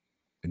that.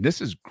 And this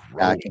is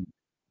growing.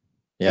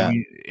 Yeah.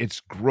 It's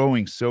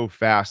growing so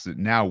fast that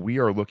now we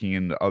are looking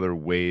into other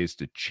ways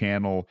to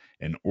channel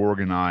and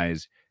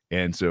organize.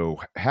 And so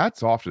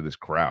hats off to this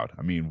crowd.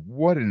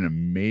 What an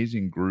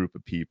amazing group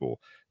of people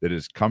that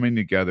is coming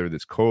together,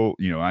 that's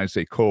I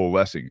say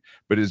coalescing,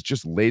 but is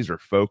just laser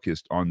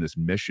focused on this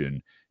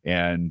mission.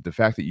 And the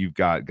fact that you've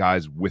got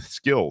guys with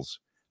skills,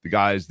 the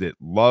guys that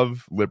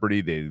love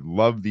liberty, they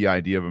love the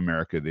idea of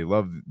America, they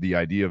love the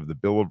idea of the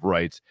Bill of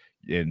Rights,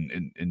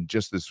 and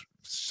just this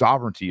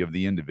sovereignty of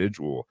the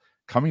individual,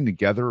 coming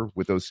together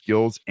with those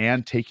skills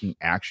and taking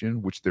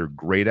action, which they're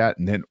great at,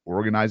 and then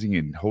organizing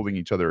and holding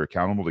each other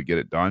accountable to get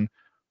it done.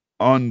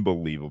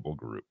 Unbelievable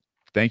group.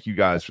 Thank you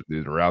guys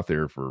that are out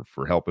there for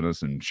helping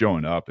us and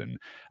showing up. And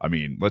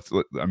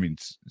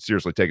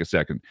seriously, take a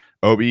second.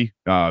 Obi,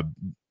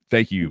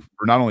 thank you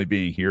for not only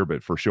being here,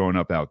 but for showing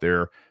up out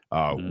there.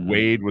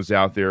 Wade was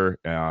out there,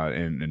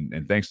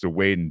 and thanks to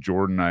Wade and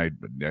Jordan, I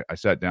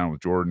sat down with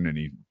Jordan, and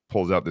he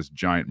pulls out this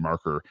giant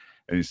marker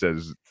and he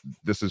says,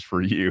 "This is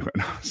for you."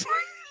 And I was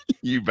like,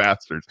 "You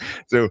bastards!"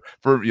 So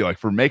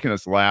for making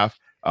us laugh,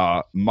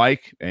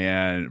 Mike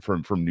and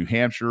from New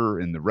Hampshire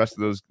and the rest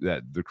of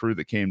the crew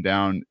that came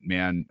down,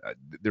 man,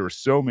 there were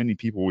so many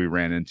people we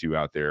ran into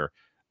out there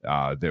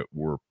that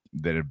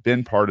have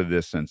been part of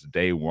this since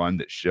day one,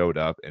 that showed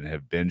up and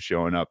have been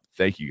showing up.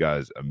 Thank you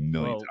guys a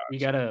million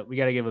times. We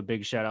gotta give a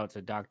big shout out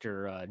to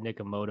Dr.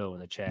 Nikamoto in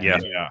the chat. Yeah,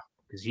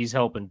 because he's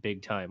helping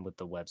big time with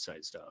the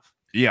website stuff.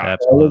 Yeah,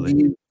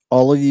 absolutely.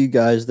 All of you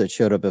guys that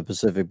showed up at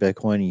Pacific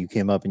Bitcoin, and you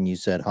came up and you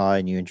said hi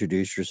and you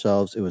introduced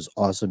yourselves. It was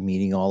awesome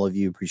meeting all of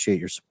you. Appreciate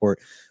your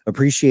support.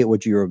 Appreciate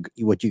what you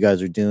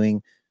guys are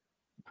doing.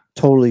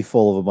 Totally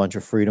full of a bunch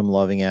of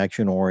freedom-loving,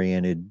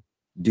 action-oriented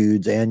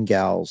dudes and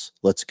gals.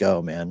 Let's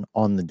go, man,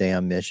 on the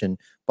damn mission.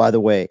 By the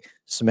way,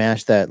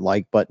 smash that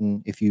like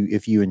button if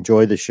you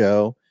enjoy the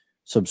show.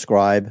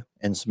 Subscribe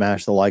and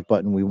smash the like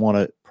button. We want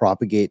to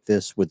propagate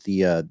this with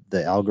the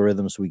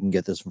algorithm so we can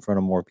get this in front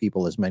of more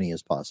people, as many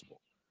as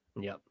possible.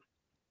 Yep.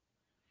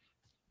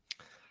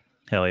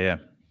 Hell yeah.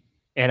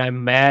 And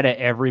I'm mad at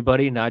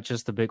everybody, not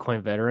just the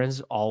Bitcoin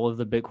veterans, all of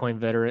the Bitcoin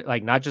veterans,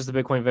 like not just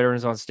the Bitcoin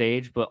veterans on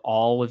stage, but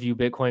all of you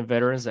Bitcoin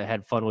veterans that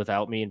had fun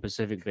without me in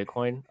Pacific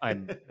Bitcoin.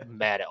 I'm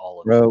mad at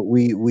all of you. Bro,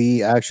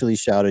 we actually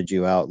shouted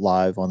you out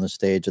live on the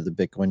stage of the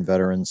Bitcoin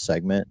veterans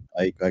segment.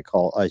 I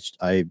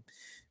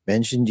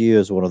mentioned you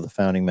as one of the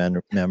founding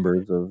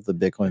members of the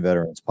Bitcoin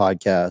Veterans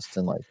podcast,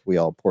 and we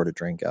all poured a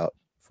drink out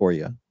for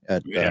you.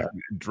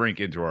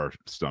 Drink into our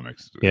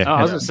stomachs. Yeah,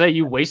 I was gonna say,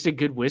 you wasted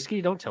good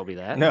whiskey. Don't tell me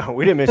that. No,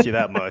 we didn't miss you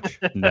that much.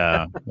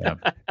 No, yeah.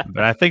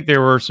 But I think there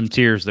were some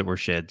tears that were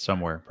shed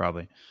somewhere,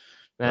 probably.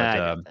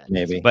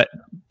 Maybe.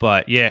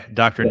 But yeah,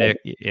 Dr. Nick,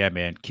 yeah,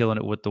 man, killing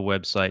it with the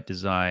website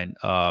design.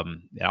 I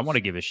want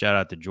to give a shout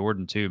out to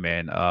Jordan too,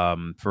 man,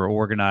 for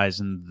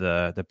organizing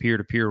the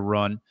peer-to-peer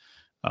run.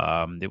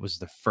 It was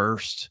the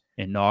first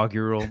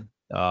inaugural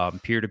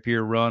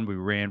peer-to-peer run. We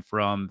ran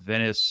from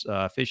Venice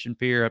Fishing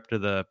Pier up to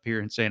the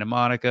pier in Santa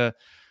Monica.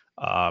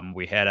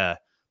 We had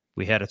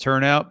a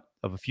turnout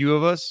of a few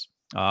of us.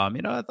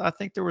 I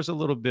think there was a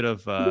little bit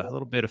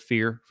of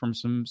fear from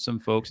some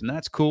folks, and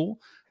that's cool.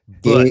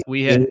 But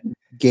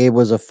Gabe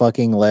was a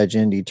fucking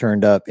legend. He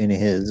turned up in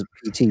his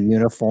PT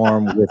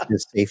uniform with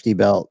his safety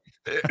belt.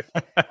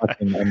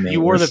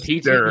 You wore the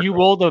PT. You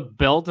wore the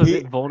belt of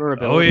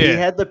invulnerability. Oh yeah, he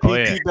had the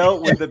PT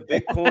belt with the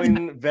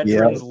Bitcoin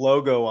Veterans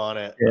logo on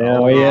it.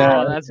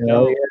 Yeah, that's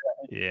dope.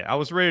 Yeah, I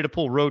was ready to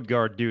pull road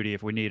guard duty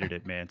if we needed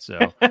it, man.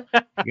 So you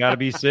got to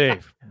be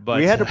safe. But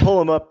we had to pull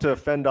him up to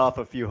fend off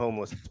a few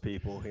homeless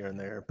people here and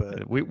there.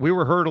 But we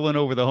were hurdling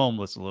over the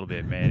homeless a little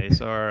bit, man. It's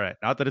all right.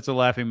 Not that it's a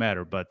laughing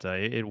matter, but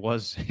it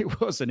was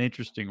an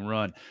interesting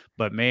run.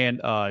 But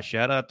man,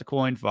 shout out to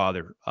Coin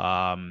Father.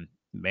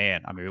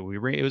 Man, I mean,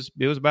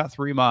 it was about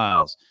 3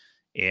 miles,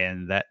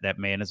 and that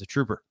man is a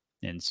trooper.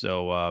 And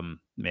so,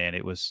 man,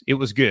 it was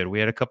good. We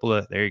had a couple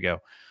of, there you go.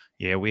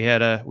 Yeah, we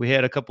had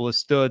a couple of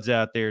studs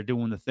out there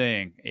doing the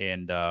thing,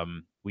 and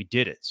we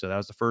did it. So that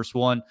was the first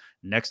one.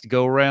 Next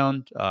go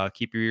around,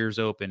 keep your ears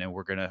open, and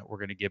we're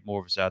gonna get more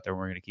of us out there. And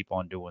we're gonna keep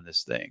on doing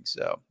this thing.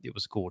 So it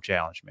was a cool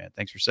challenge, man.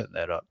 Thanks for setting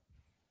that up.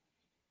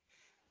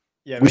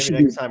 Yeah,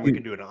 maybe next time we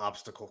can do an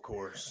obstacle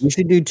course. We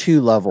should do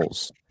 2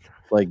 levels.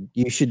 Like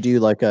you should do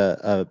like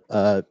a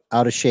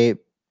out of shape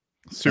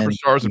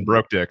superstars and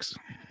broke dicks.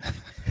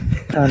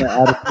 Kind of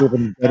out of shape.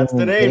 And that's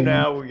the name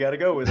now. We got to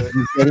go with it.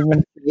 Getting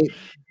in shape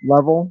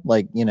level,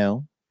 like, you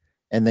know,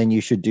 and then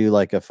you should do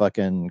like a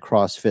fucking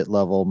CrossFit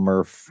level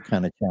Murph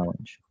kind of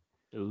challenge.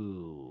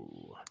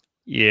 Ooh.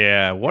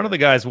 Yeah, one of the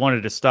guys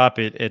wanted to stop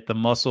it at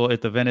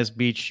the Venice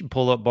Beach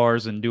pull-up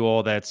bars and do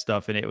all that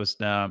stuff, and it was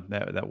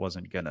that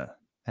wasn't gonna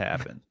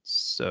happen.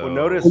 So well,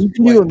 notice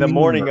like, the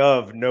morning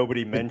of,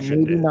 nobody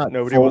mentioned it.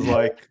 Nobody was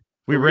like,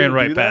 we ran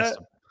right past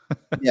them.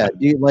 Yeah,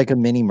 do like a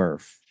mini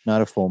Murph,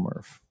 not a full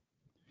Murph.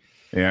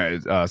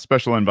 Yeah,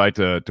 special invite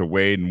to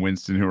Wade and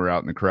Winston, who are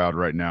out in the crowd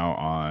right now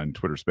on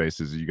Twitter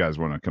Spaces. You guys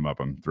want to come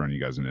up? I'm throwing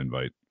you guys an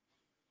invite.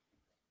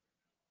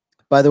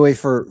 By the way,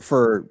 for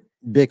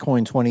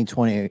Bitcoin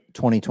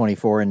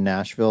 2024 in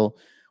Nashville,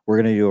 we're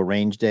going to do a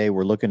range day.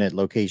 We're looking at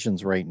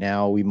locations right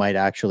now. We might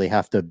actually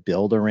have to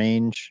build a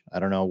range. I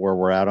don't know where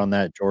we're at on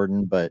that,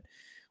 Jordan, but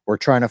we're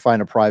trying to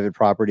find a private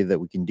property that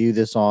we can do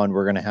this on.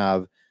 We're going to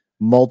have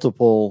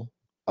multiple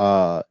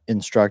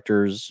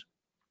instructors,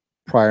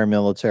 prior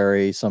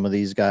military. Some of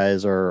these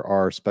guys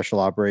are special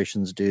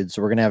operations dudes.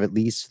 So we're going to have at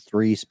least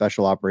 3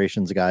 special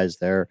operations guys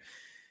there.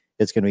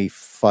 It's going to be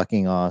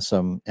fucking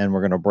awesome. And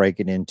we're going to break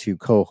it into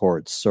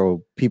cohorts.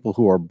 So people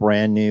who are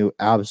brand new,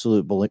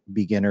 absolute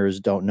beginners,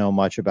 don't know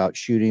much about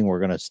shooting, we're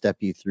going to step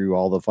you through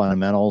all the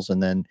fundamentals.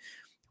 And then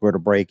we're to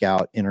break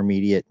out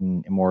intermediate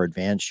and more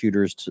advanced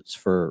shooters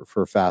for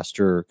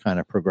faster kind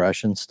of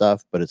progression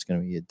stuff. But it's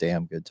going to be a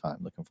damn good time.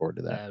 Looking forward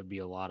to that. That would be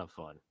a lot of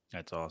fun.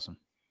 That's awesome.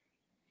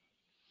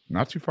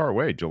 Not too far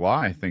away.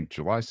 I think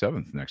July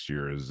 7th next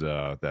year is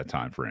that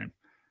time frame.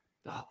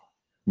 Oh.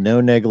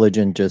 No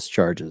negligent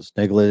discharges.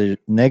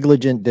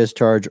 Negligent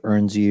discharge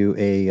earns you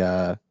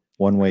a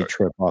one-way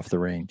trip off the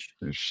range.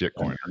 Shit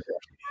coin.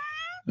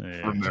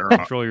 Yeah, from there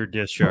control your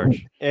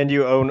discharge. And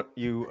you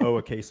owe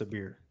a case of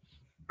beer.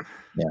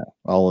 Yeah,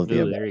 all of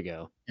the. There you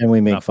go. And we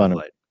make fun of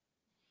it.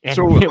 And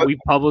so we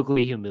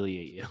publicly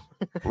humiliate you.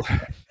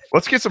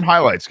 Let's get some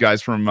highlights,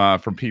 guys, from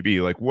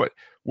PB. Like what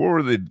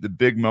were the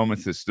big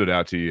moments that stood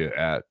out to you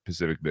at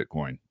Pacific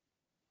Bitcoin?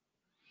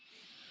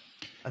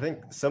 I think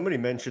somebody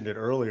mentioned it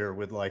earlier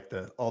with like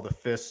all the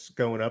fists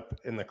going up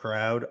in the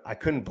crowd. I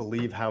couldn't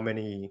believe how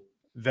many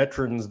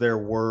veterans there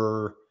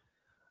were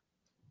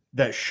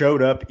that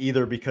showed up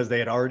either because they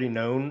had already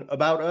known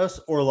about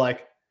us or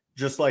like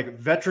just like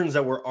veterans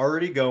that were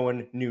already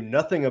going, knew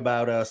nothing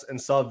about us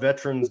and saw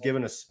veterans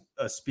giving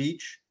a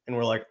speech and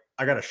were like,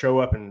 I got to show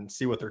up and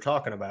see what they're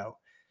talking about.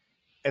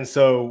 And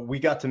so we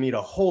got to meet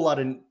a whole lot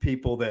of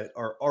people that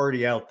are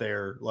already out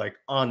there, like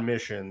on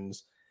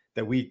missions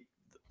that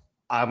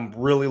I'm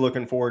really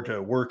looking forward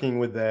to working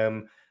with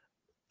them,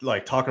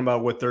 like talking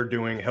about what they're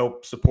doing,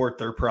 help support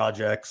their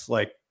projects.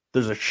 Like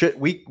there's a shit.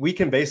 We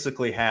can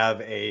basically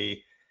have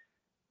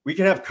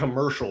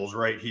commercials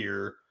right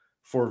here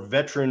for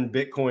veteran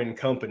Bitcoin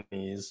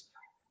companies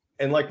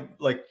and like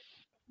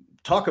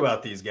talk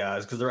about these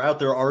guys because they're out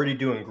there already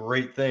doing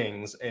great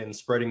things and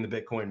spreading the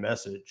Bitcoin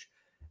message.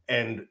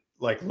 And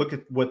like, look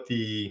at what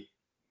the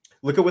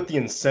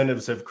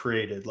incentives have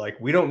created. Like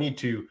we don't need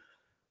to,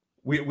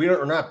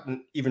 we're not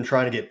even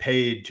trying to get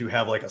paid to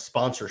have like a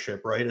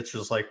sponsorship, right? It's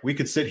just like we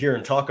could sit here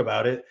and talk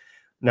about it.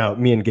 Now,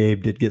 me and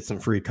Gabe did get some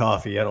free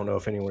coffee. I don't know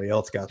if anybody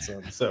else got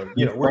some. So,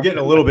 we're getting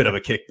a little bit of a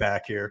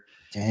kickback here.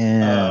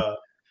 Damn.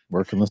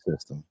 Working the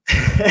system.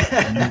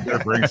 Better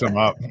bring some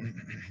up.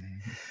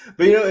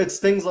 But, it's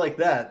things like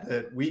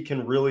that we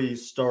can really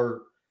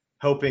start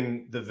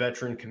helping the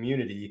veteran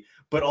community.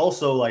 But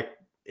also, like,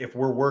 if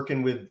we're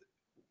working with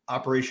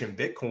Operation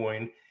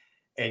Bitcoin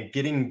and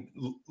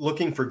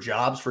looking for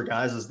jobs for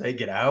guys as they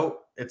get out,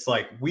 it's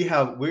like we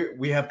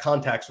have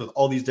contacts with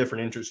all these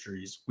different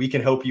industries. We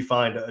can help you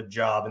find a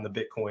job in the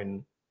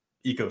Bitcoin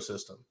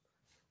ecosystem.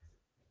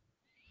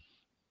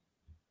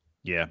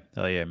 Yeah,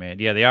 hell yeah, man.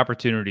 Yeah, the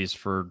opportunities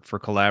for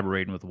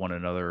collaborating with one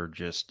another are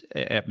just.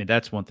 I mean,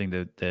 that's one thing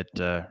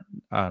that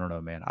I don't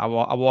know, man. I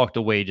walked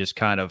away just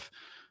kind of.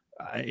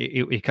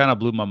 It kind of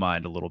blew my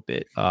mind a little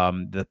bit.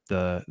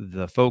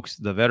 The folks,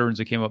 the veterans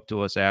that came up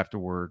to us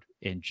afterward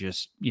and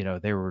just,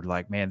 they were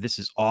like, man, this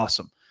is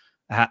awesome.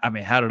 I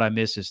mean, how did I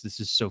miss this? This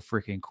is so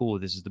freaking cool.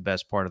 This is the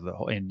best part of the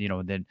whole, and,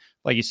 and then,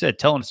 like you said,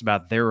 telling us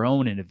about their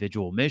own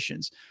individual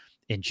missions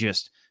and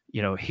just,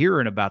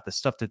 hearing about the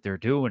stuff that they're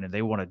doing and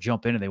they want to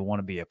jump in and they want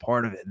to be a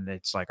part of it. And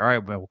it's like, all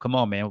right, well, come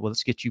on, man. Well,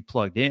 let's get you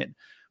plugged in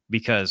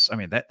because I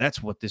mean,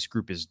 that's what this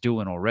group is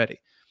doing already.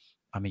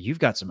 I mean, you've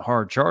got some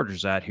hard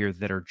chargers out here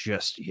that are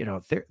just,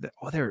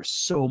 there's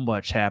so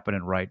much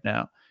happening right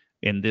now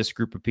in this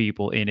group of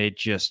people. And it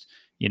just,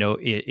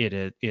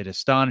 it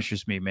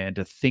astonishes me, man,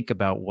 to think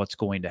about what's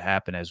going to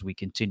happen as we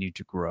continue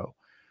to grow.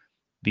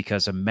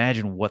 because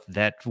imagine what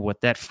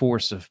that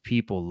force of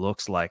people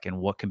looks like and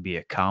what can be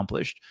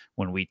accomplished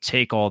when we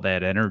take all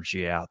that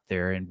energy out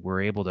there and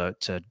we're able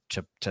to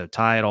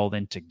tie it all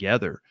in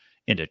together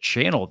and to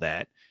channel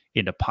that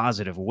into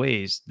positive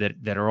ways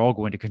that are all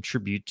going to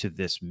contribute to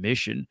this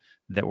mission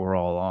that we're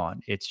all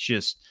on.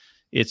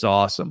 It's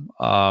awesome.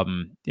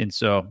 And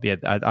so, yeah,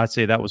 I'd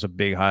say that was a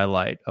big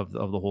highlight of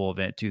the whole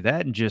event too.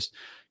 That, and just,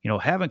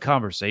 having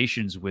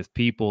conversations with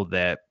people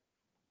that,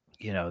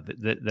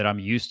 that I'm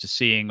used to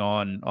seeing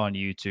on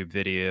YouTube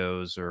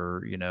videos,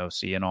 or,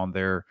 seeing on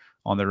their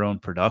own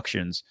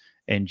productions,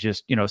 and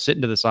just,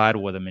 sitting to the side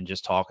with them and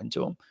just talking to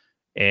them,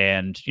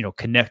 and,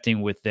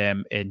 connecting with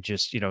them, and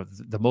just,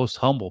 the most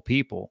humble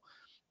people,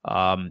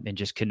 and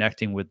just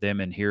connecting with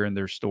them and hearing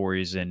their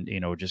stories, and,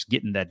 just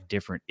getting that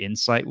different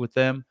insight with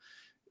them.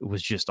 It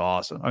was just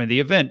awesome. I mean, the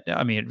event,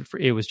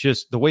 it was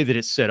just the way that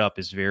it's set up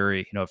is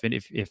very,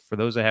 if for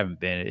those that haven't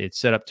been, it's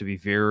set up to be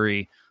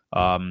very,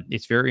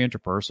 it's very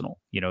interpersonal.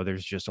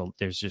 There's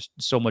just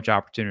so much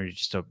opportunity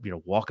just to,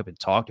 walk up and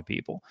talk to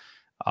people.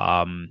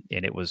 And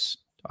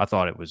I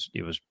thought it was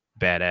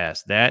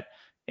badass. That,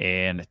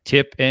 and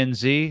Tip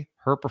NZ,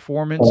 her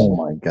performance. Oh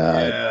my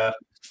God. Yeah.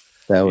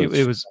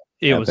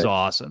 That was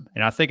awesome.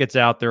 And I think it's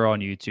out there on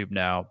YouTube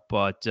now,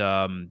 but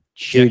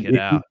check it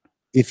out.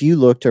 If you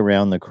looked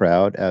around the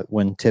crowd at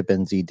when Tip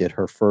NZ did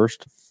her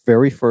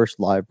very first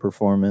live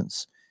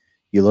performance,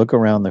 you look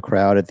around the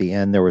crowd at the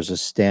end, there was a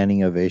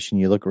standing ovation.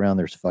 You look around,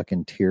 there's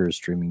fucking tears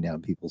streaming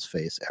down people's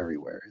face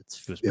everywhere.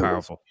 It was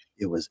powerful.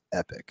 It was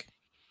epic.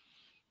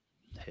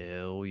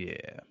 Hell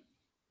yeah.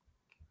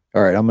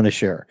 All right, I'm going to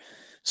share.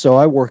 So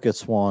I work at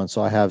Swan,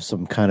 so I have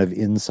some kind of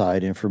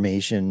inside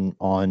information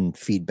on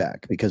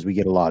feedback, because we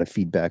get a lot of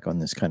feedback on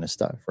this kind of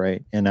stuff,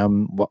 right?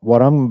 And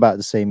what I'm about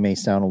to say may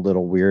sound a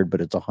little weird,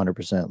 but it's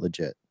 100%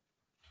 legit.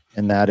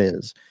 And that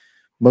is,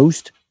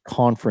 most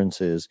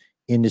conferences,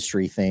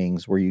 industry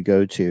things where you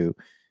go to,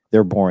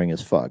 they're boring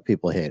as fuck.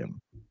 People hate them.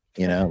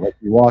 Like,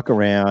 you walk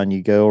around,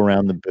 you go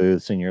around the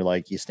booths, and you're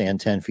like, you stand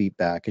 10 feet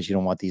back because you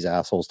don't want these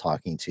assholes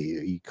talking to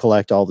you. You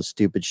collect all the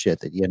stupid shit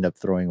that you end up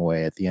throwing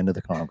away at the end of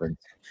the conference.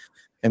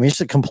 I mean,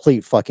 it's a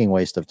complete fucking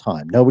waste of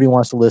time. Nobody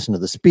wants to listen to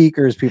the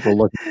speakers. People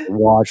look at the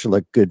watch,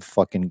 like, good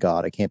fucking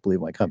God, I can't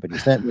believe my company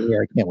sent me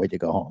here. I can't wait to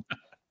go home.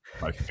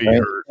 My feet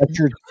hurt. That's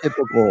your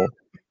typical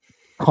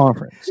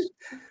conference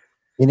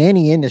in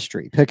any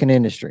industry. Pick an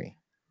industry,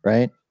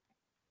 right?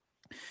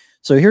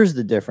 So here's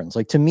the difference.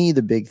 Like, to me,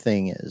 the big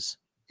thing is,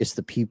 it's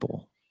the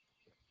people.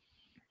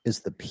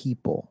 It's the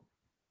people.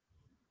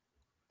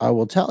 I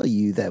will tell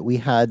you that we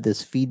had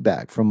this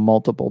feedback from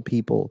multiple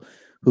people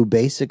who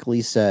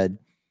basically said,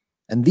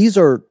 and these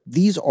are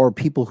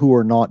people who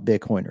are not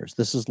Bitcoiners.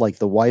 This is like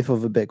the wife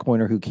of a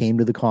Bitcoiner who came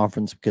to the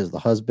conference because the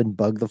husband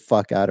bugged the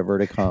fuck out of her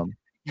to come.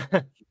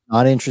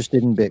 Not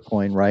interested in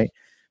Bitcoin, right?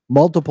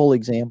 Multiple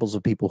examples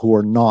of people who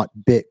are not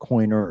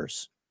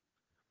Bitcoiners,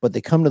 but they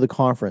come to the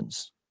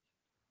conference,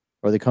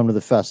 or they come to the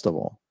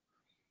festival.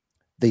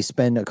 They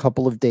spend a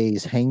couple of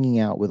days hanging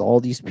out with all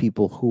these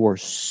people who are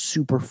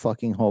super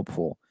fucking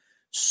hopeful,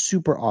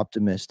 super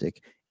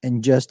optimistic,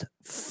 and just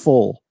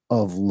full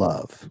of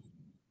love.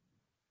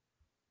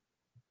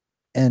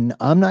 And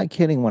I'm not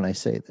kidding when I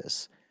say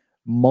this.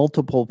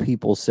 Multiple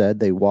people said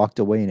they walked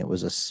away and it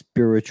was a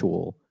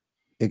spiritual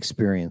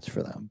experience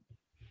for them.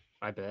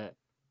 I bet.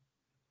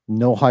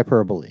 No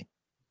hyperbole.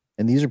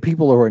 And these are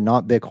people who are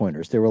not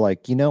Bitcoiners. They were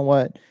like, you know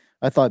what?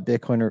 I thought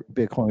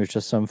Bitcoin was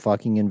just some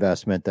fucking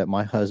investment that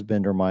my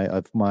husband or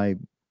my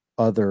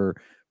other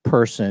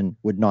person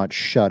would not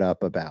shut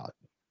up about.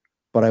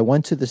 But I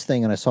went to this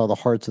thing and I saw the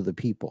hearts of the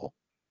people.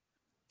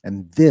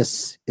 And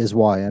this is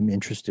why I'm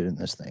interested in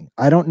this thing.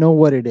 I don't know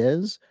what it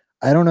is.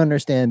 I don't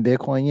understand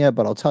Bitcoin yet,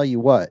 but I'll tell you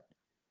what,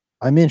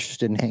 I'm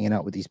interested in hanging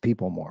out with these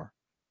people more,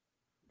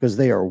 because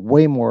they are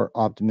way more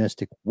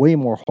optimistic, way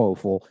more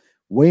hopeful,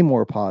 way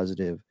more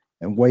positive,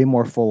 and way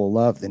more full of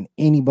love than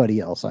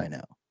anybody else I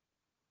know.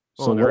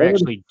 So they're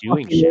actually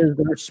doing shit.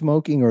 They're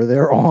smoking or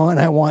they're on.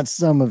 I want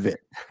some of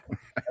it.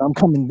 I'm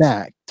coming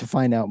back to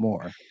find out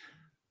more.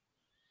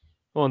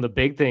 Well, and the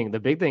big thing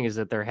is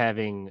that they're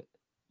having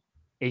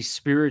a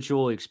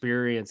spiritual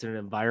experience in an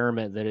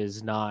environment that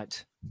is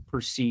not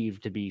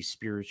perceived to be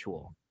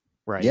spiritual,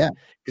 right? Yeah,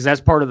 because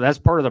that's part of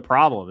the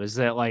problem, is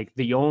that, like,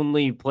 the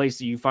only place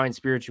that you find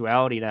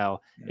spirituality now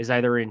is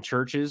either in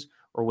churches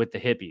or with the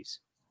hippies,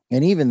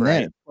 and even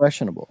then, it's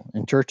questionable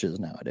in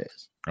churches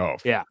nowadays. Oh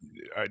yeah,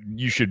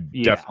 you should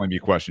definitely be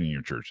questioning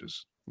your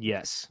churches.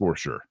 Yes, for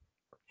sure,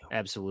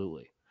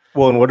 absolutely.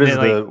 Well, and what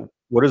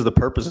is the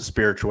purpose of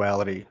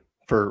spirituality?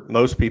 For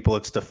most people,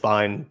 it's to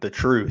find the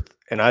truth,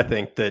 and I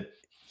think that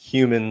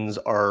humans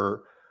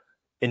are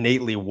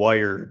innately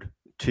wired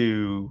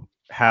to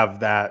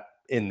have that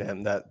in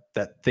them,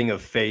 that thing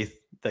of faith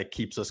that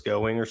keeps us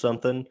going or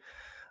something.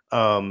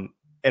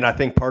 And I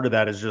think part of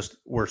that is just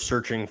we're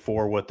searching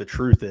for what the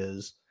truth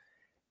is.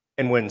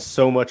 And when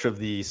so much of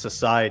the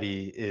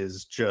society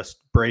is just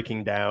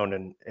breaking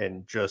down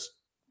and just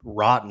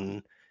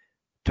rotten,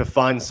 to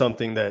find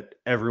something that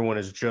everyone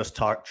is just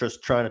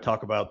trying to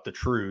talk about the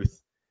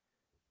truth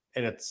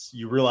and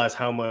you realize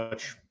how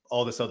much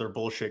all this other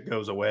bullshit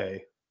goes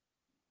away.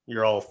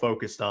 You're all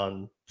focused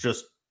on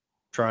just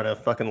trying to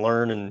fucking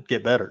learn and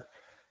get better.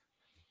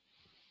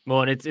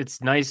 Well, and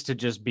it's nice to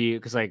just be,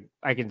 because like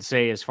I can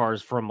say, as far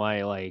as from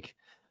my like,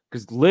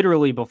 because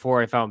literally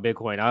before I found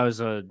Bitcoin,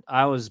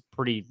 I was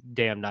pretty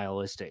damn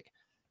nihilistic,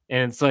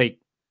 and it's like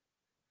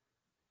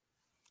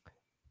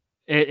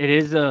it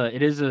is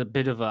a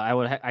bit of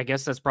a, I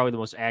guess that's probably the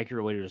most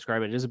accurate way to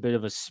describe it. It is a bit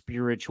of a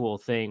spiritual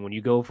thing when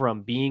you go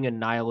from being a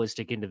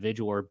nihilistic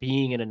individual or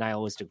being in a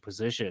nihilistic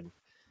position,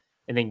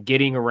 and then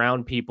getting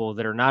around people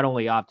that are not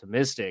only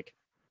optimistic,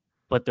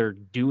 but they're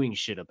doing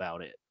shit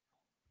about it,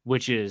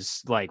 which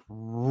is like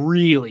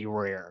really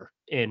rare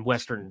in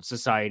Western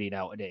society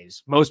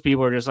nowadays. Most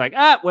people are just like,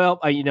 well,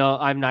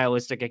 I'm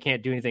nihilistic. I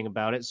can't do anything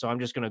about it. So I'm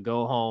just going to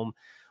go home,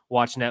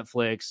 watch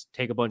Netflix,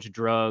 take a bunch of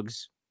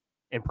drugs,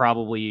 and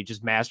probably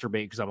just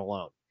masturbate because I'm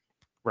alone.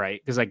 Right.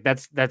 Because like,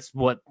 that's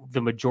what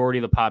the majority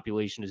of the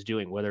population is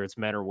doing, whether it's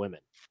men or women.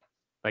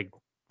 Like,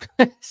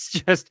 it's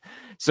just,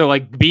 so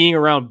like being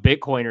around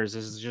Bitcoiners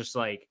is just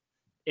like,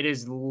 it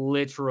is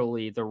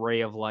literally the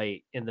ray of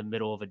light in the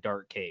middle of a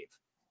dark cave.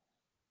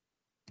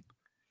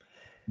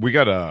 We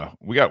got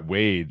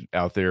Wade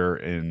out there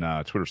in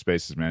Twitter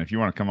Spaces, man. If you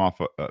want to come off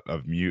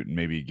of mute and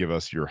maybe give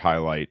us your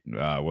highlight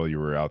while you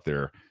were out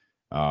there,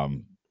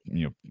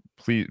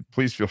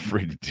 please feel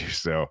free to do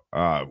so.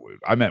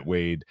 I met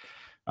Wade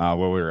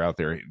while we were out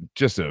there.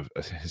 Just a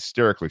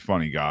hysterically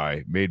funny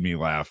guy, made me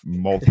laugh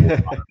multiple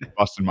times,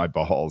 busting my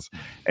balls.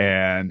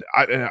 And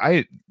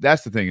I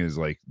that's the thing, is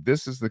like,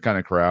 this is the kind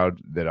of crowd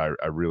that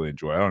I really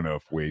enjoy. I don't know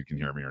if Wade can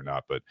hear me or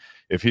not, but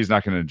if he's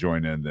not going to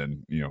join in,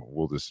 then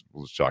we'll just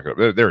chalk it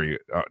up. There he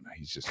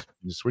he's just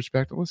switched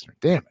back to listener.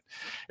 Damn it.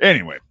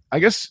 Anyway, I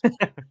guess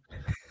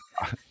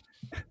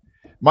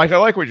Mike, I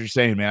like what you're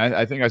saying, man.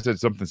 I think I said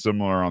something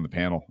similar on the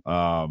panel.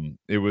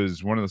 It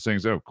was one of those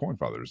things.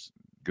 Coinfather's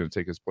going to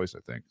take his place, I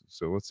think.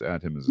 So let's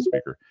add him as a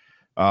speaker.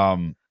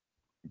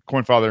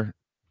 Coinfather,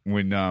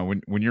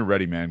 when you're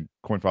ready, man,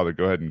 Coinfather,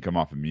 go ahead and come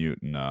off of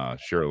mute and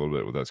share a little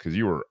bit with us, because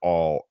you were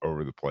all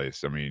over the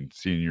place. I mean,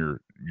 seeing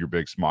your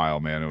big smile,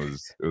 man, it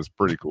was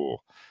pretty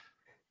cool.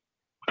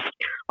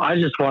 I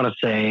just want to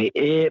say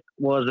it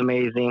was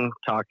amazing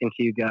talking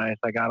to you guys.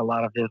 I got a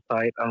lot of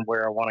insight on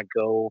where I want to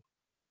go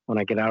when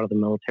I get out of the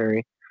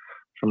military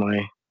for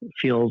my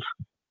field.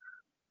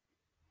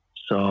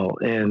 So,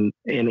 and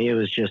it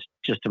was just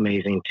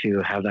amazing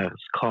to have that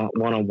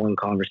one-on-one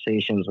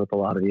conversations with a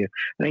lot of you.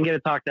 I didn't get to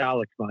talk to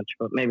Alex much,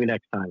 but maybe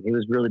next time. He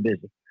was really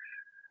busy.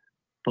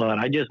 But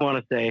I just want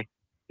to say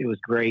it was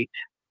great.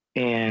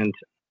 And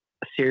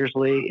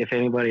seriously, if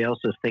anybody else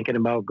is thinking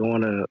about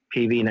going to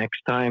PV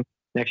next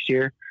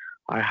year,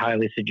 I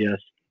highly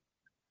suggest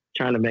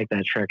trying to make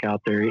that trek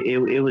out there.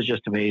 It was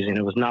just amazing.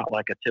 It was not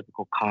like a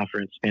typical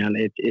conference, man.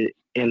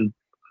 And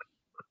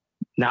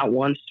not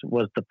once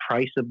was the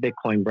price of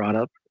Bitcoin brought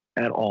up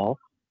at all,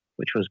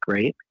 which was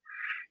great.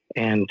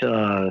 And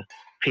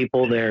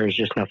people there is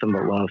just nothing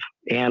but love.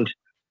 And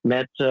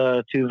met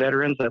 2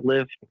 veterans that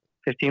live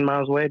 15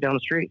 miles away down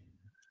the street.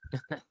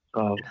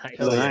 So, Nice.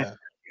 nice.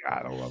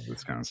 God, I love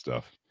this kind of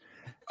stuff.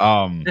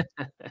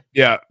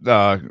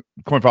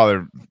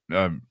 Coinfather,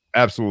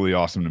 absolutely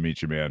awesome to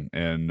meet you, man.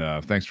 And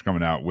thanks for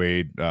coming out,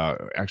 Wade.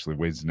 Actually,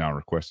 Wade's now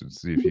requested to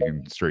see if he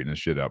can straighten his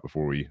shit out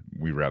before we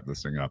wrap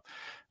this thing up.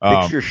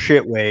 Fix your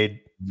shit, Wade.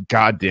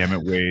 God damn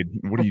it, Wade.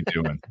 What are you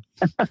doing?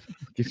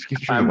 Get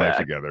your life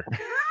together.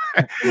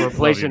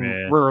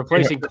 We're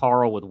replacing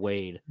Carl with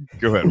Wade.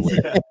 Go ahead, Wade.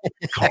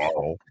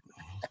 Carl.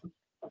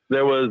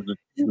 There was,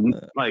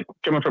 like,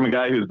 coming from a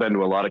guy who's been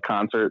to a lot of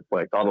concerts,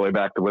 like all the way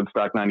back to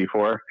Woodstock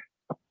 94,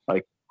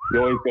 like, you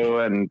always go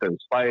and there's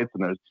fights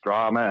and there's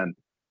drama,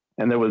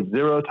 and there was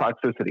zero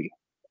toxicity.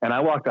 And I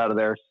walked out of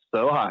there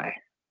so high.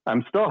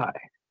 I'm still high.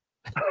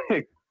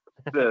 And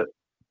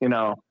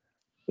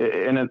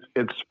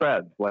it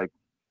spread. Like,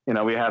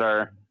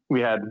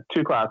 we had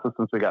 2 classes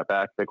since we got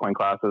back, Bitcoin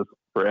classes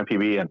for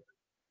MPB, and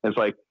it's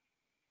like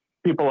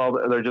people,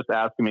 they're just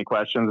asking me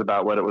questions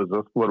about what it was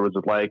like, what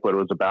it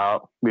was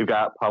about. We've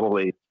got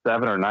probably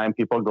 7 or 9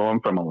 people going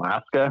from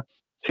Alaska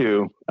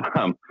to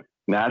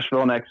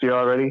Nashville next year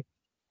already.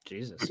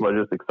 Jesus. People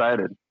are just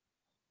excited.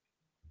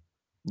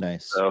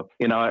 Nice. So,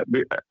 I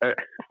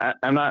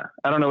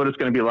don't know what it's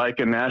going to be like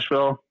in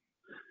Nashville,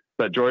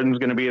 but Jordan's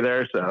going to be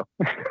there. So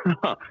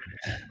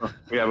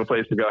we have a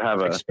place to go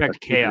have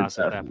expect chaos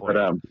at that point.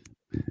 But,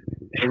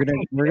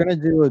 we're gonna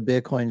do a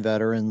Bitcoin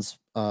veterans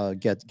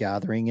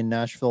gathering in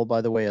Nashville,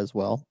 by the way, as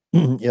well.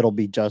 It'll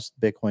be just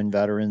Bitcoin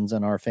veterans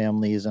and our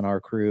families and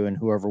our crew and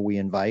whoever we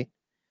invite.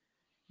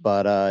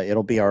 But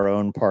it'll be our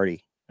own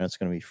party. And it's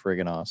gonna be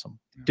friggin' awesome.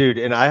 Dude,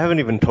 and I haven't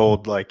even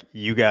told like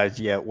you guys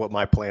yet what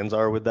my plans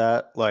are with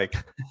that. Like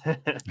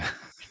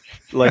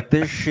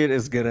this shit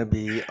is gonna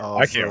be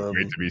awesome. I can't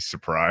wait to be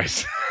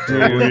surprised.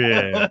 Dude,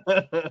 yeah.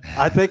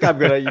 I think I'm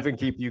gonna even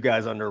keep you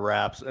guys under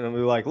wraps, and I'm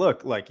gonna be like,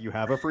 look, like you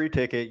have a free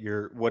ticket.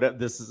 You're whatever.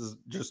 This is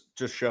just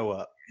show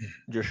up.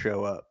 Just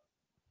show up.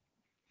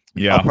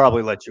 Yeah, I'll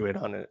probably let you in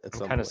on it at I'm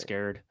some kind of point.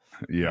 scared.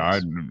 yeah.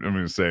 I'm going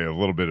to say a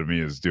little bit of me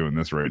is doing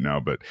this right now,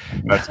 but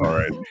that's all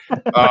right.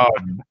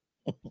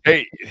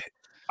 Hey,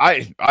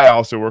 I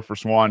also work for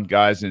Swan,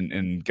 guys,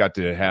 and got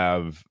to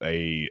have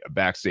a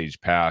backstage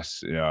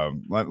pass.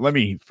 Let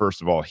me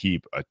first of all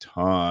heap a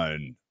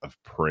ton of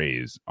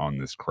praise on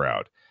this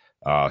crowd.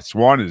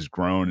 Swan has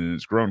grown, and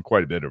it's grown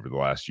quite a bit over the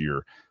last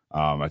year.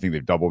 I think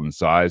they've doubled in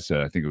size.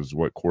 I think it was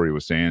what Corey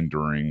was saying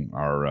during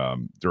our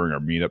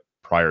meetup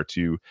prior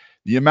to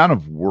the amount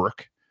of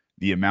work,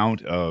 the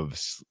amount of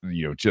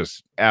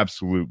just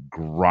absolute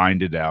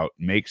grind it out,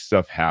 make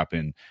stuff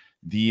happen,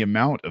 the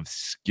amount of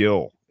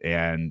skill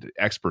and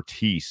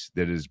expertise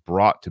that is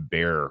brought to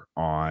bear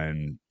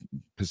on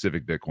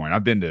Pacific Bitcoin.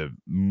 I've been to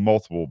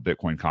multiple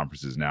Bitcoin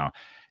conferences now,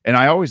 and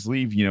I always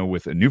leave,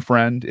 with a new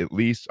friend. At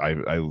least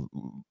I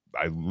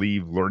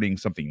leave learning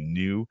something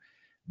new.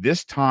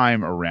 This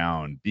time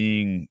around,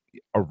 being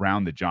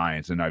around the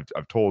giants, and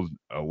I've told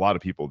a lot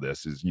of people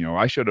this is,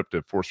 I showed up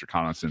to Force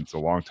Reconnaissance a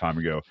long time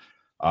ago,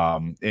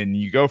 and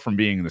you go from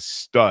being the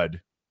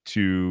stud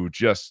to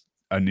just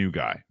a new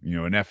guy,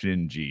 an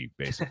FNG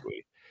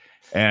basically.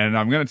 And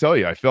I'm going to tell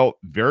you, I felt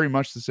very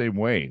much the same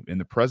way in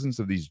the presence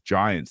of these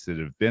giants that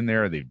have been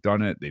there. They've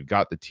done it. They've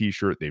got the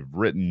t-shirt. They've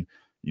written,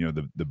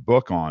 the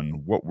book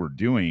on what we're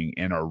doing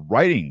and are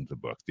writing the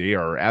book. They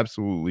are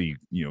absolutely,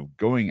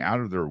 going out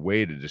of their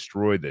way to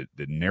destroy the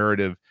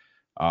narrative.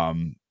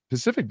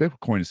 Pacific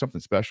Bitcoin is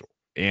something special.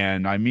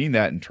 And I mean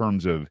that in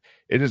terms of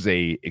it is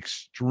a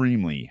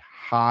extremely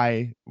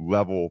high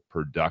level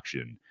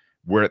production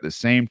where at the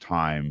same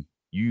time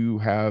you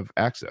have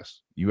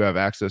access. You have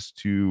access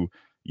to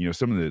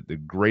some of the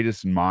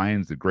greatest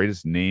minds, the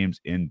greatest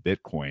names in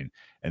Bitcoin.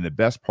 And the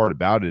best part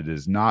about it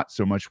is not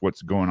so much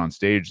what's going on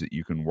stage that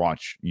you can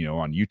watch,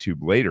 on YouTube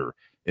later.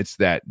 It's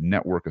that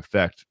network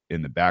effect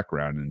in the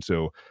background. And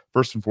so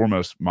first and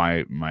foremost,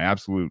 my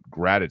absolute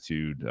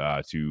gratitude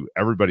to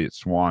everybody at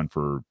Swan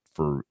for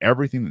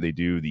everything that they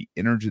do, the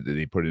energy that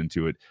they put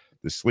into it,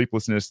 the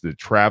sleeplessness, the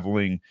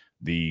traveling,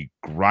 the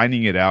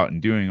grinding it out,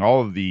 and doing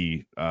all of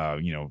the,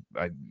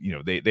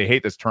 they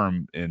hate this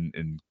term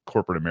in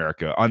corporate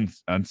America,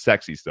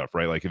 unsexy stuff,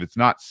 right? Like if it's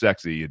not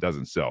sexy, it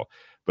doesn't sell.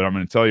 But I'm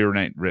going to tell you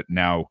right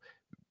now,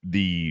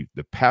 the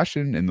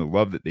passion and the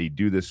love that they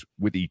do this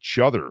with each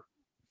other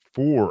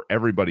for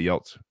everybody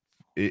else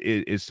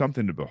is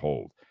something to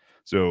behold.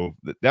 So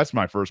that's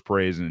my first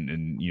praise,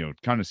 and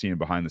kind of seeing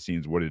behind the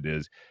scenes what it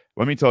is.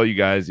 Let me tell you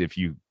guys, if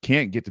you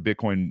can't get to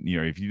Bitcoin,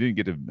 if you didn't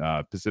get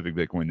to Pacific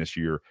Bitcoin this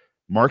year,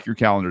 mark your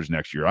calendars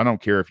next year. I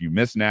don't care if you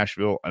miss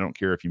Nashville. I don't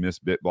care if you miss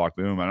BitBlock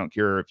Boom. I don't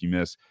care if you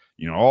miss,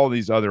 all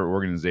these other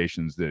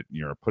organizations that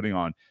you're putting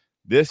on.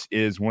 This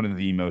is one of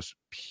the most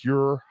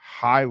pure,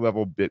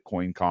 high-level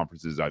Bitcoin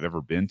conferences I've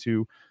ever been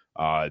to.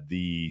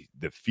 The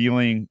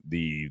feeling,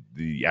 the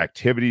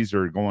activities that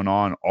are going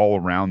on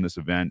all around this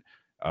event,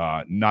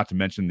 not to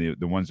mention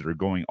the ones that are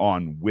going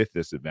on with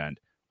this event,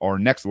 are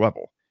next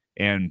level.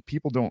 And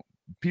people don't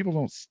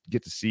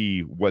get to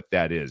see what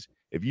that is.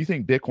 If you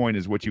think Bitcoin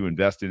is what you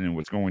invest in and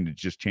what's going to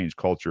just change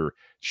culture,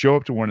 show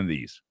up to one of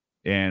these.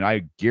 And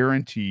I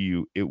guarantee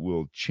you it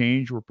will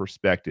change your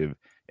perspective,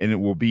 and it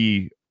will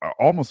be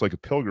almost like a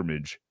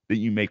pilgrimage that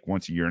you make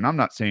once a year. And I'm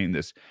not saying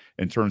this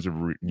in terms of,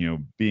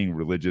 being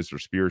religious or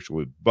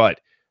spiritual, but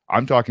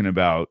I'm talking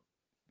about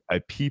a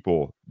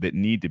people that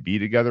need to be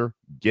together,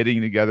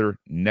 getting together,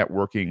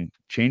 networking,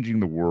 changing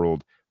the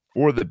world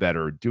for the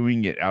better,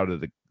 doing it out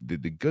of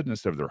the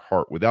goodness of their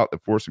heart without the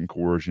force and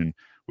coercion,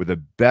 with the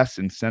best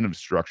incentive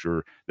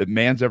structure that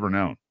man's ever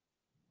known.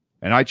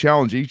 And I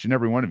challenge each and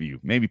every one of you,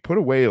 maybe put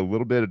away a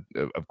little bit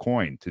of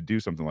coin to do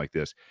something like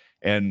this.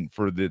 And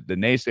for the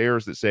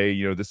naysayers that say,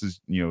 this is,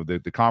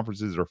 the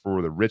conferences are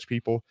for the rich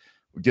people,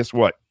 guess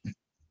what?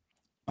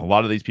 A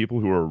lot of these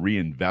people who are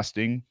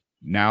reinvesting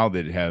now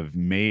that have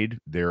made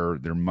their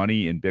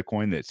money in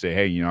Bitcoin, that say,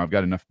 hey, I've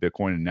got enough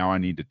Bitcoin and now I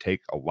need to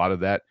take a lot of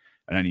that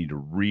and I need to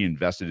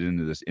reinvest it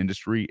into this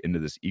industry, into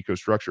this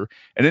ecostructure,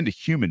 and into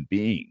human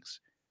beings.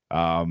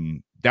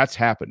 That's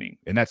happening,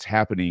 and that's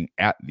happening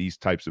at these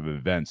types of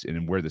events,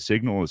 and where the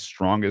signal is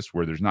strongest,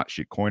 where there's not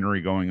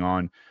shitcoinery going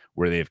on,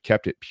 where they have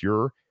kept it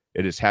pure.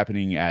 It is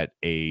happening at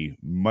a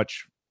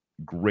much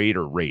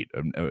greater rate,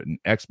 an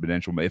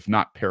exponential, if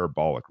not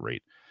parabolic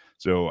rate.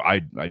 So I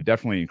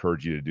definitely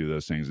encourage you to do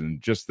those things. And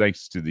just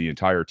thanks to the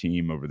entire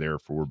team over there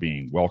for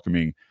being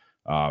welcoming,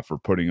 for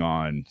putting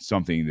on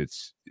something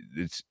that's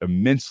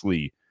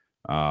immensely,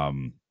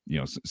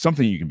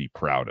 something you can be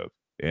proud of.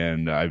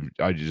 And I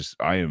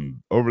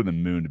am over the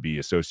moon to be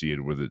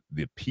associated with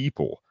the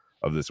people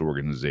of this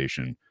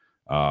organization.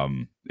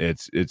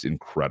 It's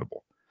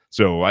incredible.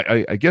 So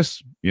I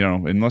guess,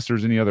 unless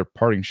there's any other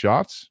parting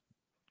shots,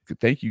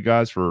 thank you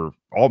guys for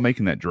all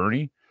making that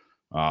journey.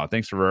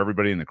 Thanks for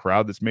everybody in the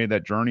crowd that's made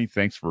that journey.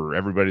 Thanks for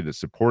everybody that's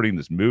supporting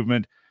this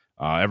movement.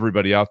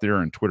 Everybody out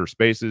there in Twitter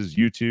Spaces,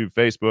 YouTube,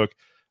 Facebook,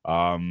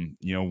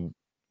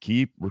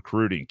 keep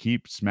recruiting,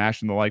 keep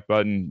smashing the like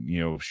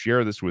button,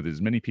 share this with as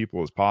many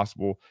people as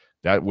possible.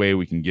 That way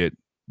we can get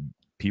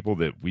people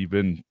that we've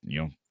been,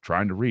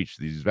 trying to reach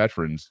these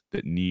veterans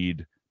that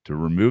need to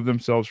remove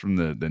themselves from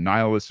the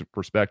nihilistic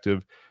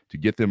perspective, to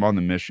get them on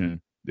the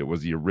mission that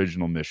was the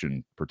original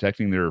mission,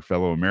 protecting their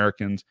fellow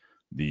Americans,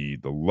 the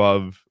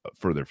love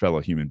for their fellow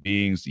human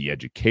beings, the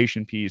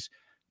education piece,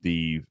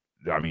 and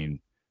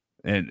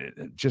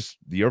just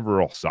the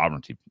overall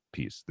sovereignty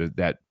piece.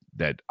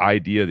 That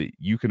idea that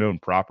you can own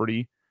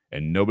property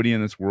and nobody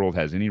in this world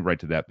has any right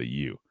to that but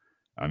you.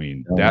 I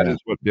mean, that is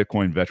what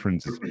Bitcoin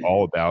Veterans is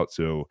all about.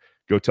 So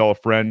go tell a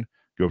friend,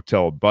 go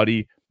tell a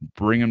buddy,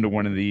 bring them to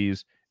one of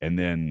these, and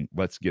then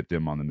let's get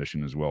them on the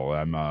mission as well.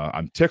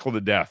 I'm tickled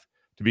to death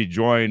to be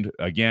joined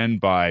again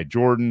by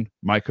Jordan,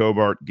 Mike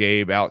Hobart,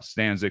 Gabe, Alex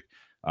Stanzik.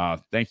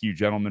 Thank you,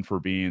 gentlemen, for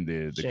being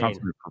the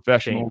consummate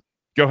professional.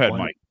 Go ahead,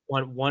 Mike.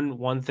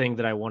 One thing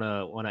that I want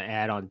to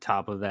add on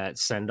top of that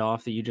send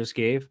off that you just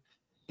gave,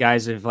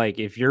 guys.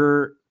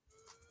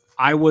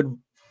 I would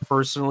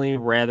personally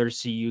rather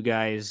see you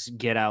guys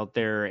get out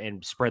there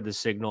and spread the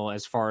signal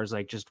as far as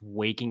like just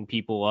waking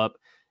people up.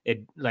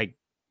 It like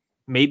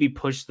maybe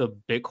push the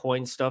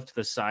Bitcoin stuff to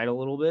the side a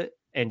little bit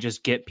and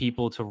just get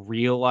people to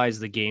realize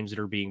the games that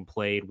are being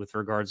played with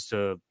regards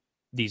to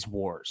these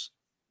wars.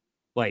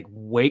 Like,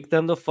 wake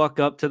them the fuck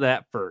up to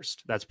that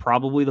first. That's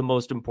probably the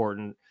most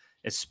important,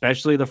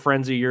 especially the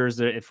friends of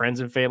yours, friends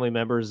and family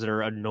members that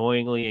are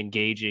annoyingly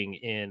engaging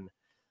in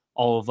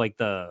all of like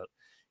the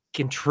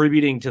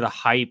contributing to the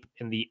hype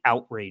and the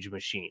outrage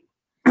machine.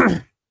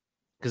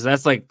 Because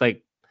that's like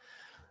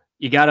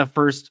you got to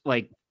first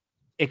like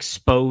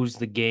expose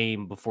the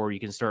game before you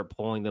can start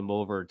pulling them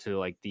over to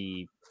like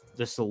the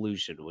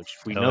solution, which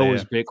we know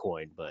is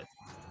Bitcoin, but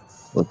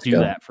let's do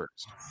that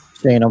first.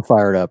 Shane, I'm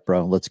fired up,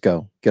 bro. Let's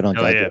go. Get on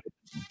deck. Yeah.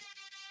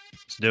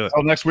 Let's do it.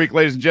 Until next week,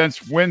 ladies and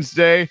gents,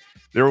 Wednesday,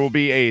 there will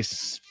be a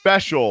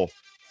special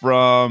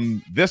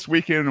from this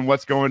weekend and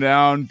what's going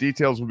down.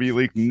 Details will be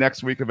leaked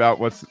next week about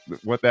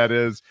what that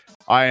is.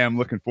 I am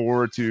looking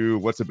forward to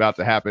what's about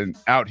to happen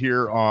out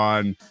here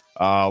on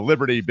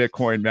Liberty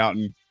Bitcoin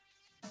Mountain.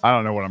 I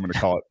don't know what I'm going to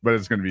call it, but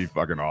it's going to be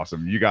fucking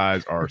awesome. You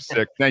guys are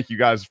sick. Thank you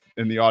guys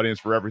in the audience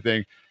for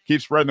everything.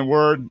 Keep spreading the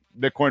word.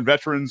 Bitcoin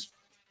Veterans,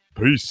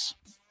 peace.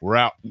 We're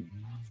out.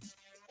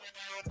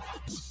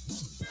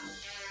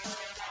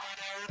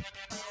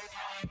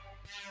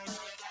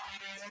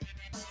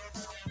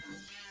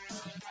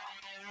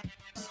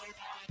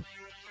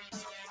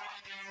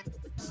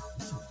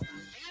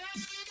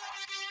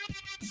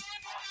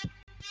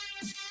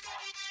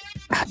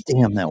 God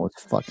damn, that was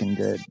fucking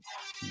good.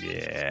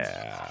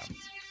 Yeah.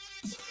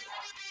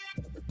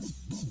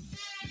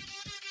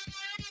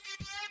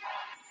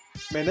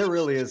 Man, there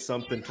really is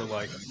something to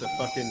like the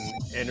fucking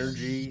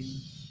energy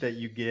that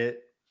you get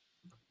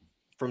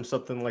from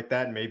something like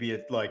that. And maybe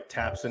it like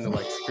taps into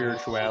like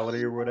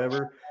spirituality or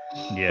whatever.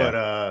 Yeah.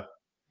 But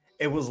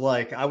it was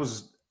like I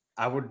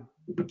would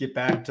get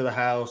back to the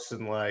house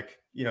and like,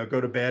 you know,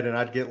 go to bed and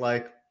I'd get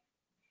like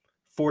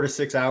 4 to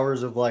 6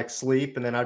 hours of like sleep, and then I'd